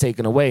money gets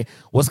taken away?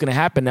 What's going to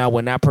happen now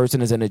when that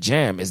person is in a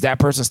jam? Is that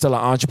person still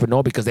an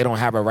entrepreneur because they don't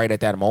have it right at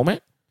that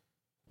moment?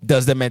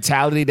 Does the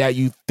mentality that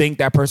you think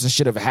that person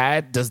should have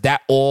had, does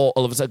that all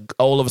of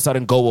a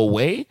sudden go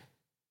away?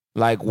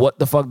 Like, what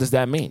the fuck does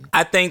that mean?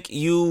 I think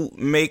you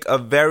make a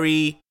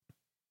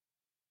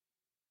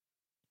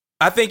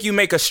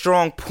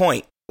strong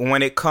point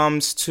when it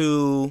comes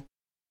to,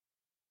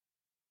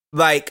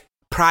 like,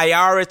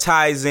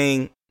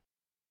 prioritizing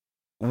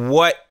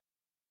what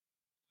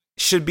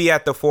should be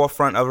at the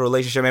forefront of a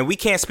relationship. And we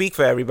can't speak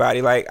for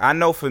everybody. Like, I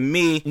know for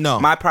me,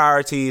 my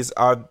priorities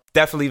are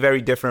definitely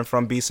very different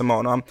from B.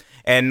 Simone.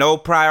 And no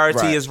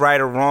priority is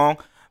right or wrong.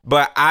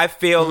 But I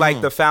feel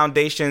like the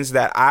foundations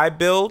that I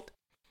build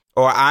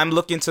or I'm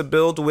looking to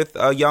build with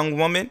a young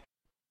woman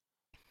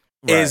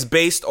is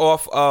based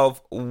off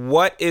of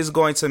what is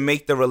going to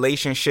make the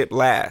relationship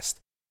last.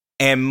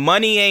 And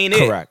money ain't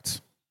it.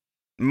 Correct.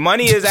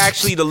 Money is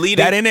actually the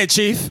leading. That ain't it,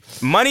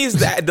 Chief. Money is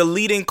the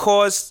leading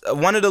cause,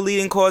 one of the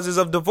leading causes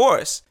of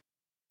divorce.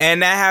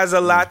 And that has a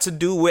lot to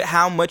do with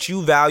how much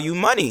you value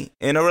money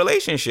in a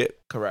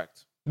relationship.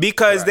 Correct.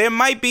 Because there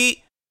might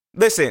be,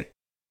 listen,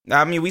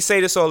 I mean, we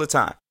say this all the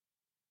time.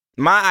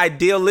 My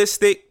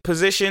idealistic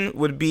position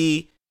would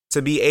be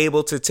to be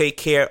able to take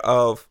care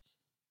of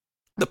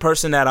the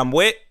person that I'm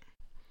with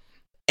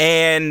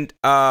and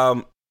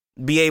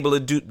be able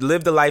to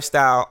live the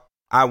lifestyle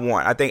I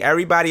want. I think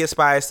everybody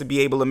aspires to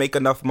be able to make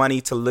enough money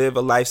to live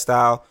a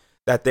lifestyle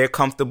that they're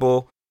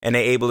comfortable and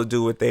they're able to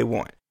do what they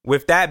want.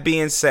 With that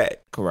being said,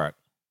 correct.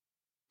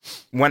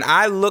 when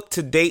I look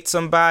to date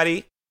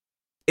somebody,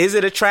 is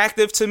it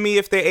attractive to me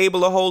if they're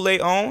able to hold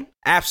their own?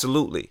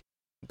 Absolutely.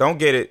 Don't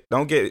get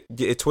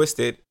it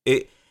twisted.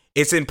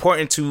 It's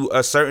important to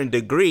a certain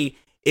degree.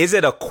 Is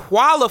it a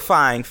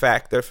qualifying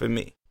factor for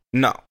me?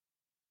 No.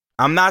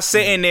 I'm not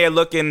sitting there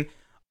looking,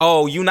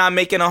 oh, you not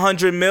making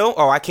 100 mil?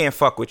 Oh, I can't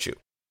fuck with you.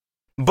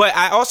 But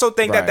I also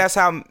think that that's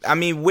how, I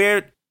mean,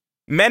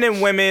 men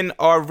and women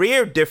are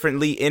reared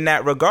differently in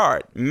that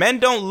regard. Men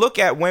don't look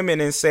at women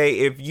and say,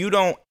 if you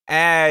don't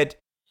add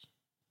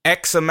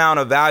X amount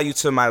of value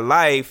to my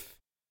life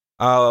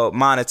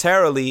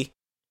monetarily,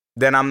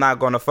 then I'm not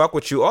going to fuck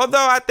with you.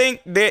 Although I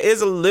think there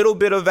is a little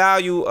bit of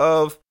value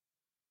of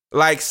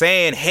like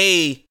saying,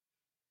 hey,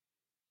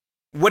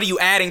 what are you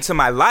adding to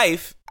my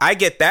life? I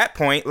get that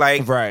point.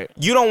 Like,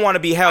 you don't want to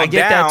be held down. I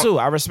get that too.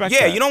 I respect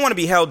that. Yeah, you don't want to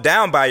be held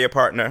down by your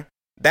partner.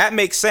 That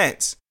makes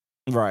sense.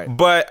 Right.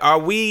 But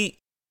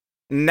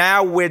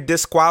we're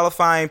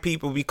disqualifying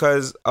people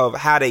because of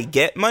how they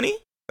get money?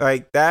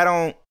 Like, that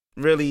don't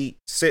really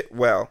sit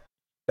well.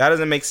 That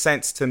doesn't make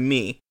sense to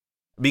me.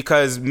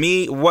 Because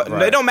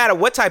it don't matter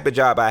what type of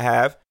job I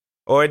have,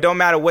 or it don't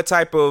matter what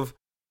type of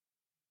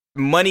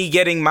money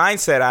getting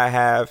mindset I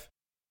have,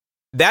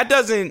 that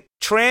doesn't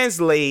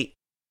translate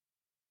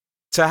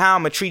to how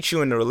I'm gonna treat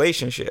you in the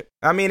relationship.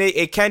 I mean,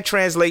 it can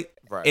translate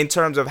in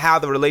terms of how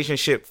the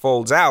relationship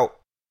folds out.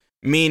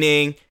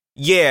 Meaning,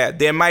 yeah,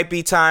 there might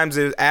be times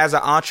as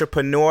an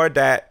entrepreneur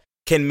that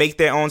can make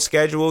their own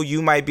schedule.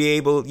 You might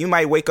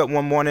wake up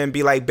one morning and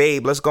be like,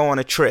 babe, let's go on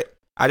a trip.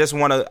 I just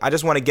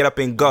wanna get up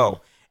and go.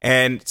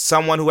 And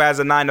someone who has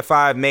a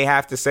 9-to-5 may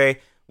have to say,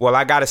 well,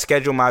 I got to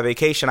schedule my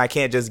vacation. I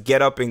can't just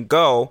get up and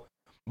go.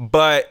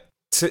 But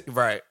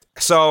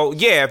so,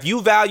 yeah, if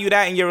you value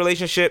that in your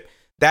relationship,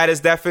 that is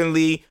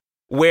definitely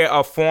where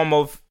a form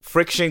of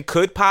friction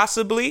could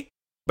possibly.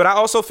 But I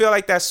also feel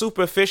like that's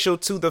superficial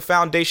to the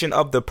foundation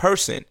of the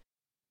person.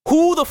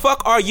 Who the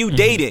fuck are you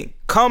dating?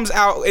 Comes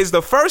out is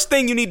the first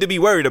thing you need to be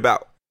worried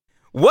about.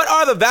 What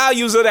are the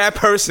values of that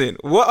person?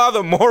 What are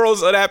the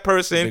morals of that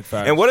person?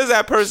 And what does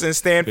that person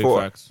stand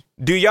for? Facts.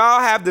 Do y'all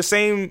have the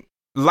same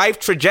life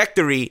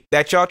trajectory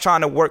that y'all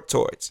trying to work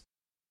towards?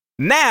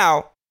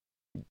 Now,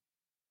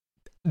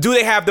 do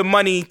they have the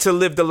money to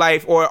live the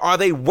life, or are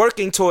they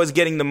working towards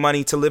getting the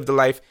money to live the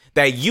life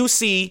that you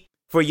see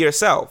for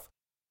yourself?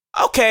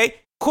 Okay,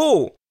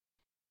 cool.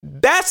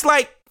 That's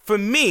like, for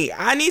me,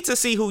 I need to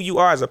see who you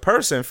are as a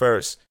person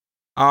first.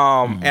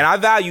 And I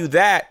value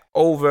that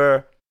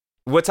over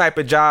what type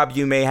of job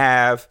you may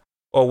have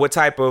or what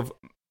type of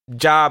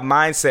job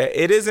mindset.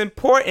 It is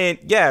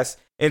important, yes,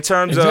 in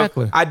terms of,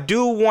 I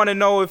do want to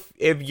know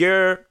if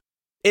you're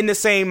in the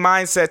same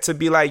mindset to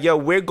be like, yo,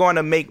 we're going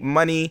to make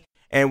money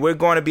and we're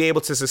going to be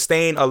able to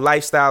sustain a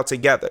lifestyle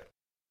together.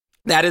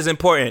 That is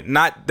important,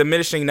 not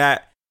diminishing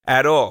that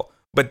at all.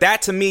 But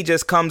that to me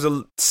just comes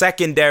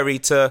secondary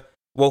to,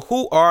 well,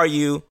 who are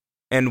you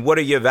and what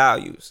are your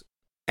values?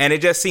 And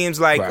it just seems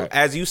like,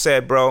 as you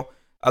said, bro,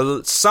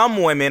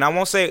 some women, I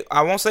won't say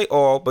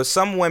all, but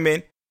some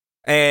women,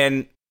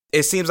 and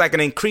it seems like an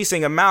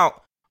increasing amount,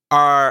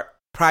 are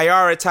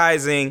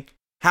prioritizing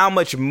how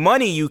much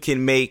money you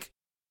can make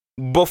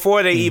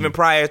before they even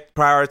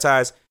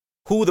prioritize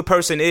who the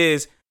person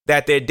is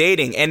that they're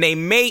dating. And they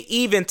may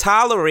even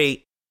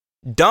tolerate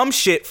dumb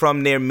shit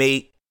from their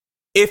mate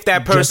if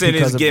that person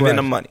is giving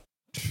them money.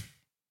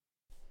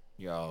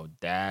 Yo,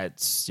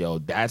 that's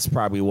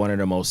probably one of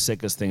the most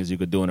sickest things you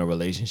could do in a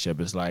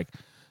relationship. It's like,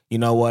 you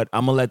know what?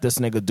 I'm going to let this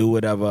nigga do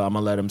whatever. I'm going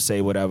to let him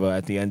say whatever.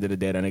 At the end of the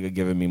day, that nigga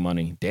giving me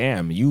money.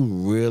 Damn, you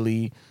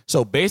really...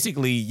 So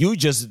basically, you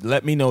just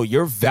let me know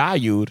you're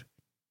valued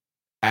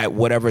at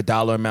whatever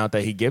dollar amount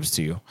that he gives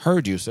to you.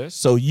 Heard you, sis.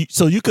 So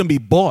you can be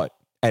bought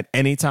at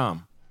any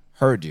time.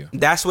 Heard you.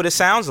 That's what it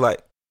sounds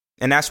like.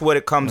 And that's what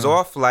it comes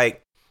off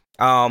like.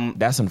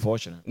 That's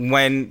unfortunate.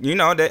 When,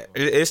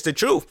 it's the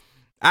truth.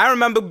 I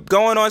remember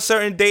going on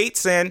certain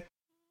dates, and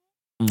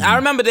I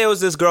remember there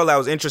was this girl I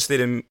was interested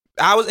in.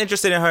 I was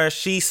interested in her.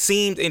 She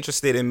seemed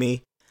interested in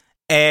me,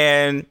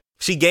 and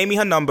she gave me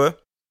her number.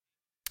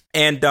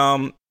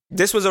 And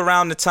this was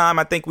around the time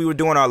I think we were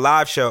doing our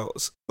live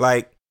shows,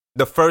 like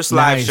the first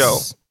live show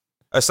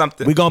or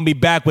something. We're going to be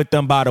back with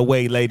them, by the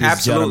way, ladies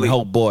and gentlemen.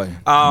 Oh, boy.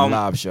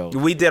 Live show.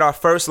 We did our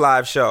first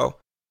live show,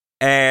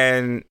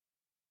 and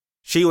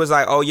she was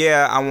like, oh,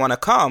 yeah, I want to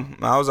come.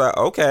 I was like,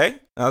 okay.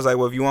 I was like,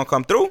 well, if you want to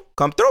come through,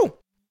 come through.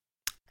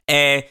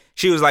 And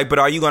she was like, but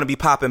are you going to be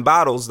popping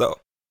bottles, though?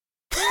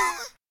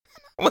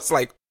 I was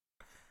like,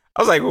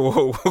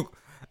 whoa.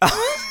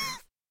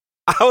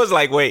 I was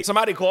like, wait.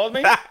 Somebody called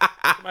me?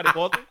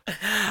 I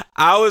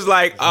was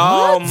like,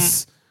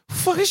 what?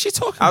 Fuck is she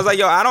talking I was like,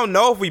 yo, I don't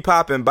know if we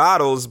popping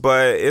bottles,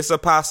 but it's a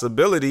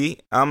possibility.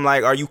 I'm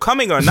like, are you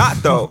coming or not,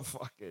 though?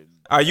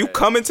 Are you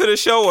coming to the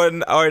show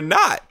or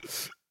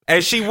not?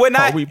 And she would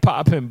not. Are we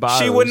popping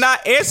bottles? She would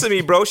not answer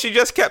me, bro. She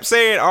just kept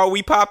saying, "Are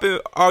we popping?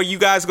 Are you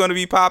guys going to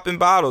be popping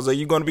bottles? Are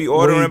you going to be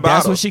ordering bottles?"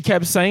 That's what she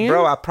kept saying,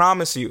 bro. I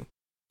promise you.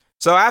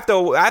 So after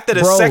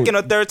the second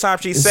or third time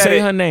she said say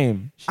her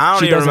name. I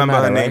don't even remember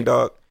her name,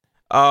 dog.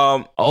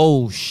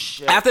 Oh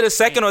shit! After the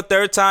second or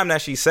third time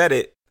that she said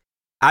it,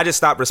 I just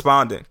stopped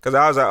responding because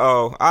I was like,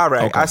 "Oh, all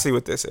right, okay. I see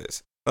what this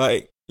is."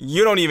 Like,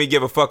 you don't even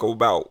give a fuck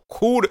about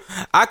who.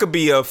 I could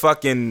be a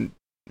fucking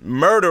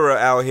murderer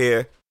out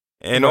here,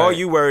 and all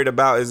you worried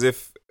about is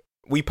if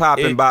we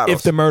popping bottles.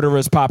 If the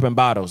murderer's popping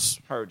bottles,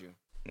 heard you.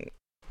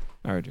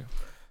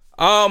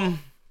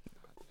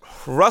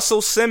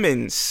 Russell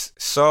Simmons.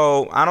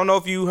 So I don't know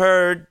if you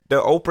heard,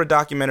 the Oprah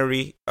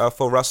documentary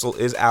for Russell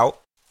is out.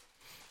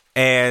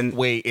 And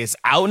wait, it's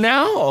out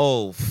now?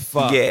 Oh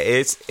fuck! Yeah,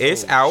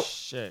 it's out.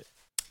 Shit.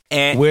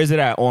 And where's it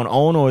at? On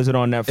OWN or is it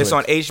on Netflix? It's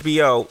on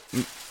HBO.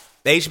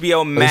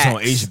 HBO Max. It's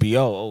on HBO.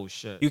 Oh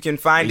shit! You can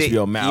find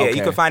HBO it. Max. Yeah, okay.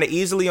 You can find it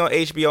easily on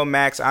HBO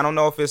Max. I don't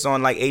know if it's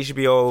on like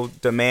HBO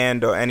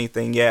Demand or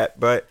anything yet,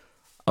 but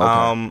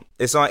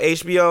it's on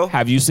HBO.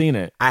 Have you seen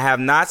it? I have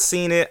not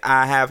seen it.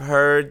 I have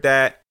heard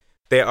that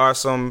there are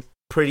some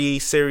pretty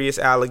serious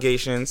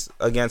allegations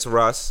against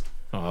Russ.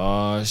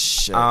 Oh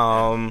shit!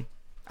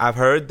 I've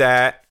heard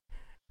that.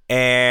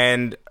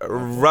 And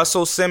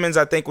Russell Simmons,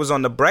 I think, was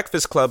on The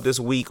Breakfast Club this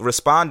week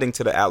responding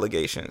to the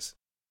allegations.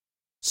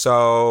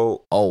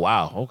 So... Oh,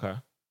 wow. Okay.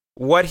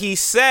 What he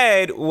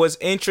said was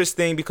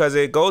interesting because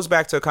it goes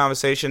back to a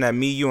conversation that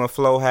me, you, and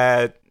Flo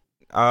had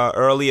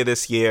earlier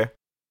this year.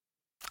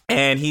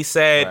 And he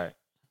said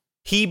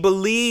he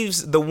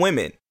believes the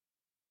women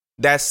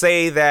that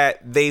say that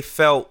they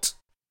felt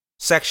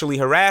sexually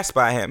harassed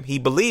by him. He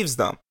believes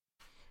them.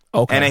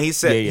 Okay. And then he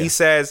said, he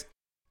says,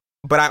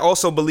 but I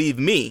also believe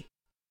me.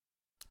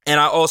 And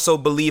I also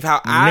believe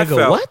how I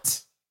felt.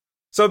 What?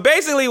 So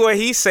basically what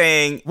he's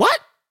saying... What?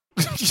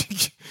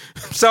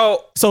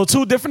 So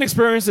two different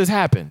experiences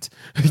happened.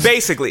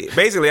 Basically,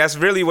 that's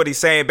really what he's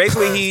saying.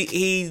 Basically,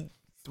 he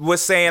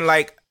was saying,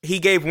 like, he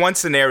gave one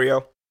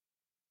scenario.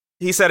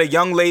 He said a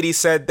young lady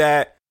said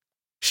that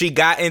she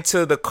got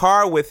into the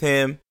car with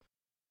him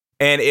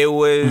and it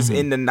was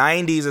in the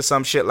 90s or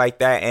some shit like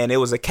that, and it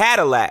was a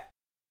Cadillac.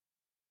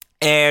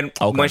 And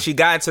when she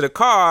got into the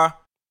car,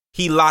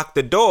 he locked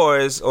the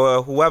doors,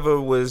 or whoever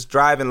was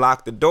driving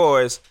locked the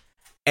doors,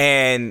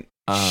 and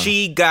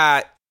she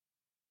got,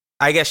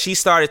 I guess she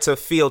started to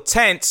feel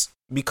tense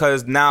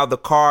because now the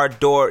car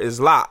door is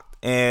locked.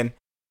 And,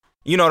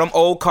 you know, them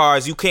old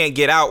cars, you can't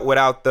get out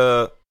without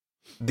the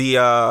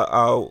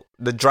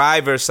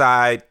driver's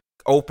side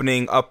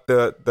opening up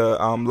the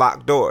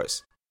locked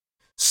doors.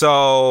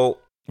 So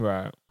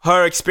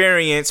her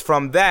experience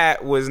from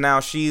that was now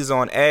she's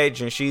on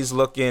edge and she's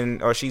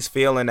looking, or she's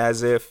feeling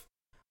as if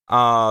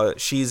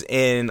she's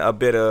in a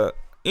bit of,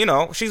 you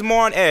know, she's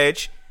more on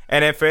edge.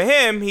 And then for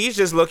him, he's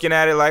just looking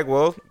at it like,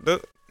 well,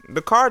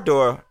 the car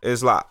door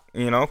is locked,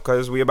 you know,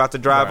 because we're about to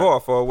drive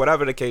off or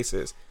whatever the case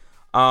is.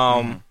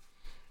 But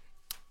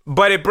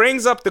it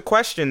brings up the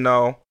question,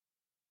 though,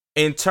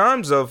 in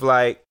terms of,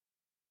 like,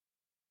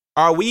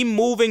 are we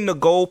moving the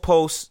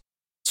goalposts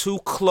too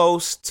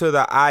close to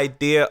the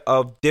idea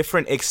of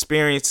different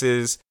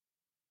experiences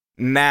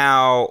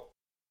now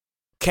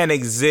can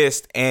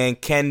exist and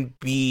can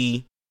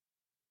be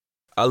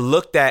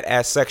looked at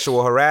as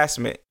sexual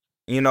harassment?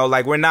 You know,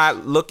 like, we're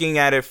not looking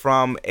at it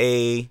from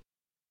a,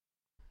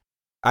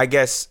 I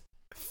guess,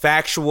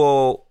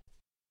 factual,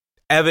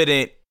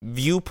 evident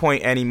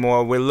viewpoint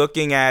anymore. We're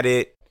looking at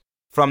it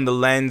from the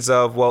lens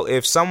of, well,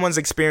 if someone's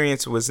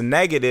experience was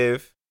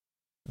negative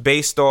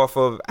based off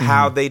of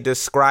how they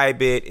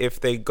describe it, if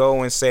they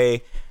go and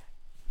say,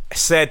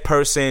 said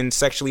person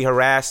sexually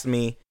harassed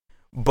me,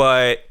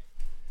 but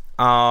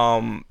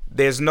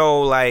there's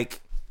no,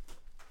 like,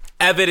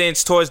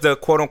 evidence towards the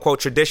quote-unquote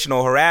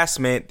traditional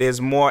harassment, there's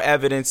more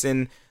evidence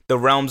in the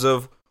realms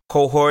of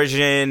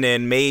coercion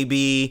and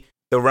maybe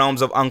the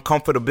realms of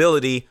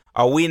uncomfortability.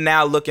 Are we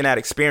now looking at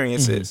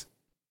experiences?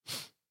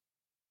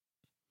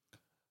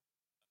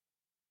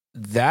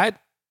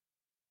 That,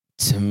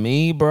 to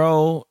me,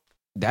 bro,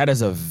 that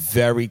is a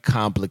very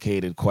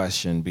complicated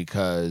question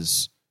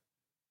because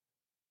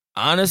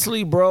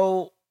honestly,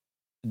 bro,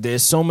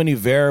 there's so many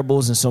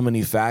variables and so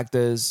many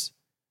factors.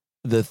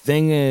 The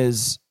thing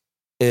is,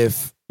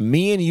 if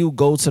me and you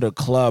go to the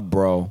club,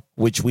 bro,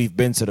 which we've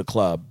been to the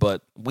club,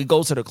 but we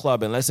go to the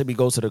club, and let's say we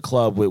go to the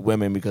club with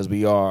women because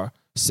we are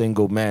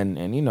single men,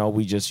 and, you know,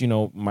 we just, you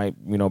know, might,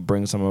 you know,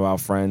 bring some of our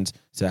friends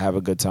to have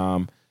a good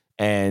time.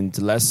 And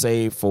let's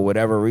say for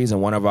whatever reason,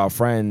 one of our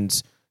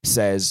friends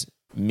says,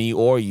 me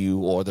or you,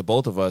 or the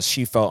both of us,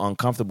 she felt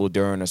uncomfortable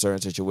during a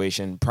certain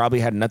situation, probably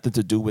had nothing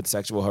to do with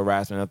sexual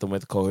harassment, nothing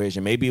with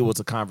coercion. Maybe it was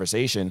a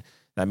conversation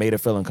that made her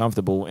feel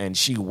uncomfortable, and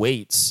she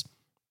waits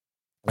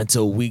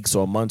until weeks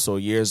or months or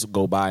years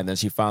go by, and then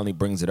she finally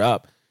brings it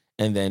up.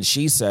 And then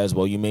she says,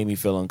 well, you made me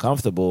feel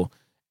uncomfortable.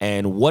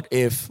 And what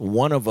if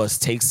one of us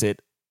takes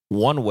it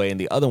one way and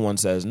the other one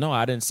says, no,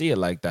 I didn't see it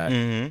like that?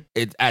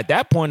 It, at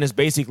that point, it's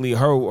basically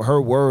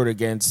her word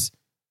against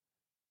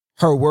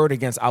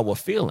our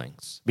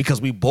feelings,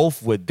 because we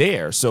both were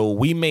there. So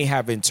we may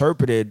have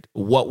interpreted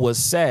what was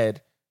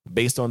said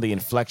based on the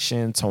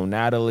inflection,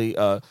 tonality,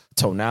 how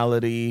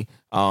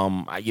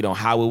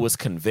it was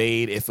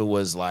conveyed, if it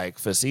was like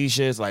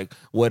facetious, like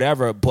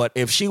whatever. But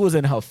if she was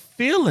in her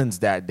feelings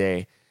that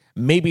day,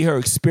 maybe her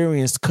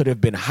experience could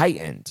have been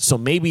heightened. So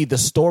maybe the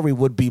story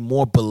would be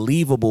more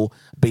believable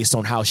based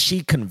on how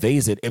she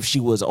conveys it if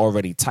she was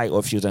already tight, or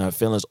if she was in her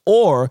feelings,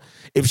 or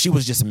if she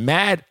was just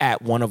mad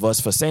at one of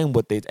us for saying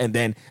what they, and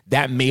then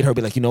that made her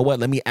be like, you know what,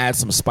 let me add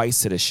some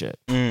spice to this shit.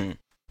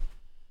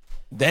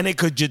 Then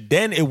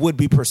it would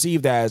be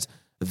perceived as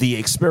the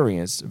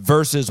experience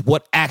versus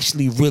what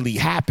actually really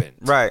happened.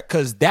 Right.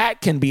 Because that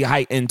can be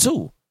heightened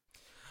too.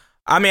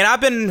 I mean,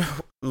 I've been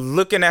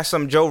looking at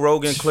some Joe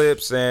Rogan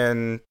clips,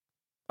 and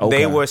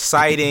they were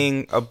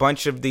citing a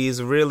bunch of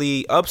these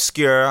really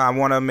obscure, I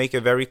want to make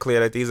it very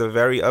clear that these are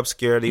very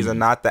obscure. These are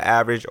not the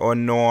average or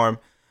norm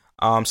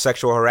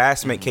sexual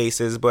harassment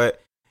cases, but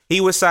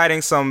he was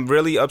citing some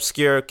really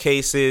obscure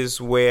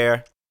cases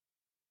where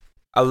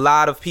a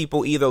lot of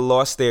people either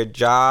lost their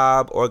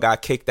job or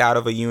got kicked out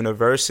of a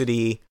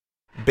university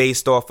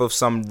based off of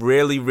some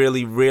really,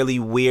 really, really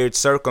weird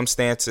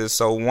circumstances.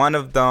 So one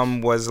of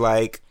them was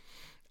like,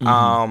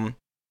 the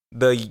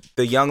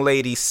young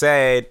lady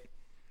said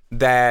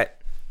that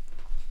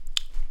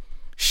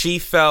she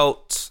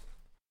felt,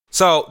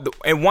 so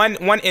in one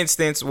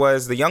instance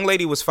was the young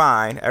lady was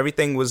fine,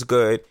 everything was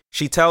good.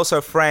 She tells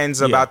her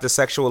friends about the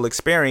sexual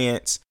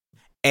experience,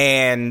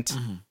 and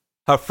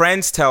her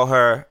friends tell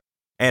her,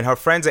 and her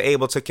friends are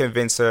able to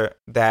convince her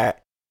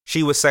that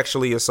she was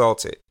sexually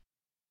assaulted.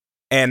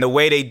 And the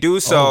way they do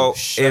so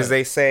is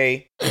they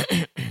say,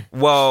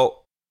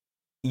 well,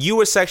 you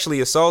were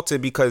sexually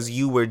assaulted because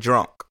you were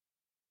drunk.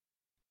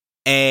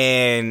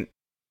 And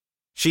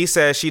she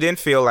says she didn't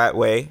feel that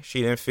way.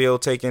 She didn't feel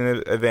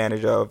taken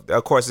advantage of.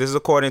 Of course, this is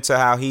according to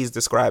how he's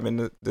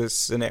describing this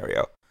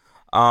scenario.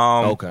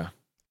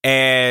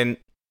 And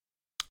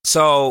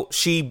so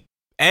she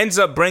ends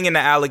up bringing the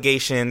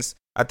allegations.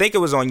 I think it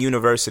was on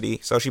university.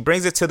 So she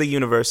brings it to the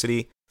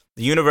university.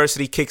 The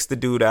university kicks the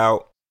dude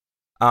out,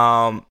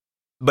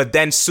 but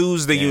then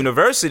sues the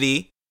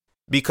university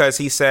because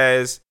he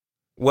says,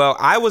 well,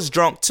 I was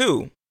drunk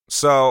too.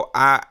 So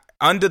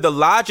under the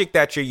logic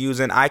that you're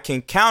using, I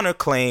can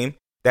counterclaim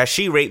that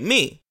she raped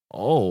me.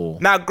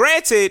 Now,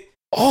 granted,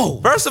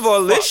 first of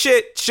all, this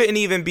shit shouldn't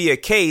even be a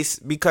case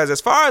because as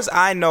far as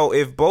I know,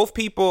 if both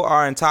people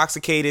are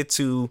intoxicated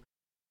to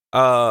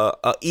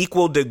a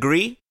equal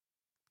degree,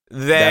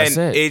 then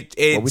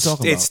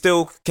it's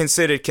still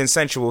considered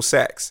consensual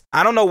sex.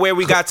 I don't know where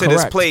we got to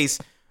this place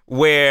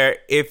where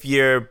if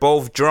you're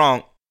both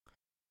drunk,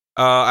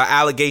 an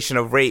allegation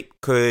of rape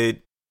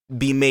could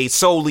be made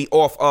solely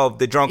off of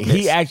the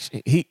drunkenness.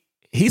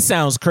 He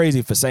sounds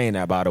crazy for saying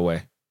that, by the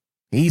way.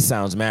 He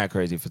sounds mad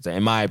crazy for saying,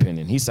 in my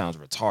opinion. He sounds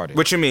retarded.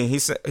 What you mean? He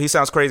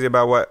sounds crazy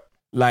about what?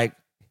 Like,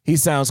 he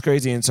sounds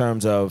crazy in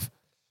terms of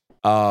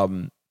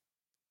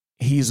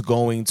he's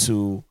going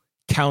to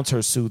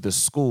countersue the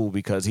school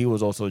because he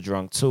was also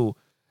drunk too.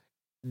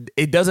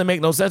 It doesn't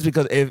make no sense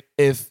because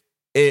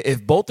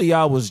if both of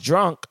y'all was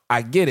drunk,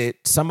 I get it.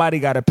 Somebody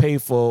got to pay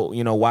for,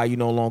 why you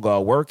no longer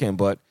are working,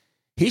 but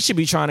he should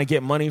be trying to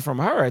get money from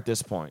her at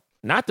this point,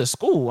 not the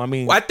school. I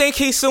mean, I think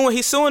he's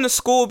suing the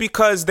school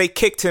because they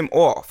kicked him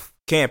off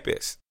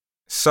campus.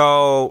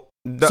 So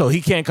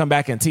he can't come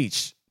back and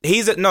teach.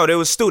 No, there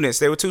was students.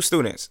 There were 2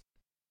 students.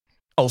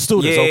 Oh,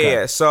 students. Okay.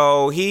 Yeah.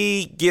 So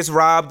he gets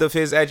robbed of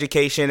his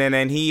education, and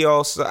then he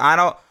also, I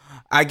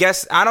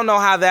don't know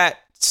how that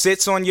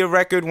sits on your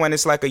record when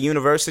it's like a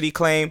university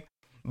claim,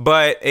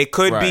 but it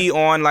could be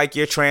on like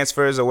your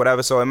transfers or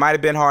whatever. So it might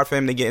have been hard for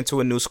him to get into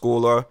a new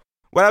school or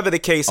whatever the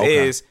case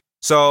is.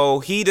 So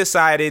he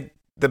decided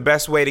the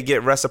best way to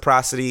get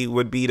reciprocity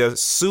would be to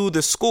sue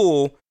the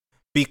school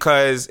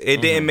because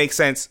it didn't make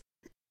sense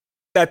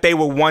that they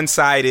were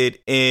one-sided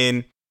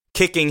in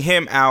kicking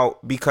him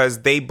out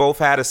because they both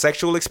had a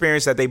sexual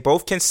experience that they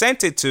both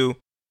consented to,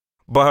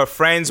 but her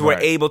friends were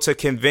able to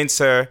convince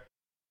her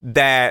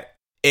that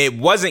it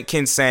wasn't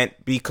consent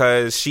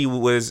because she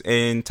was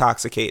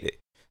intoxicated.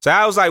 So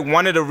that was like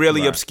one of the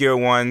really obscure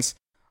ones.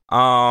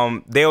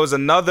 There was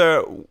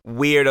another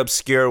weird,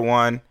 obscure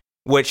one,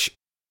 which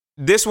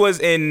this was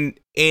in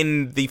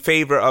the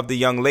favor of the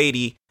young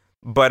lady,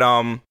 but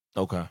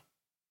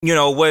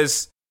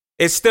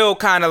it's still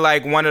kind of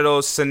like one of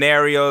those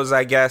scenarios,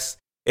 I guess.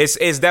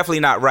 It's definitely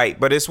not right,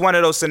 but it's one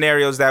of those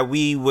scenarios that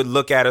we would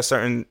look at a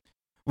certain,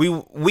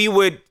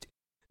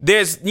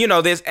 there's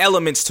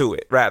elements to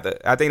it, rather.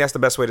 I think that's the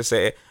best way to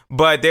say it.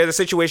 But there's a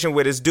situation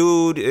where this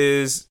dude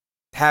is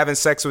having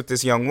sex with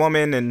this young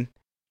woman, and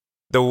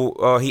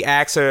he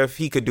asks her if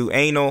he could do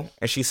anal,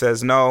 and she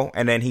says no,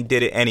 and then he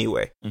did it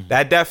anyway.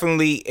 That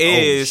definitely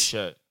is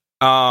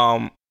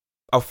a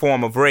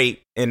form of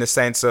rape in the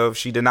sense of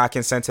she did not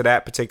consent to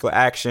that particular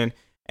action,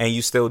 and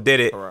you still did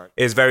it.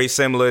 It's very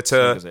similar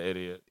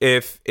to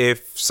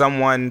if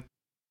someone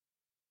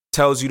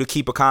tells you to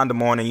keep a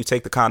condom on and you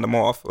take the condom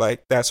off,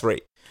 like that's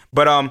rape.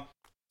 But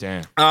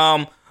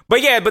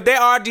but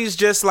there are these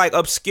just like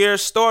obscure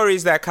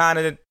stories that kind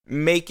of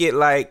make it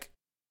like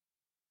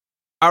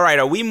all right,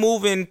 are we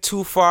moving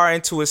too far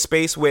into a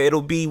space where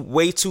it'll be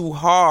way too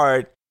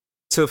hard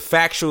to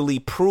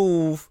factually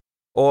prove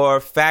or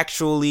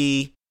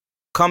factually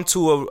come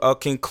to a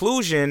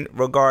conclusion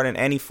regarding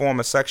any form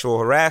of sexual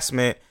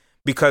harassment,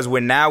 because we're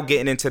now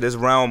getting into this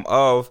realm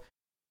of,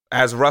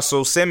 as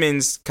Russell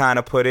Simmons kind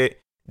of put it,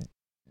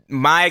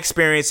 my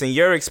experience and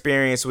your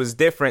experience was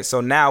different. So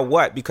now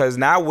what? Because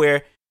now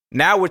we're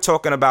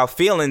talking about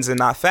feelings and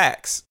not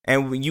facts.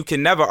 And you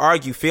can never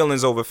argue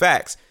feelings over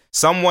facts.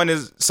 Someone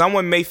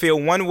may feel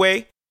one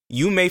way,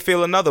 you may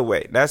feel another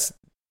way.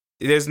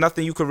 There's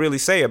nothing you could really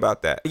say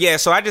about that. Yeah,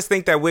 so I just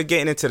think that we're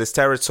getting into this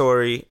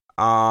territory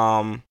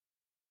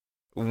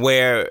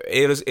where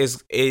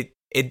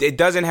it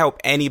doesn't help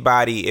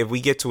anybody if we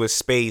get to a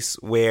space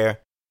where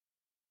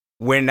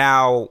we're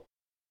now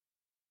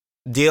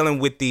dealing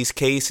with these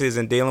cases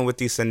and dealing with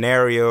these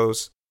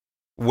scenarios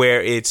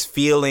where it's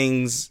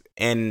feelings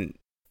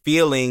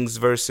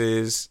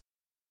versus,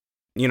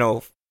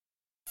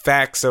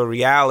 facts or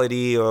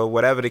reality or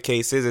whatever the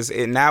case is.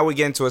 Now we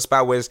get into a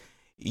spot where it's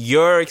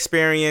your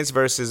experience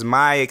versus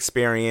my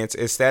experience,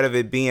 instead of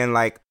it being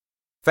like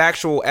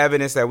factual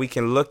evidence that we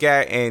can look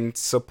at and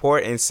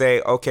support and say,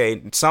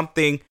 okay,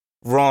 something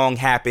wrong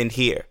happened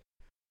here.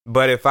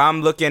 But if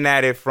I'm looking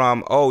at it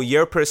from,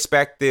 your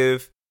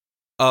perspective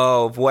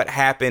of what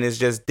happened is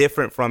just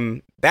different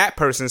from that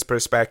person's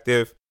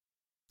perspective,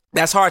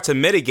 that's hard to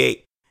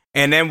mitigate.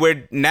 And then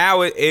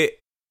it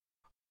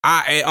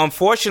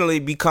unfortunately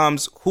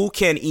becomes who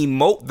can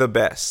emote the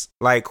best,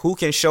 like who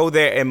can show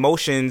their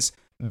emotions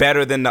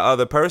better than the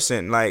other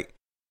person. Like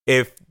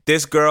if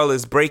this girl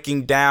is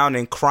breaking down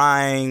and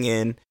crying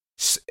and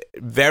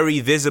very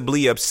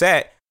visibly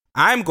upset,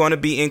 I'm going to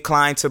be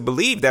inclined to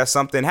believe that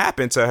something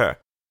happened to her.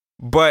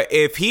 But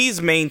if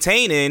he's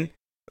maintaining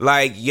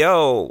like,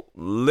 yo,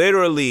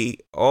 literally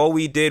all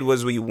we did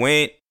was we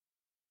went,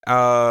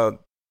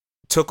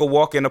 took a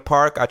walk in the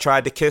park. I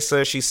tried to kiss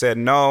her. She said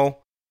no.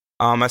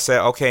 I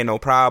said, okay, no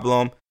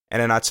problem.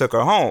 And then I took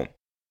her home.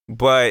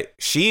 But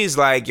she's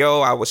like,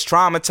 yo, I was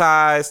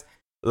traumatized.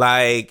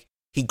 Like,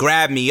 he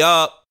grabbed me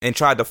up and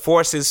tried to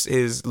force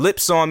his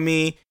lips on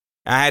me.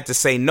 I had to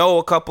say no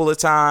a couple of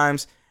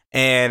times.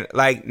 And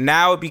like,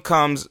 now it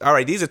becomes, all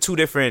right, these are two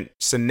different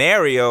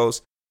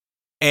scenarios.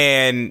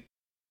 And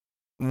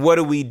what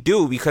do we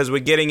do? Because we're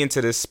getting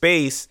into this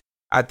space,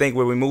 I think,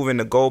 where we're moving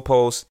the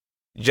goalposts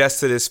just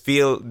to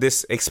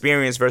this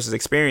experience versus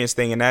experience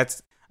thing. And I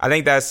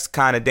think that's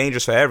kind of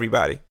dangerous for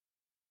everybody.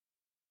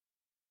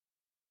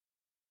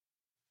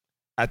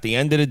 At the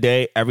end of the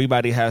day,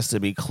 everybody has to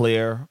be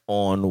clear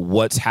on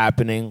what's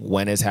happening,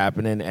 when it's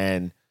happening.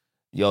 And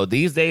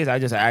these days I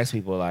just ask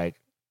people like,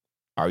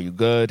 are you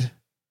good?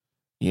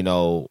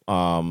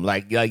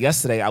 Like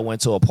yesterday I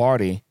went to a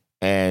party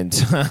and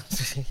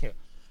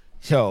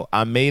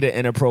I made an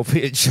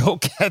inappropriate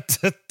joke at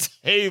the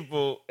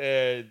table,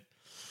 and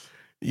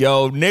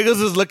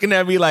niggas was looking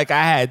at me like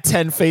I had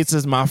 10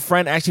 faces. My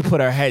friend actually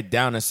put her head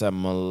down and said,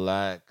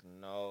 Malek,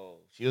 no.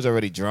 She was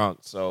already drunk.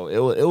 So it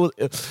was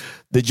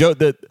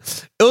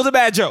a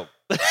bad joke.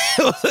 it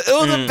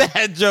was a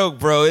bad joke,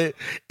 bro.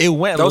 It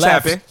went Those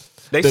left. happen.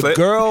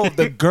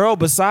 The girl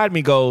beside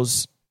me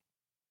goes,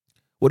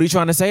 what are you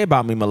trying to say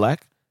about me,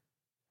 Malek?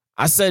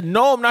 I said,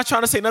 no, I'm not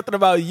trying to say nothing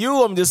about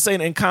you. I'm just saying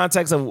in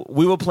context of,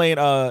 we were playing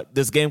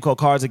this game called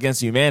Cards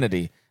Against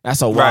Humanity.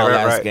 That's a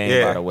wild-ass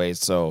game, by the way.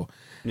 So,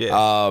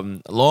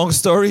 long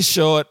story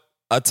short,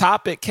 a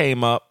topic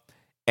came up,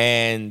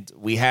 and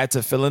we had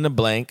to fill in the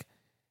blank,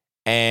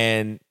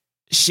 and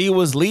she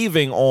was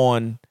leaving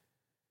on,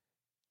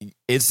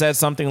 it said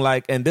something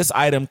like, and this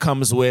item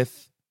comes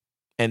with,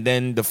 and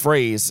then the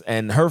phrase,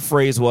 and her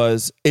phrase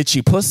was,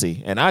 itchy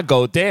pussy. And I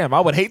go, damn,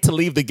 I would hate to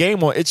leave the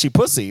game on itchy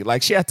pussy.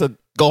 Like, she had to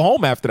go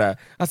home after that.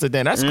 I said,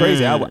 damn, that's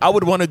crazy. I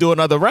would want to do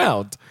another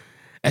round.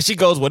 And she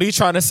goes, what are you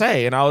trying to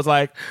say? And I was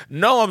like,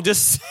 no, I'm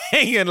just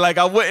saying, like,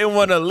 I wouldn't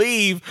want to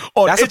leave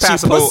on itchy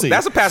pussy.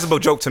 That's a passable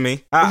joke to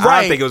me. I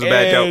don't think it was a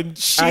bad joke.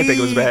 I didn't think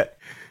it was bad.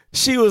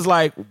 She was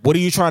like, what are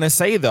you trying to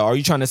say, though? Are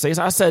you trying to say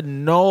so? I said,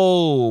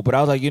 no. But I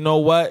was like, you know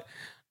what?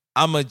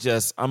 I'm going to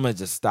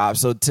just stop.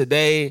 So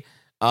today,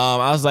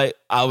 I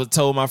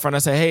told my friend, I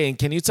said, hey, and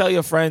can you tell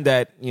your friend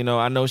that,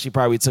 I know she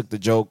probably took the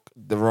joke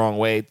the wrong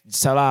way.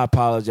 Tell her I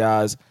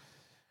apologize.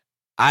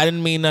 I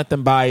didn't mean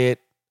nothing by it.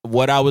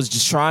 What I was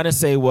just trying to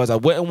say was I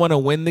wouldn't want to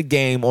win the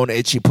game on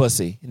itchy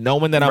pussy,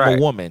 knowing that I'm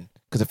a woman.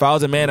 Because if I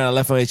was a man and I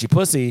left on itchy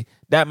pussy,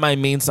 that might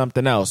mean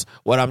something else.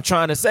 What I'm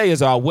trying to say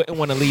is I wouldn't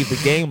want to leave the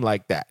game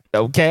like that.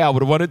 Okay? I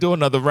would want to do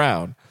another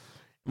round.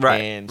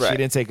 Right. And she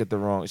didn't take it the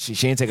wrong. She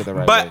didn't take it the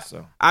right way.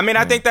 So I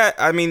think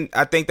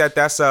that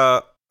that's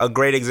a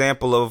great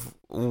example of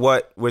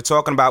what we're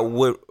talking about.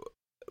 We're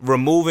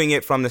removing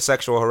it from the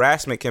sexual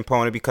harassment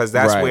component, because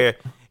that's where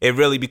it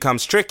really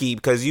becomes tricky,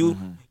 because you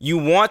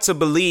want to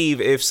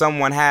believe if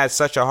someone has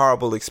such a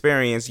horrible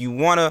experience, you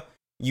want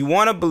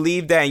to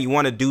believe that, and you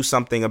want to do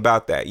something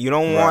about that. You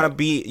don't want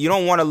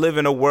to live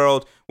in a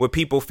world where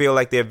people feel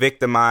like they're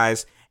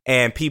victimized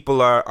and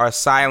people are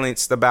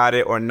silenced about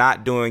it or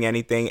not doing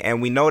anything.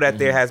 And we know that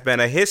there has been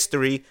a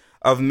history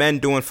of men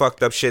doing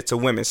fucked up shit to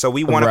women. So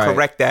we want to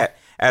correct that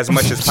as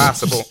much as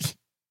possible.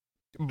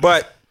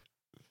 But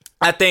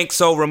I think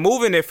so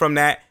removing it from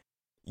that,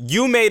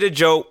 you made a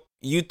joke,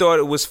 you thought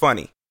it was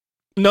funny.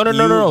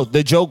 No.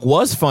 The joke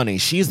was funny.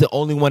 She's the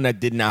only one that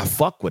did not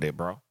fuck with it,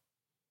 bro.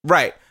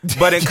 Right.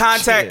 But in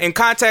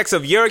context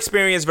of your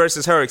experience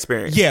versus her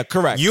experience. Yeah,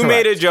 correct. You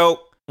made a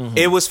joke,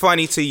 it was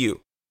funny to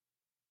you.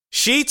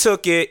 She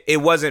took it,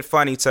 it wasn't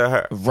funny to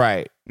her.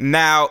 Right.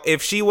 Now,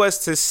 if she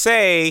was to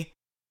say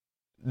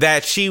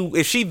that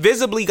if she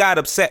visibly got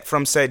upset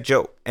from said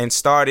joke and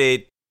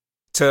started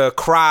to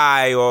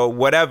cry or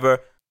whatever,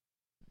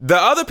 the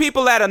other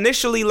people that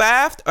initially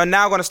laughed are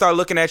now going to start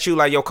looking at you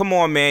like, yo, come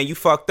on, man, you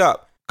fucked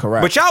up.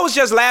 Correct. But y'all was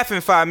just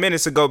laughing 5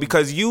 minutes ago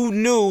because you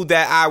knew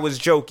that I was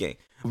joking.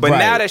 But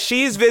now that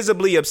she's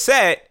visibly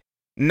upset,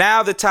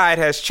 now the tide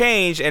has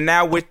changed, and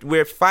now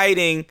we're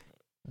fighting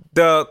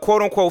the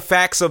quote-unquote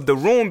facts of the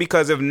room,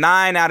 because if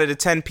 9 out of the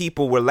 10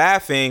 people were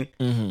laughing,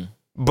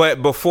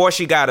 but before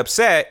she got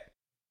upset,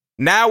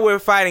 now we're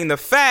fighting the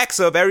facts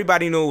of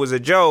everybody knew it was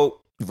a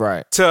joke.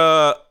 Right.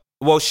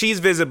 Well, she's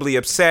visibly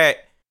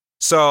upset,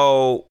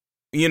 so,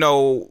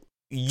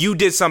 you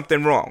did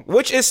something wrong,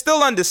 which is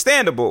still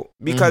understandable,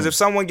 because if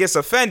someone gets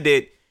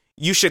offended,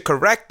 you should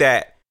correct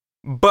that.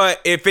 But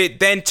if it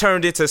then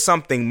turned into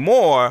something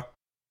more,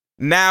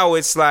 now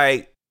it's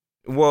like,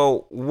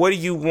 well, what do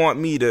you want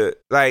me to,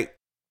 like,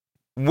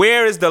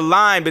 where is the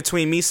line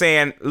between me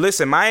saying,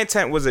 listen, my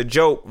intent was a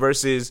joke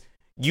versus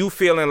you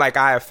feeling like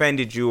I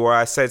offended you or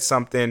I said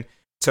something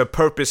to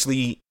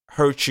purposely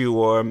hurt you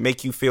or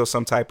make you feel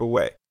some type of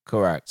way?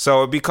 Correct.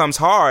 So it becomes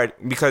hard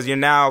because you're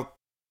now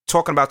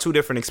talking about two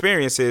different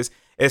experiences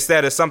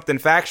instead of something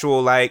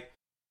factual like,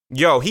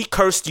 yo, he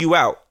cursed you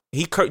out.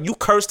 You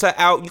cursed her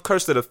out. You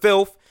cursed her to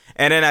filth.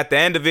 And then at the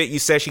end of it, you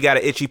said she got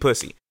an itchy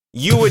pussy.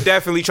 You were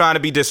definitely trying to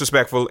be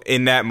disrespectful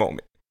in that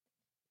moment.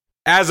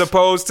 As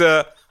opposed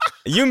to,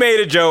 you made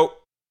a joke.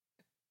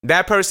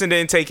 That person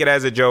didn't take it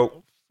as a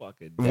joke.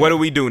 What do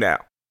we do now?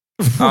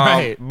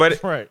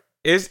 But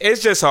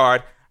it's just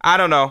hard. I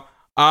don't know.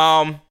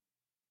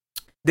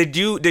 Did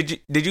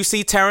you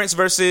see Terrence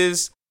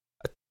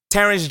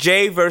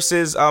J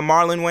versus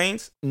Marlon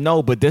Wayans?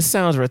 No, but this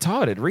sounds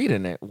retarded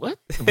reading it. What?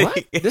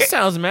 This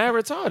sounds mad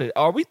retarded.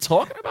 Are we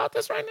talking about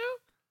this right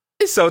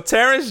now? So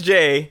Terrence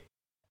J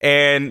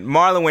and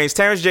Marlon Wayans.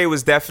 Terrence J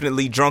was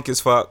definitely drunk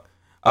as fuck.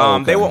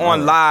 They were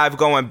on live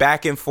going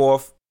back and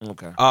forth.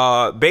 Okay.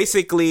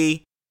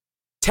 Basically,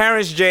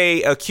 Terrence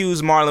J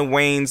accused Marlon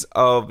Wayans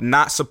of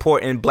not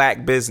supporting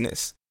black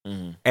business.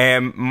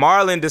 And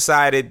Marlon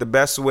decided the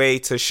best way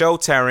to show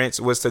Terrence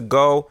was to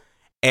go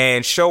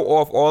and show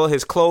off all of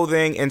his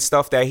clothing and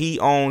stuff that he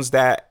owns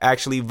that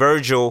actually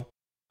Virgil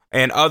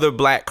and other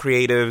black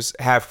creatives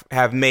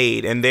have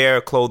made in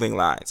their clothing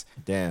lines.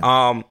 Damn.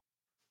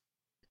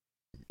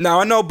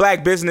 Now I know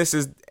black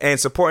businesses and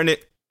supporting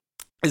it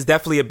is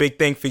definitely a big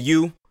thing for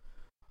you.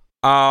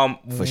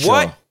 For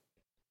sure.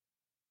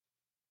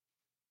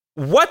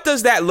 What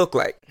does that look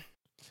like?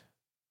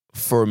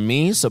 For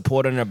me,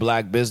 supporting a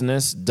black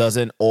business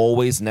doesn't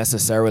always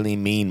necessarily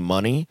mean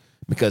money,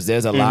 because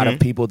there's a lot of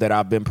people that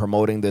I've been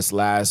promoting this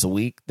last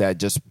week that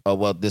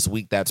this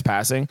week that's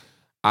passing,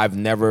 I've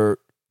never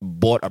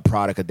bought a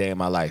product a day in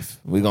my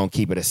life. We're going to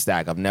keep it a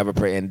stack. I've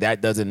never, and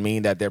that doesn't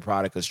mean that their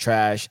product is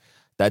trash.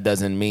 That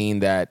doesn't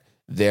mean that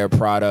their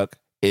product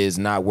is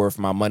not worth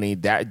my money.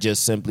 That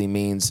just simply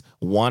means,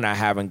 one, I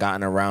haven't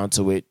gotten around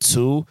to it.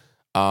 Two,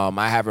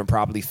 I haven't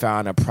probably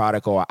found a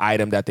product or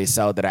item that they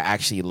sell that I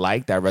actually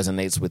like, that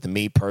resonates with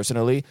me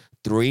personally.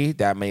 Three,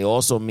 that may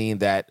also mean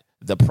that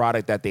the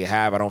product that they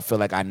have, I don't feel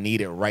like I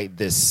need it right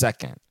this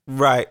second.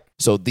 Right.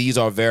 So these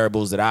are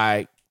variables that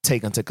I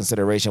take into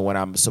consideration when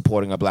I'm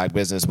supporting a black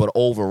business. But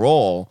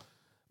overall,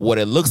 what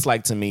it looks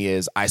like to me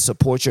is I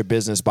support your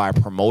business by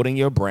promoting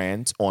your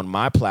brand on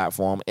my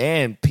platform.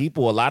 And a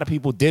lot of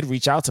people did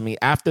reach out to me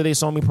after they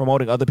saw me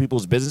promoting other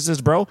people's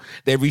businesses, bro.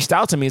 They reached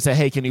out to me and said,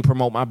 hey, can you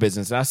promote my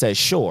business? And I said,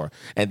 sure.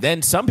 And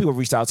then some people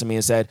reached out to me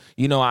and said,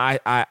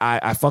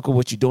 I fuck with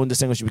what you're doing,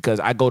 Distinguished, because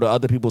I go to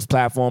other people's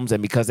platforms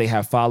and because they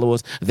have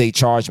followers, they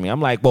charge me.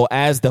 I'm like, well,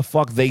 as the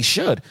fuck they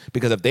should,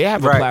 because if they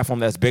have a platform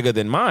that's bigger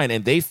than mine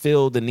and they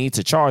feel the need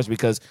to charge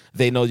because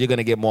they know you're going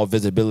to get more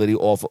visibility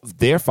off of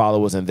their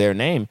followers and their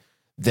name,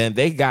 then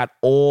they got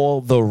all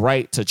the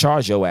right to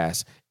charge your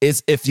ass.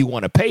 It's if you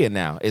want to pay it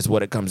now, is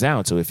what it comes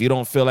down to. If you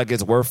don't feel like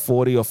it's worth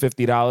 $40 or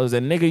 $50,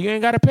 then nigga, you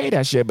ain't got to pay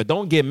that shit. But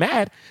don't get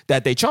mad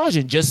that they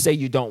charging. Just say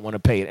you don't want to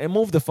pay it and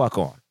move the fuck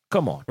on.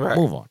 Come on,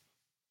 move on.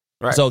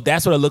 Right. So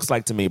that's what it looks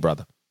like to me,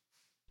 brother.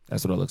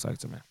 That's what it looks like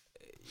to me.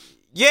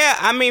 Yeah,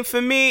 I mean,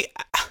 for me,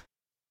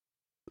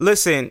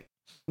 listen,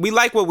 we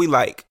like what we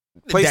like.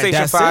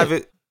 PlayStation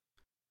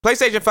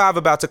 5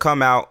 about to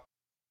come out.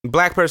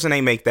 Black person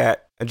ain't make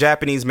that. A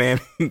Japanese man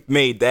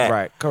made that.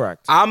 Right,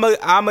 correct.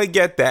 I'ma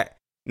get that.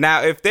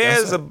 Now, if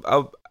there's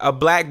a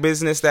black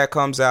business that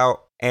comes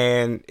out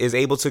and is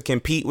able to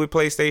compete with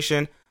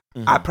PlayStation,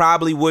 I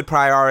probably would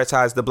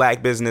prioritize the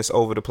black business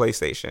over the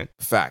PlayStation.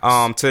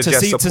 Facts. To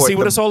see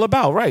what it's all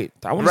about, right?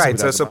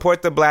 To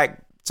support the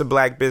black to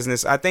black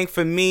business. I think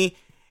for me,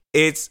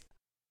 it's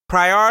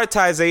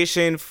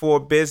prioritization for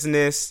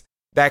business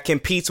that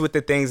competes with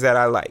the things that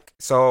I like.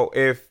 So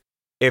if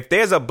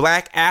there's a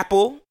Black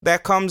Apple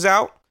that comes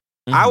out,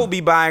 I will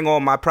be buying all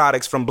my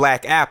products from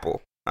Black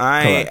Apple.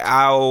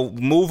 I'll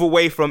move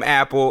away from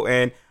Apple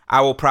and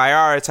I will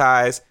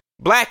prioritize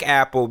Black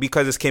Apple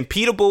because it's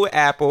compatible with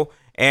Apple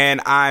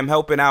and I'm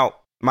helping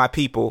out my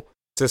people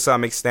to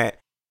some extent.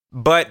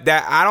 But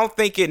that I don't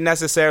think it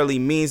necessarily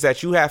means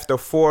that you have to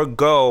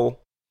forego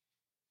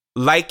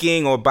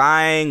liking or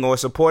buying or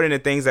supporting the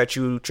things that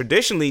you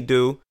traditionally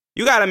do.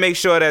 You got to make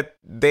sure that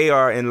they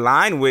are in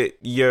line with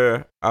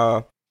your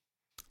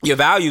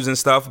values and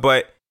stuff,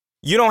 but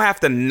you don't have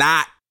to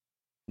not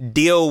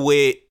deal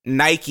with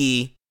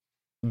Nike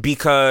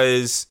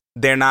because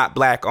they're not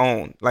black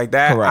owned like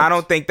that. Correct. I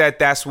don't think that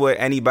that's what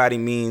anybody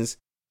means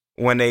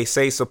when they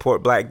say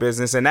support black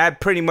business. And that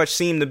pretty much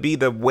seemed to be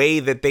the way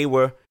that they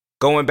were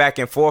going back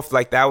and forth.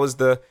 Like that was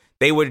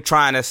they were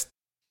trying to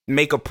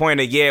make a point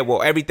of,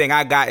 well, everything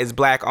I got is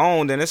black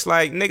owned. And it's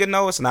like, nigga,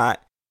 no, it's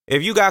not.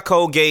 If you got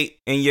Colgate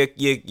in your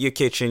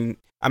kitchen,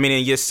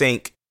 in your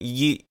sink,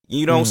 you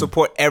don't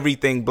support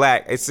everything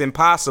black. It's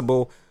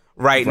impossible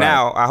right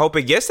now. I hope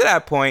it gets to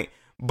that point.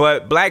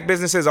 But black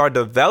businesses are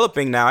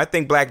developing now. I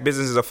think black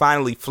businesses are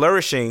finally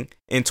flourishing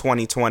in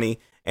 2020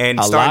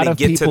 and starting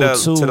to get to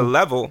the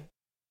level.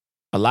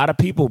 A lot of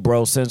people,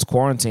 bro, since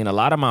quarantine, a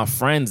lot of my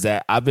friends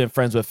that I've been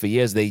friends with for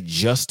years, they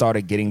just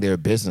started getting their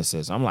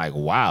businesses. I'm like,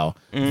 wow,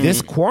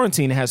 this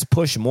quarantine has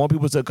pushed more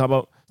people to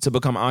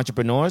become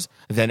entrepreneurs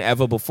than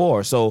ever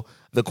before. So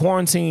the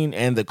quarantine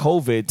and the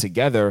COVID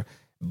together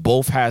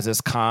both has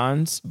its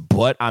cons,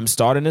 but I'm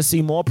starting to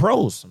see more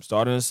pros. I'm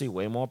starting to see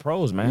way more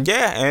pros, man.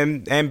 Yeah,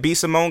 and B.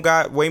 Simone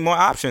got way more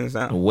options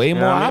now. Way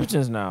more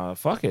options now.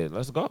 Fuck it.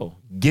 Let's go.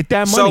 Get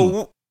that money.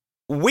 So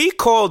we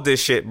called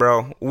this shit,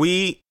 bro.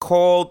 We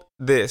called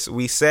this.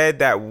 We said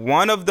that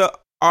one of the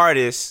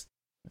artists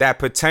that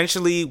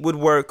potentially would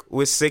work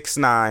with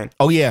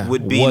 6ix9ine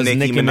would be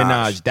Nicki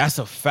Minaj. That's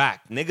a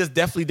fact. Niggas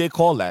definitely did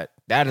call that.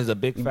 That is a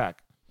big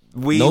fact.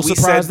 We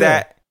said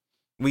that.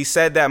 We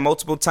said that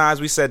multiple times.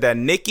 We said that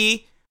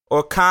Nicki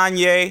or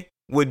Kanye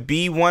would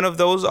be one of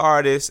those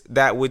artists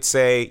that would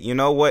say, you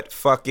know what,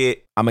 fuck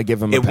it. I'm going to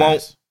give him a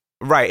pass.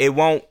 It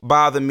won't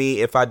bother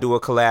me if I do a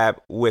collab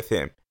with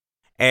him.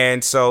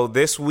 And so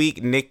this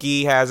week,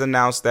 Nicki has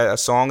announced that a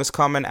song is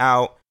coming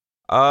out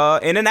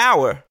in an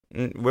hour.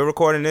 We're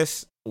recording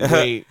this.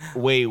 Wait.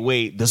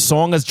 The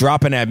song is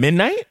dropping at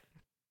midnight?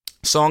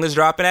 Song is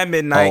dropping at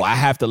midnight. Oh, I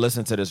have to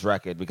listen to this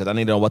record because I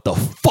need to know what the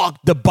fuck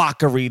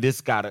debauchery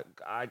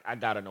I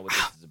gotta know what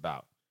this is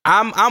about.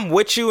 I'm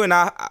with you, and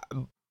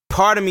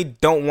part of me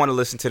don't want to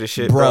listen to the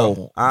shit,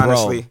 bro.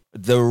 Honestly,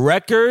 the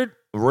record,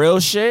 real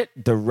shit.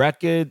 The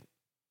record,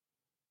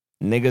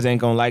 niggas ain't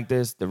gonna like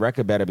this. The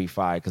record better be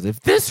fire because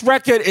if this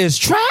record is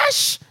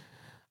trash,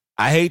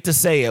 I hate to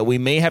say it, we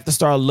may have to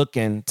start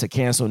looking to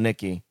cancel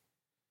Nicki.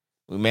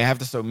 We may have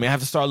to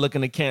start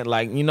looking to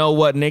like, you know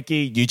what,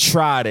 Nicki, you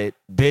tried it,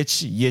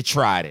 bitch. You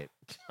tried it.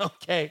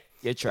 Okay,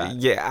 you tried.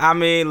 Yeah,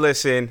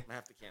 listen. I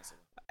have to cancel.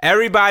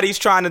 Everybody's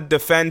trying to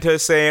defend her,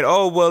 saying,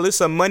 "Oh, well,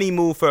 it's a money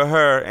move for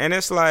her," and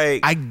it's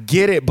like, I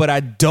get it, but I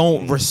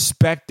don't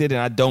respect it,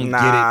 and I don't get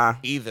it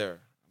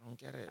either. I don't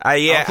get it.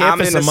 I'm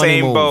in the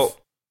same boat.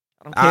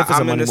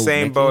 I'm in the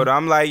same boat.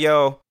 I'm like,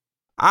 yo,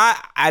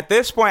 at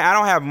this point, I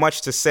don't have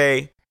much to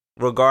say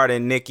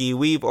regarding Nicki.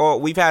 We've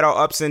had our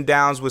ups and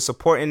downs with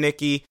supporting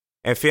Nicki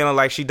and feeling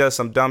like she does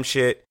some dumb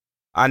shit.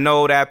 I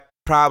know that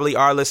probably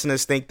our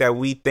listeners think that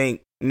we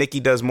think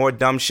Nicki does more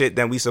dumb shit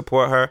than we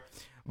support her.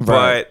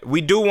 Right. But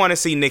we do want to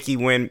see Nicki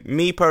win.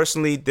 Me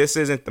personally, this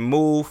isn't the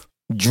move.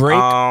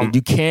 Drake,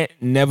 you can't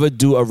never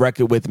do a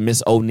record with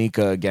Miss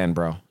Onika again,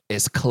 bro.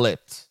 It's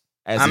clipped.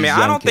 I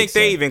don't think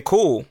they even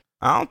cool.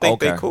 I don't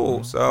think they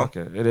cool. So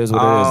it is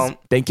what it is.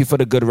 Thank you for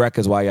the good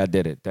records while y'all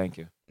did it. Thank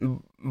you.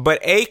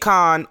 But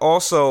Akon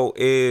also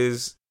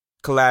is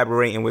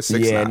collaborating with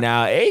 6ix9ine. Yeah,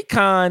 now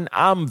Akon,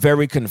 I'm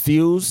very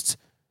confused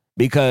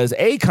because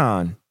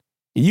Akon,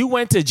 you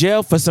went to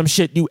jail for some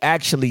shit you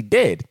actually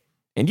did.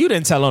 And you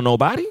didn't tell on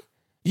nobody.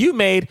 You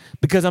made,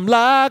 because I'm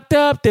locked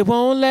up, they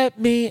won't let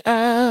me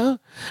out.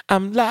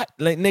 I'm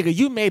locked. Like, nigga,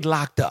 you made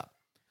Locked Up.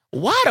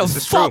 Why the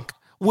fuck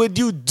would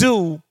you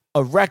do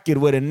a record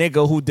with a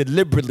nigga who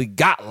deliberately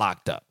got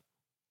locked up?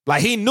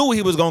 Like, he knew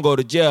he was going to go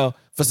to jail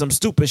for some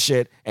stupid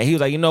shit. And he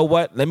was like, you know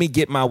what? Let me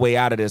get my way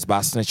out of this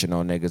by snitching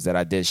on niggas that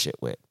I did shit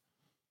with.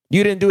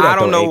 You didn't do that,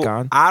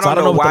 Akon. I don't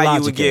know why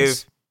you would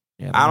give,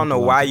 I don't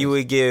know why you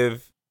would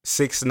give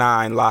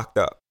 6ix9ine Locked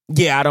Up.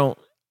 I don't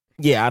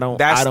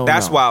That's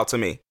know. wild to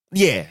me.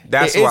 Yeah,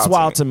 it's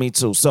wild to me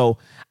too. So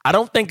I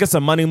don't think it's a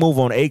money move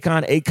on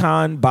Akon.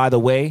 Akon, by the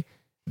way,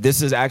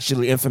 this is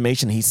actually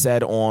information he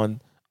said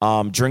on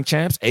Drink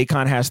Champs.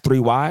 Akon has 3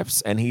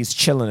 wives and he's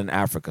chilling in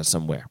Africa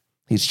somewhere.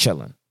 He's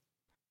chilling.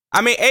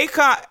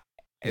 Akon,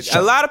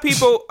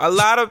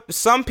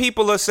 some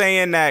people are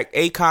saying that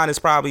Akon is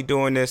probably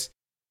doing this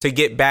to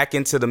get back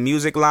into the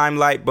music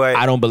limelight, but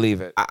I don't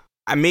believe it.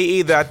 Me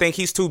either. I think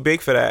he's too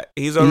big for that.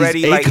 He's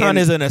already Akon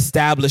is an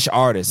established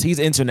artist. He's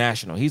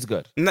international. He's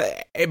good.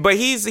 But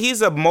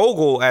he's a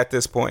mogul at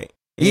this point.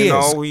 You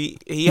know, he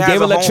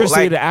gave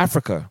electricity to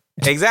Africa.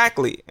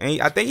 Exactly.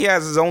 And I think he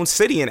has his own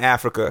city in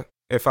Africa,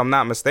 if I'm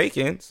not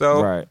mistaken.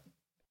 So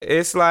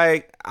it's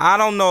like, I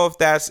don't know if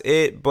that's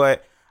it,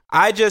 but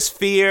I just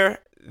fear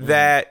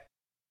that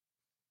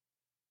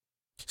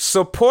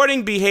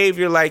supporting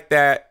behavior like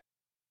that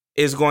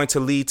is going to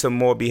lead to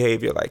more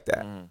behavior like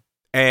that.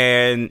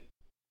 And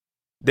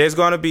there's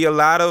going to be a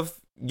lot of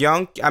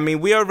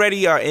we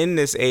already are in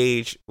this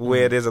age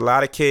where there's a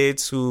lot of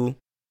kids who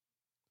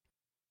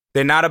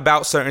they're not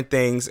about certain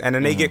things, and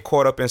then they get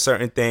caught up in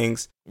certain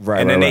things,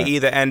 and then they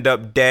either end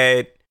up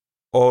dead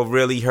or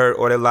really hurt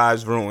or their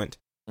lives ruined.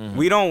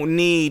 We don't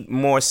need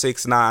more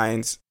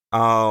 6ix9ines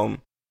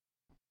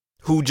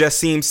who just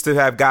seems to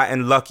have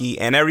gotten lucky,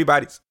 and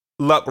everybody's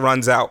luck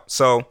runs out.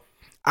 So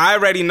I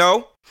already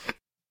know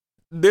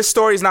this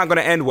story is not going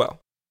to end well.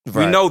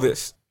 We know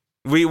this.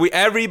 We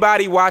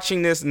everybody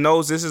watching this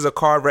knows this is a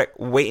car wreck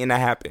waiting to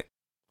happen.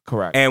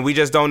 Correct. And we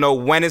just don't know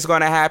when it's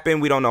going to happen.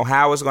 We don't know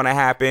how it's going to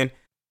happen.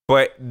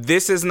 But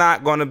this is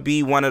not going to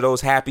be one of those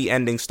happy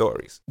ending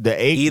stories. The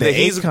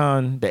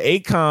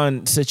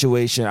Akon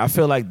situation, I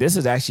feel like this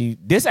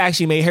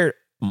actually may hurt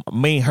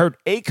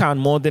Akon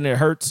more than it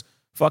hurts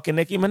fucking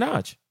Nicki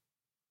Minaj.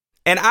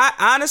 And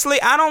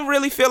I don't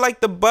really feel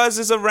like the buzz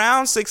is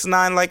around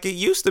 6ix9ine like it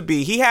used to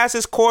be. He has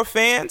his core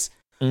fans,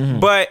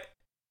 but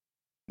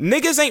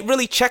niggas ain't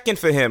really checking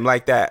for him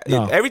like that.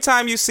 No. Every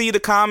time you see the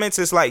comments,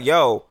 it's like,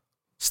 yo,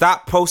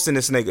 stop posting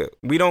this nigga.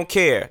 We don't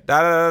care.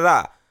 Da da da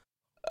da.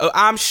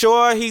 I'm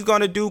sure he's going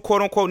to do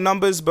quote unquote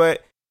numbers,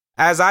 but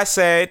as I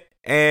said,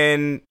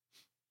 and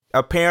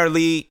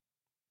apparently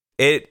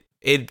it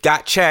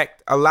got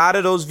checked, a lot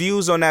of those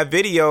views on that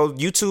video,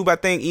 YouTube, I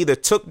think, either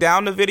took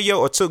down the video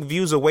or took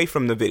views away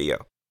from the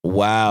video.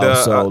 Wow.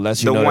 So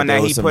let's you know the one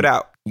that he put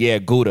out. Yeah,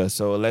 Gouda.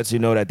 So it lets you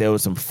know that there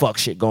was some fuck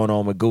shit going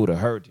on with Gouda.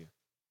 Heard you.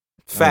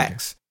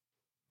 Facts.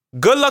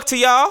 Okay. Good luck to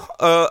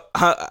y'all.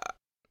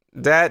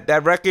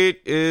 That record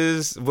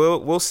is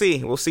we'll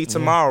see. We'll see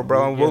tomorrow,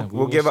 bro.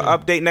 We'll give an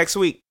update next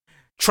week.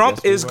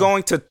 Trump is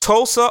going to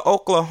Tulsa,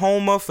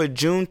 Oklahoma for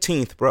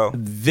Juneteenth, bro.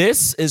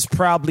 This is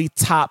probably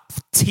top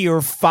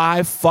tier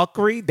 5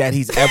 fuckery that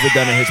he's ever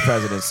done in his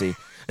presidency.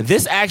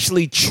 This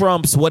actually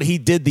trumps what he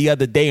did the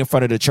other day in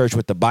front of the church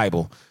with the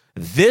Bible.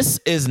 This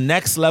is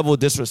next level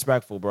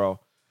disrespectful, bro.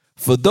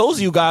 For those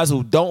of you guys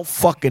who don't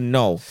fucking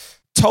know,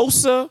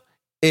 Tulsa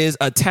is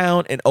a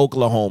town in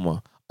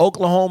Oklahoma.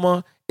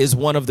 Oklahoma is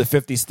one of the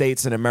 50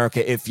 states in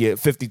America, if you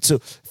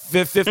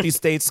 50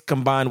 states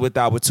combined with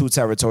our 2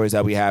 territories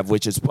that we have,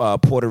 which is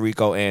Puerto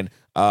Rico and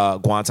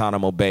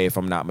Guantanamo Bay, if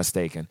I'm not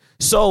mistaken.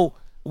 So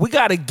we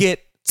got to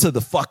get to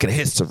the fucking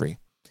history.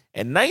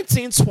 In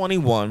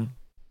 1921,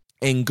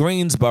 in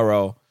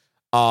Greensboro,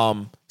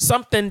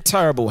 something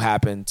terrible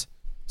happened.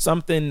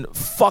 Something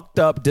fucked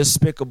up,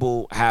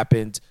 despicable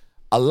happened.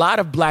 A lot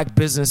of black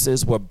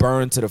businesses were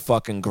burned to the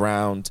fucking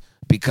ground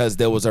because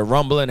there was a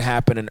rumbling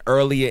happening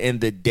earlier in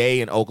the day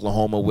in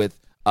Oklahoma with,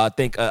 I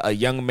think, a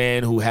young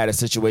man who had a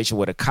situation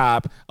with a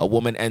cop. A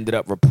woman ended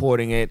up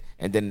reporting it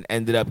and then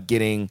ended up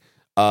getting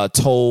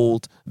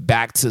told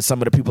back to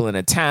some of the people in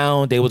the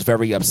town. They was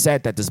very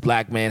upset that this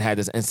black man had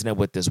this incident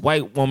with this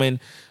white woman.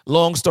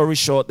 Long story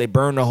short, they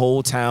burned the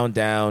whole town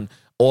down.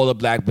 All the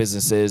black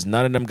businesses,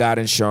 none of them got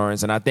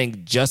insurance. And I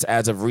think just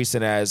as of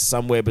recent as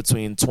somewhere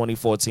between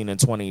 2014 and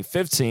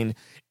 2015,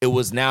 it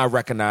was now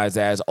recognized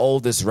as, oh,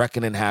 this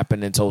reckoning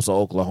happened in Tulsa,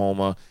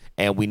 Oklahoma,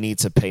 and we need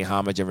to pay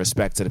homage and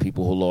respect to the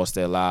people who lost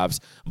their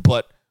lives.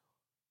 But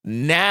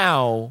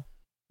now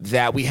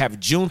that we have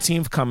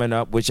Juneteenth coming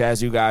up, which,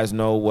 as you guys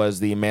know,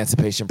 was the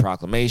Emancipation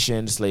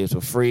Proclamation, slaves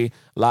were free.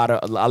 A lot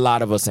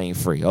of us ain't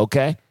free,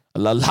 okay? A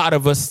lot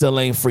of us still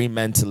ain't free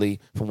mentally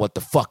from what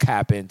the fuck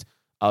happened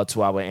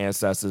to our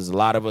ancestors. A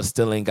lot of us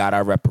still ain't got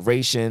our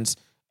reparations,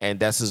 and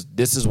this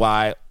is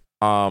why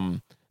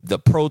the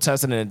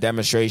protesting and the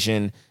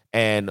demonstration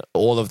and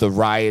all of the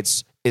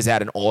riots is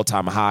at an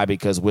all-time high,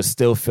 because we're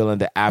still feeling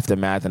the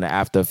aftermath and the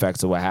after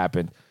effects of what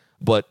happened.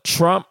 But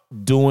Trump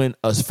doing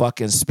a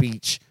fucking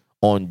speech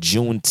on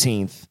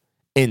Juneteenth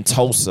in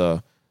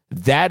Tulsa,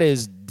 that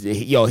is,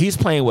 he's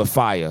playing with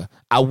fire.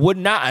 I would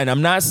not, and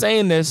I'm not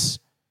saying this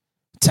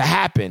to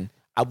happen,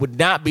 I would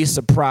not be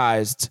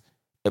surprised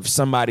if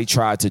somebody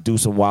tried to do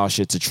some wild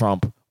shit to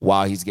Trump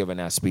while he's giving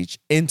that speech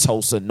in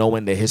Tulsa,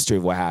 knowing the history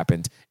of what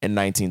happened in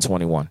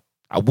 1921.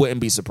 I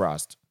wouldn't be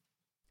surprised.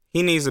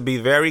 He needs to be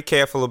very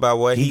careful about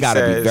what he says. He got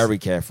to be very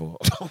careful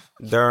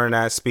during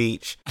that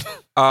speech.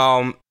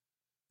 The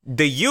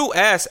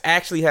U.S.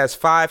 actually has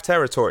 5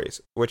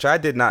 territories, which I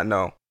did not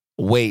know.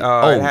 Wait,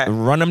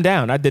 run them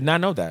down. I did not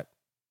know that.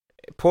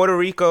 Puerto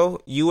Rico,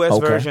 U.S.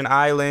 Virgin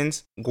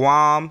Islands,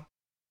 Guam,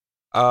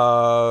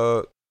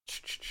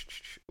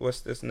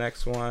 what's this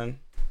next one?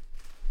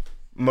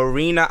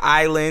 Marina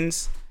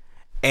Islands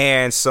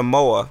and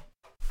Samoa.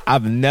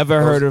 I've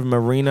never heard of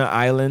Marina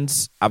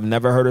Islands. I've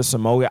never heard of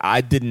Samoa. I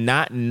did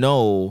not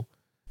know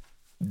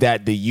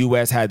that the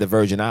U.S. had the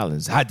Virgin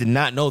Islands. I did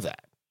not know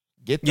that.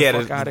 Get the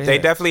fuck out of here. They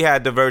definitely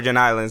had the Virgin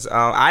Islands.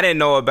 I didn't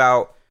know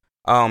about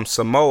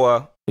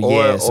Samoa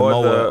or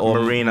the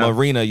Marina.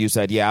 Marina, you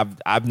said. Yeah,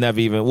 I've never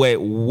even... Wait,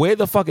 where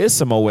the fuck is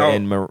Samoa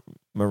and Marina?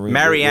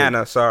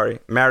 Mariana, sorry.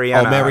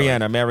 Mariana.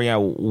 Oh, Mariana.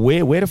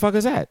 Where the fuck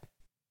is that?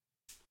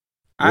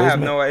 I have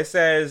no... It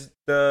says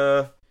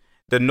the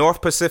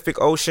North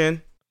Pacific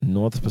Ocean.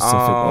 North Pacific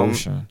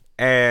Ocean.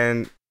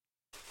 And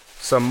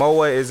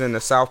Samoa is in the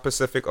South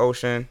Pacific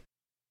Ocean.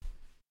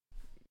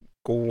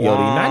 Guam. Yo,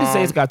 the United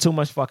States got too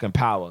much fucking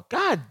power.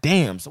 God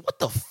damn. So what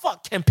the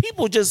fuck? Can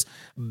people just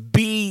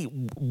be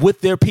with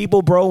their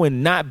people, bro,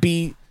 and not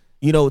be,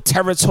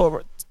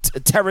 territory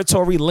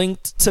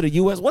linked to the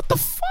U.S.? What the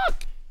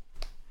fuck?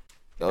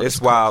 Yo,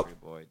 it's wild.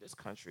 Boy, this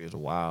country is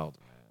wild,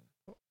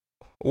 man.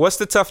 What's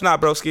the tough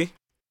knot, broski?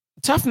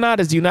 Tough knot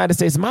is the United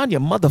States. Mind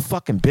your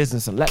motherfucking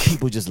business and let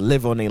people just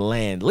live on their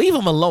land. Leave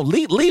them alone.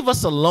 Leave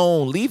us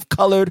alone. Leave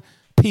colored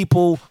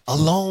people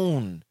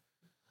alone.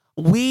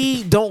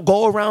 We don't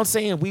go around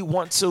saying we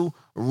want to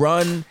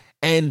run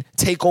and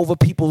take over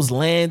people's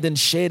land and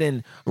shit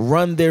and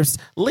run their...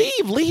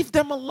 Leave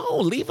them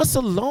alone. Leave us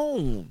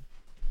alone.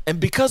 And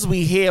because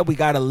we here, we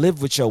got to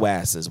live with your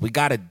asses. We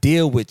got to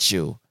deal with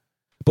you.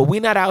 But we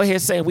not out here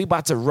saying we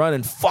about to run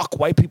and fuck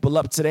white people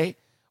up today.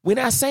 We're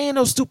not saying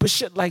no stupid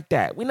shit like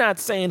that. We're not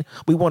saying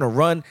we want to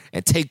run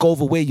and take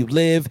over where you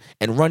live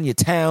and run your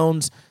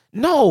towns.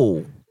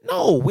 No.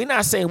 We're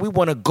not saying we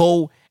want to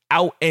go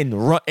out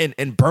and run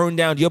and burn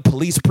down your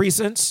police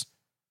precincts.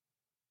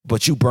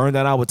 But you burn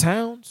down our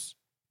towns.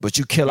 But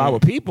you kill our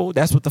people.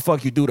 That's what the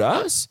fuck you do to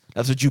us.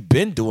 That's what you've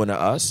been doing to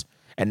us.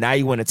 And now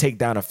you want to take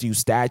down a few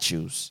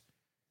statues.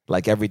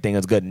 Like everything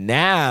is good.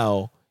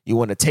 Now you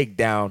want to take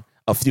down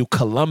a few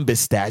Columbus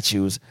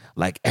statues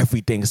like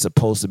everything is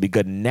supposed to be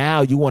good.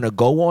 Now you want to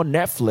go on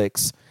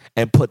Netflix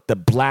and put the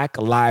Black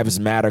Lives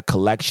Matter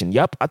collection.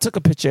 Yep, I took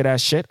a picture of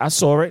that shit. I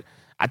saw it.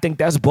 I think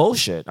that's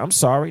bullshit. I'm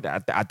sorry.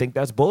 I think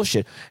that's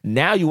bullshit.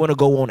 Now you want to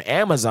go on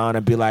Amazon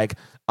and be like,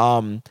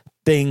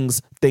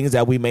 things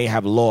that we may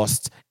have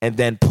lost, and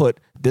then put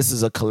this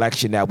is a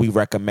collection that we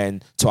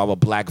recommend to our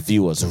black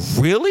viewers.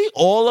 Really?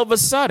 All of a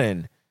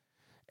sudden.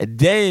 And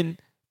then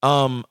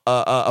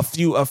a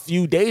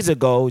few days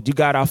ago, you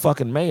got our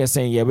fucking mayor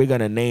saying, yeah, we're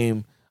gonna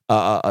name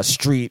a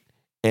street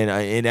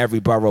in every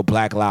borough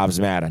Black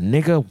Lives Matter.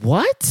 Nigga,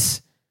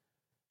 what?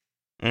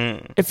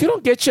 If you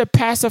don't get your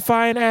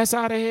pacifying ass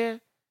out of here,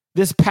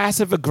 this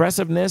passive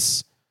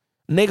aggressiveness,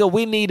 nigga,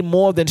 we need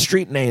more than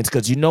street names,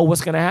 because you know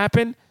what's gonna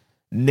happen?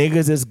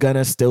 Niggas is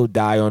gonna still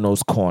die on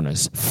those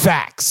corners.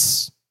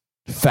 Facts.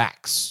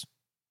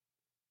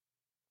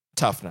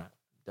 Tough knot.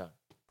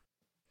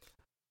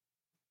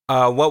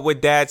 What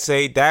would Dad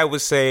say? Dad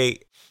would say,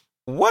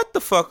 what the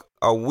fuck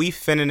are we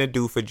finna to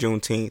do for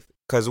Juneteenth?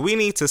 Because we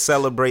need to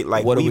celebrate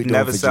like we've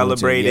never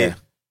celebrated. Yeah.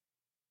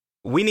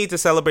 We need to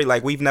celebrate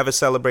like we've never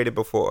celebrated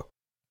before.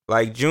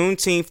 Like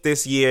Juneteenth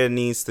this year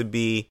needs to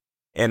be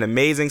an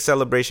amazing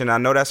celebration. I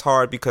know that's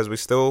hard because we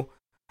still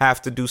have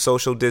to do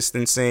social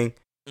distancing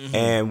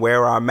and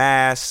wear our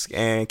masks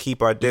and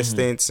keep our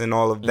distance and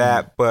all of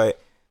that. But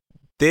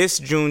this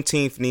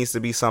Juneteenth needs to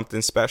be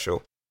something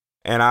special.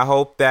 And I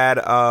hope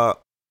that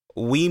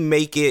we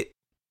make it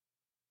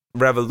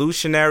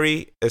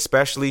revolutionary,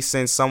 especially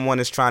since someone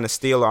is trying to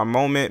steal our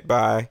moment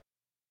by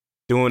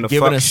doing the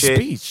fuck shit.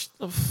 Speech.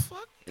 The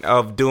fuck?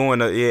 Of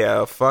doing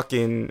a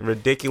fucking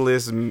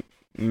ridiculous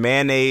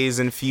mayonnaise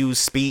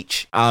infused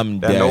speech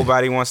that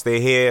nobody wants to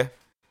hear.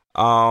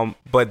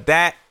 But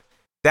that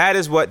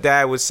is what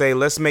Dad would say.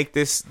 Let's make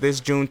this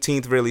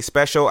Juneteenth really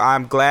special.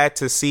 I'm glad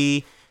to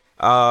see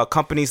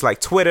companies like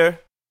Twitter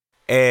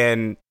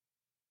and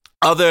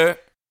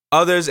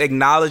others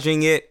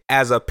acknowledging it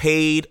as a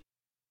paid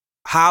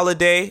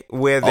holiday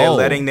where they're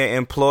letting their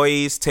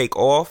employees take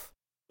off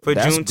for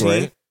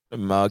Juneteenth.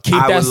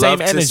 Keep that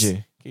same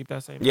energy.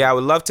 Yeah, I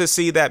would love to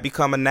see that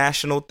become a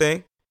national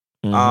thing.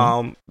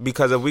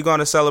 Because if we're going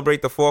to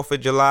celebrate the 4th of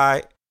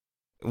July,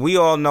 we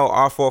all know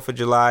our 4th of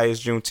July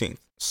is Juneteenth.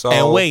 So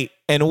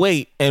And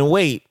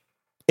wait.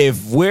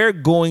 If we're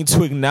going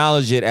to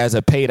acknowledge it as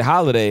a paid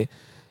holiday,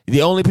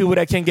 the only people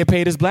that can get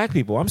paid is black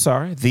people. I'm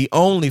sorry. The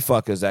only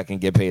fuckers that can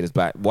get paid is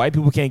black. White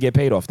people can't get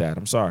paid off that.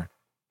 I'm sorry.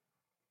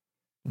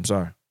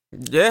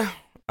 Yeah.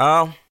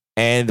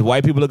 And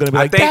white people are going to be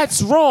like,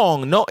 that's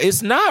wrong. No,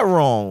 it's not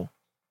wrong.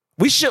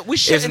 We shouldn't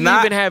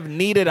even have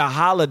needed a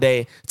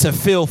holiday to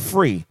feel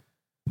free.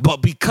 But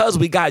because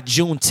we got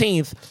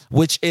Juneteenth,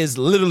 which is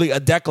literally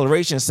a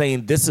declaration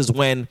saying this is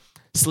when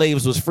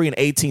slaves was free in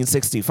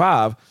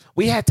 1865,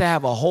 we had to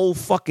have a whole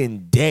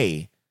fucking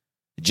day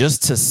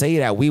just to say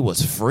that we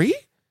was free?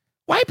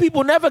 White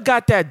people never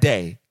got that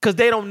day because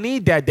they don't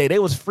need that day. They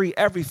was free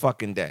every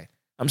fucking day.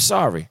 I'm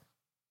sorry.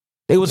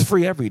 They was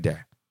free every day.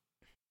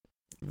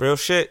 Real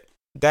shit.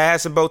 That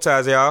has some bow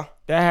ties, y'all.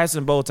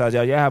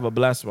 Y'all have a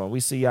blessed one. We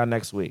see y'all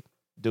next week.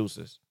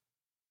 Deuces.